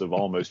 glasses of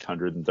almost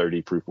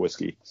 130 proof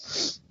whiskey.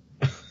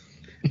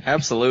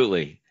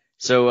 Absolutely.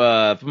 So,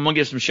 if I'm going to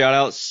give some shout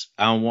outs,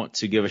 I want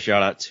to give a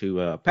shout out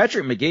to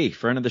Patrick McGee,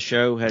 friend of the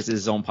show, has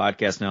his own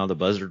podcast now, The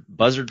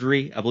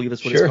Buzzardry, I believe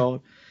that's what it's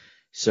called.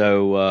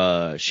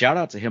 So, shout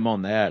out to him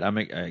on that. I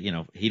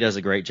mean, he does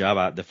a great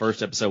job. The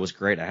first episode was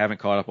great. I haven't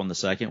caught up on the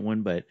second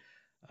one, but,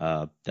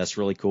 that's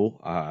really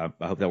cool. I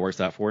hope that works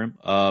out for him.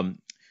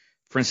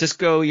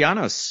 Francisco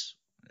Llanos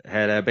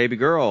had a baby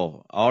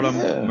girl,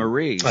 Autumn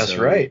Marie. That's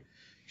right.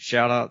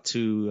 Shout out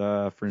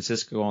to,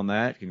 Francisco on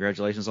that.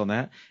 Congratulations on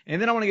that.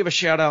 And then I want to give a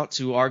shout out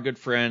to our good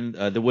friend,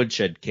 the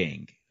Woodshed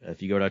King.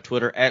 If you go to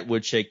Twitter at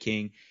Woodshed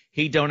King,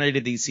 he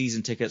donated these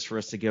season tickets for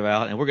us to give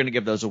out, and we're going to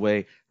give those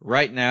away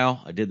right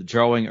now. I did the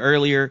drawing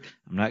earlier.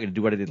 I'm not going to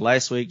do what I did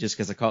last week just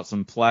because I caught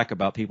some flack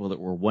about people that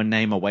were one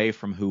name away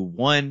from who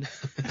won.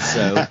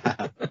 So,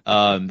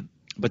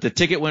 but the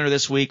ticket winner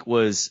this week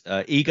was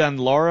Egan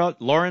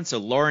Lauren. So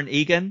Lauren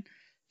Egan,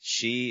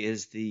 she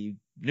is the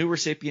new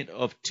recipient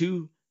of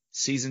 2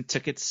 season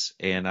tickets,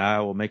 and I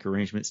will make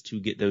arrangements to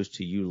get those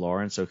to you,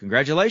 Lauren. So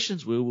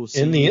congratulations. We will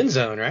see in the end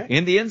zone, right?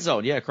 In the end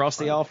zone, yeah, across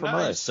the aisle from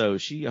us. So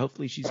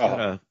hopefully she's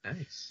got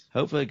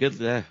hopefully a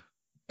good.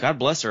 God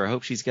bless her. I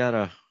hope she's got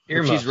a.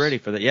 Hope she's ready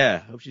for that. Yeah,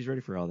 hope she's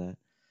ready for all that.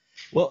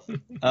 Well,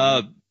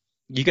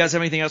 you guys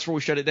have anything else before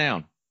we shut it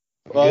down?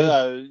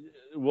 Well,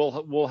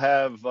 we'll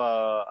have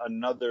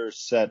another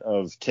set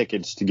of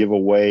tickets to give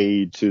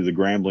away to the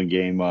Grambling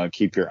game.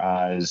 Keep your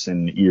eyes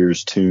and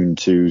ears tuned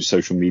to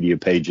social media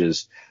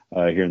pages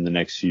here in the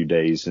next few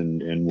days,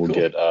 and we'll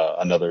get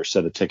another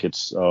set of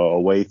tickets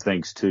away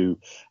thanks to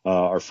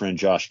our friend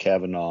Josh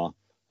Kavanaugh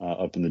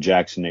up in the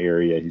Jackson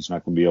area. He's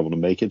not going to be able to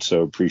make it,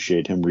 so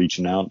appreciate him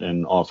reaching out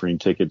and offering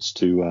tickets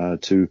to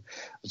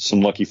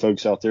some lucky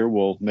folks out there.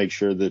 We'll make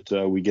sure that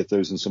we get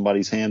those in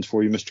somebody's hands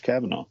for you, Mr.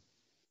 Kavanaugh.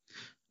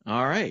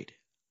 All right.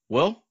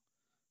 Well,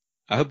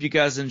 I hope you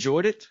guys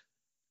enjoyed it.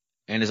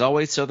 And as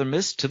always, Southern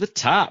Miss to the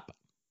top.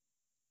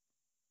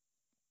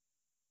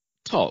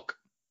 Talk.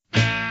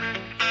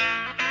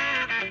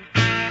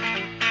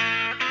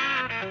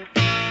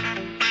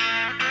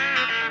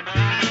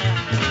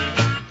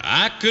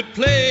 I could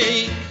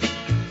play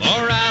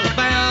for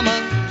Alabama,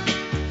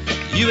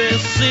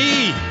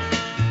 USC,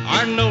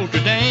 or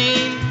Notre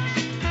Dame.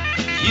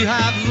 You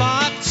have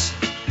lots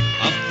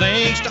of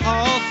things to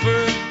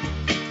offer,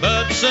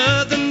 but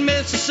Southern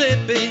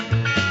Mississippi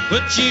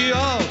put you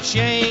all to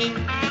shame.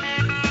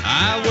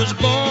 I was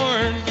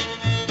born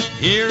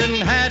here in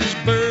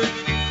Hattiesburg,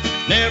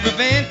 never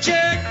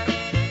ventured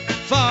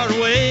far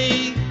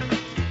away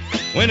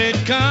when it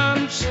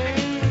comes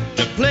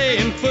to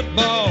playing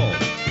football.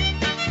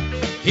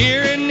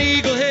 Here in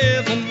Eagle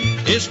Heaven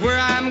is where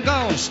I'm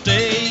gonna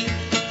stay.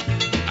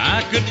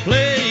 I could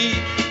play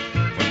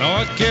for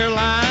North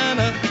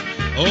Carolina,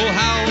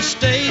 Ohio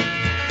State,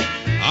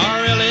 or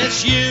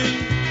LSU.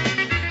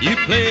 You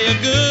play a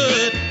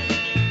good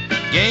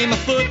game of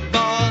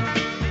football,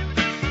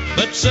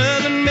 but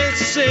Southern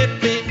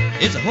Mississippi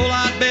is a whole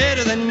lot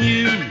better than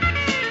you.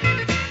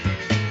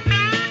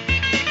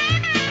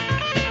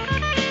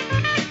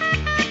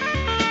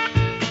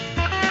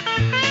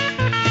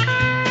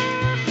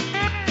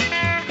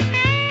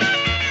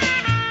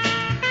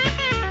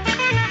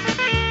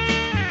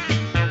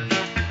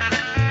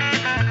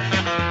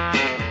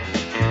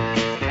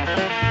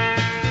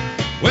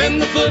 When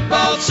the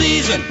football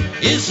season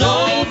is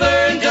over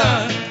and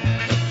done,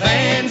 the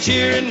fans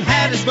here in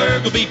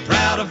Hattiesburg will be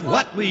proud of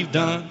what we've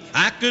done.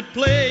 I could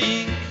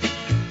play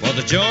for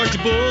the Georgia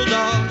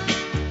Bulldogs,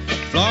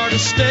 Florida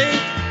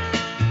State,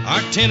 or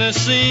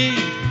Tennessee,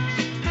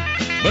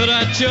 but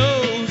I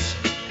chose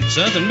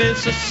Southern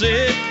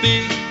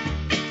Mississippi,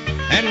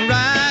 and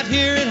right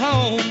here at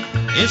home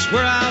is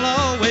where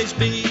I'll always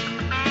be.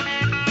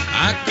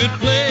 I could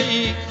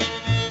play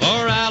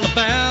for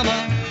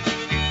Alabama,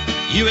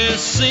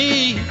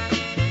 USC,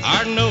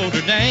 or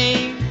Notre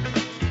Dame.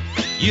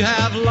 You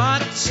have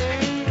lots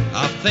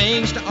of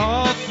things to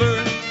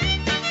offer,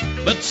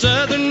 but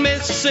Southern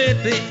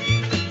Mississippi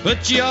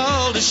put you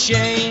all to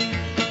shame.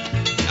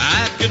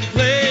 I could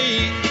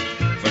play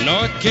for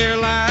North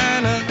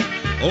Carolina,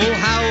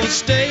 Ohio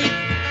State,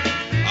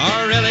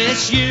 or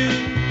LSU.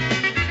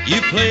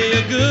 You play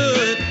a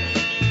good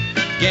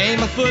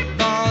game of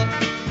football,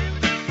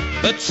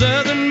 but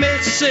Southern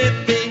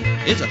Mississippi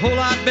is a whole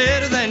lot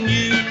better than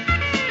you.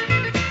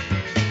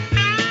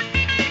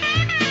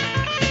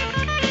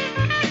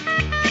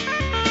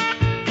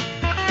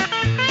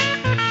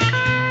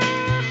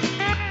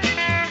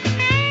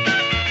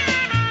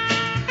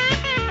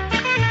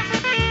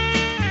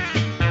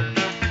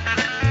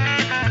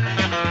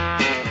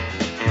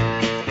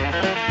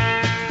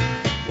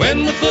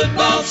 When the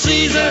football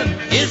season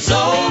is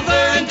over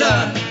and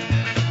done,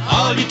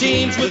 all your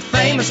teams with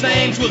famous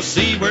names will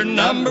see we're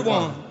number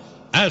one.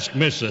 Ask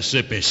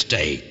Mississippi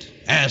State.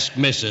 Ask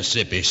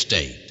Mississippi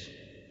State.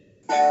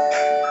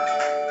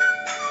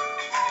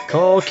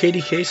 Call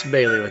Katie Case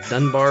Bailey with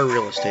Dunbar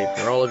Real Estate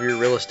for all of your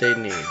real estate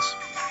needs.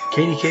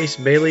 Katie Case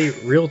Bailey,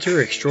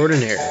 Realtor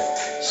Extraordinaire.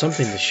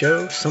 Something to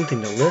show,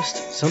 something to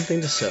list, something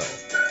to sell.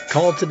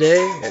 Call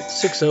today at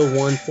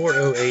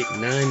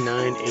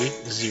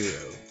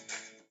 601-408-9980.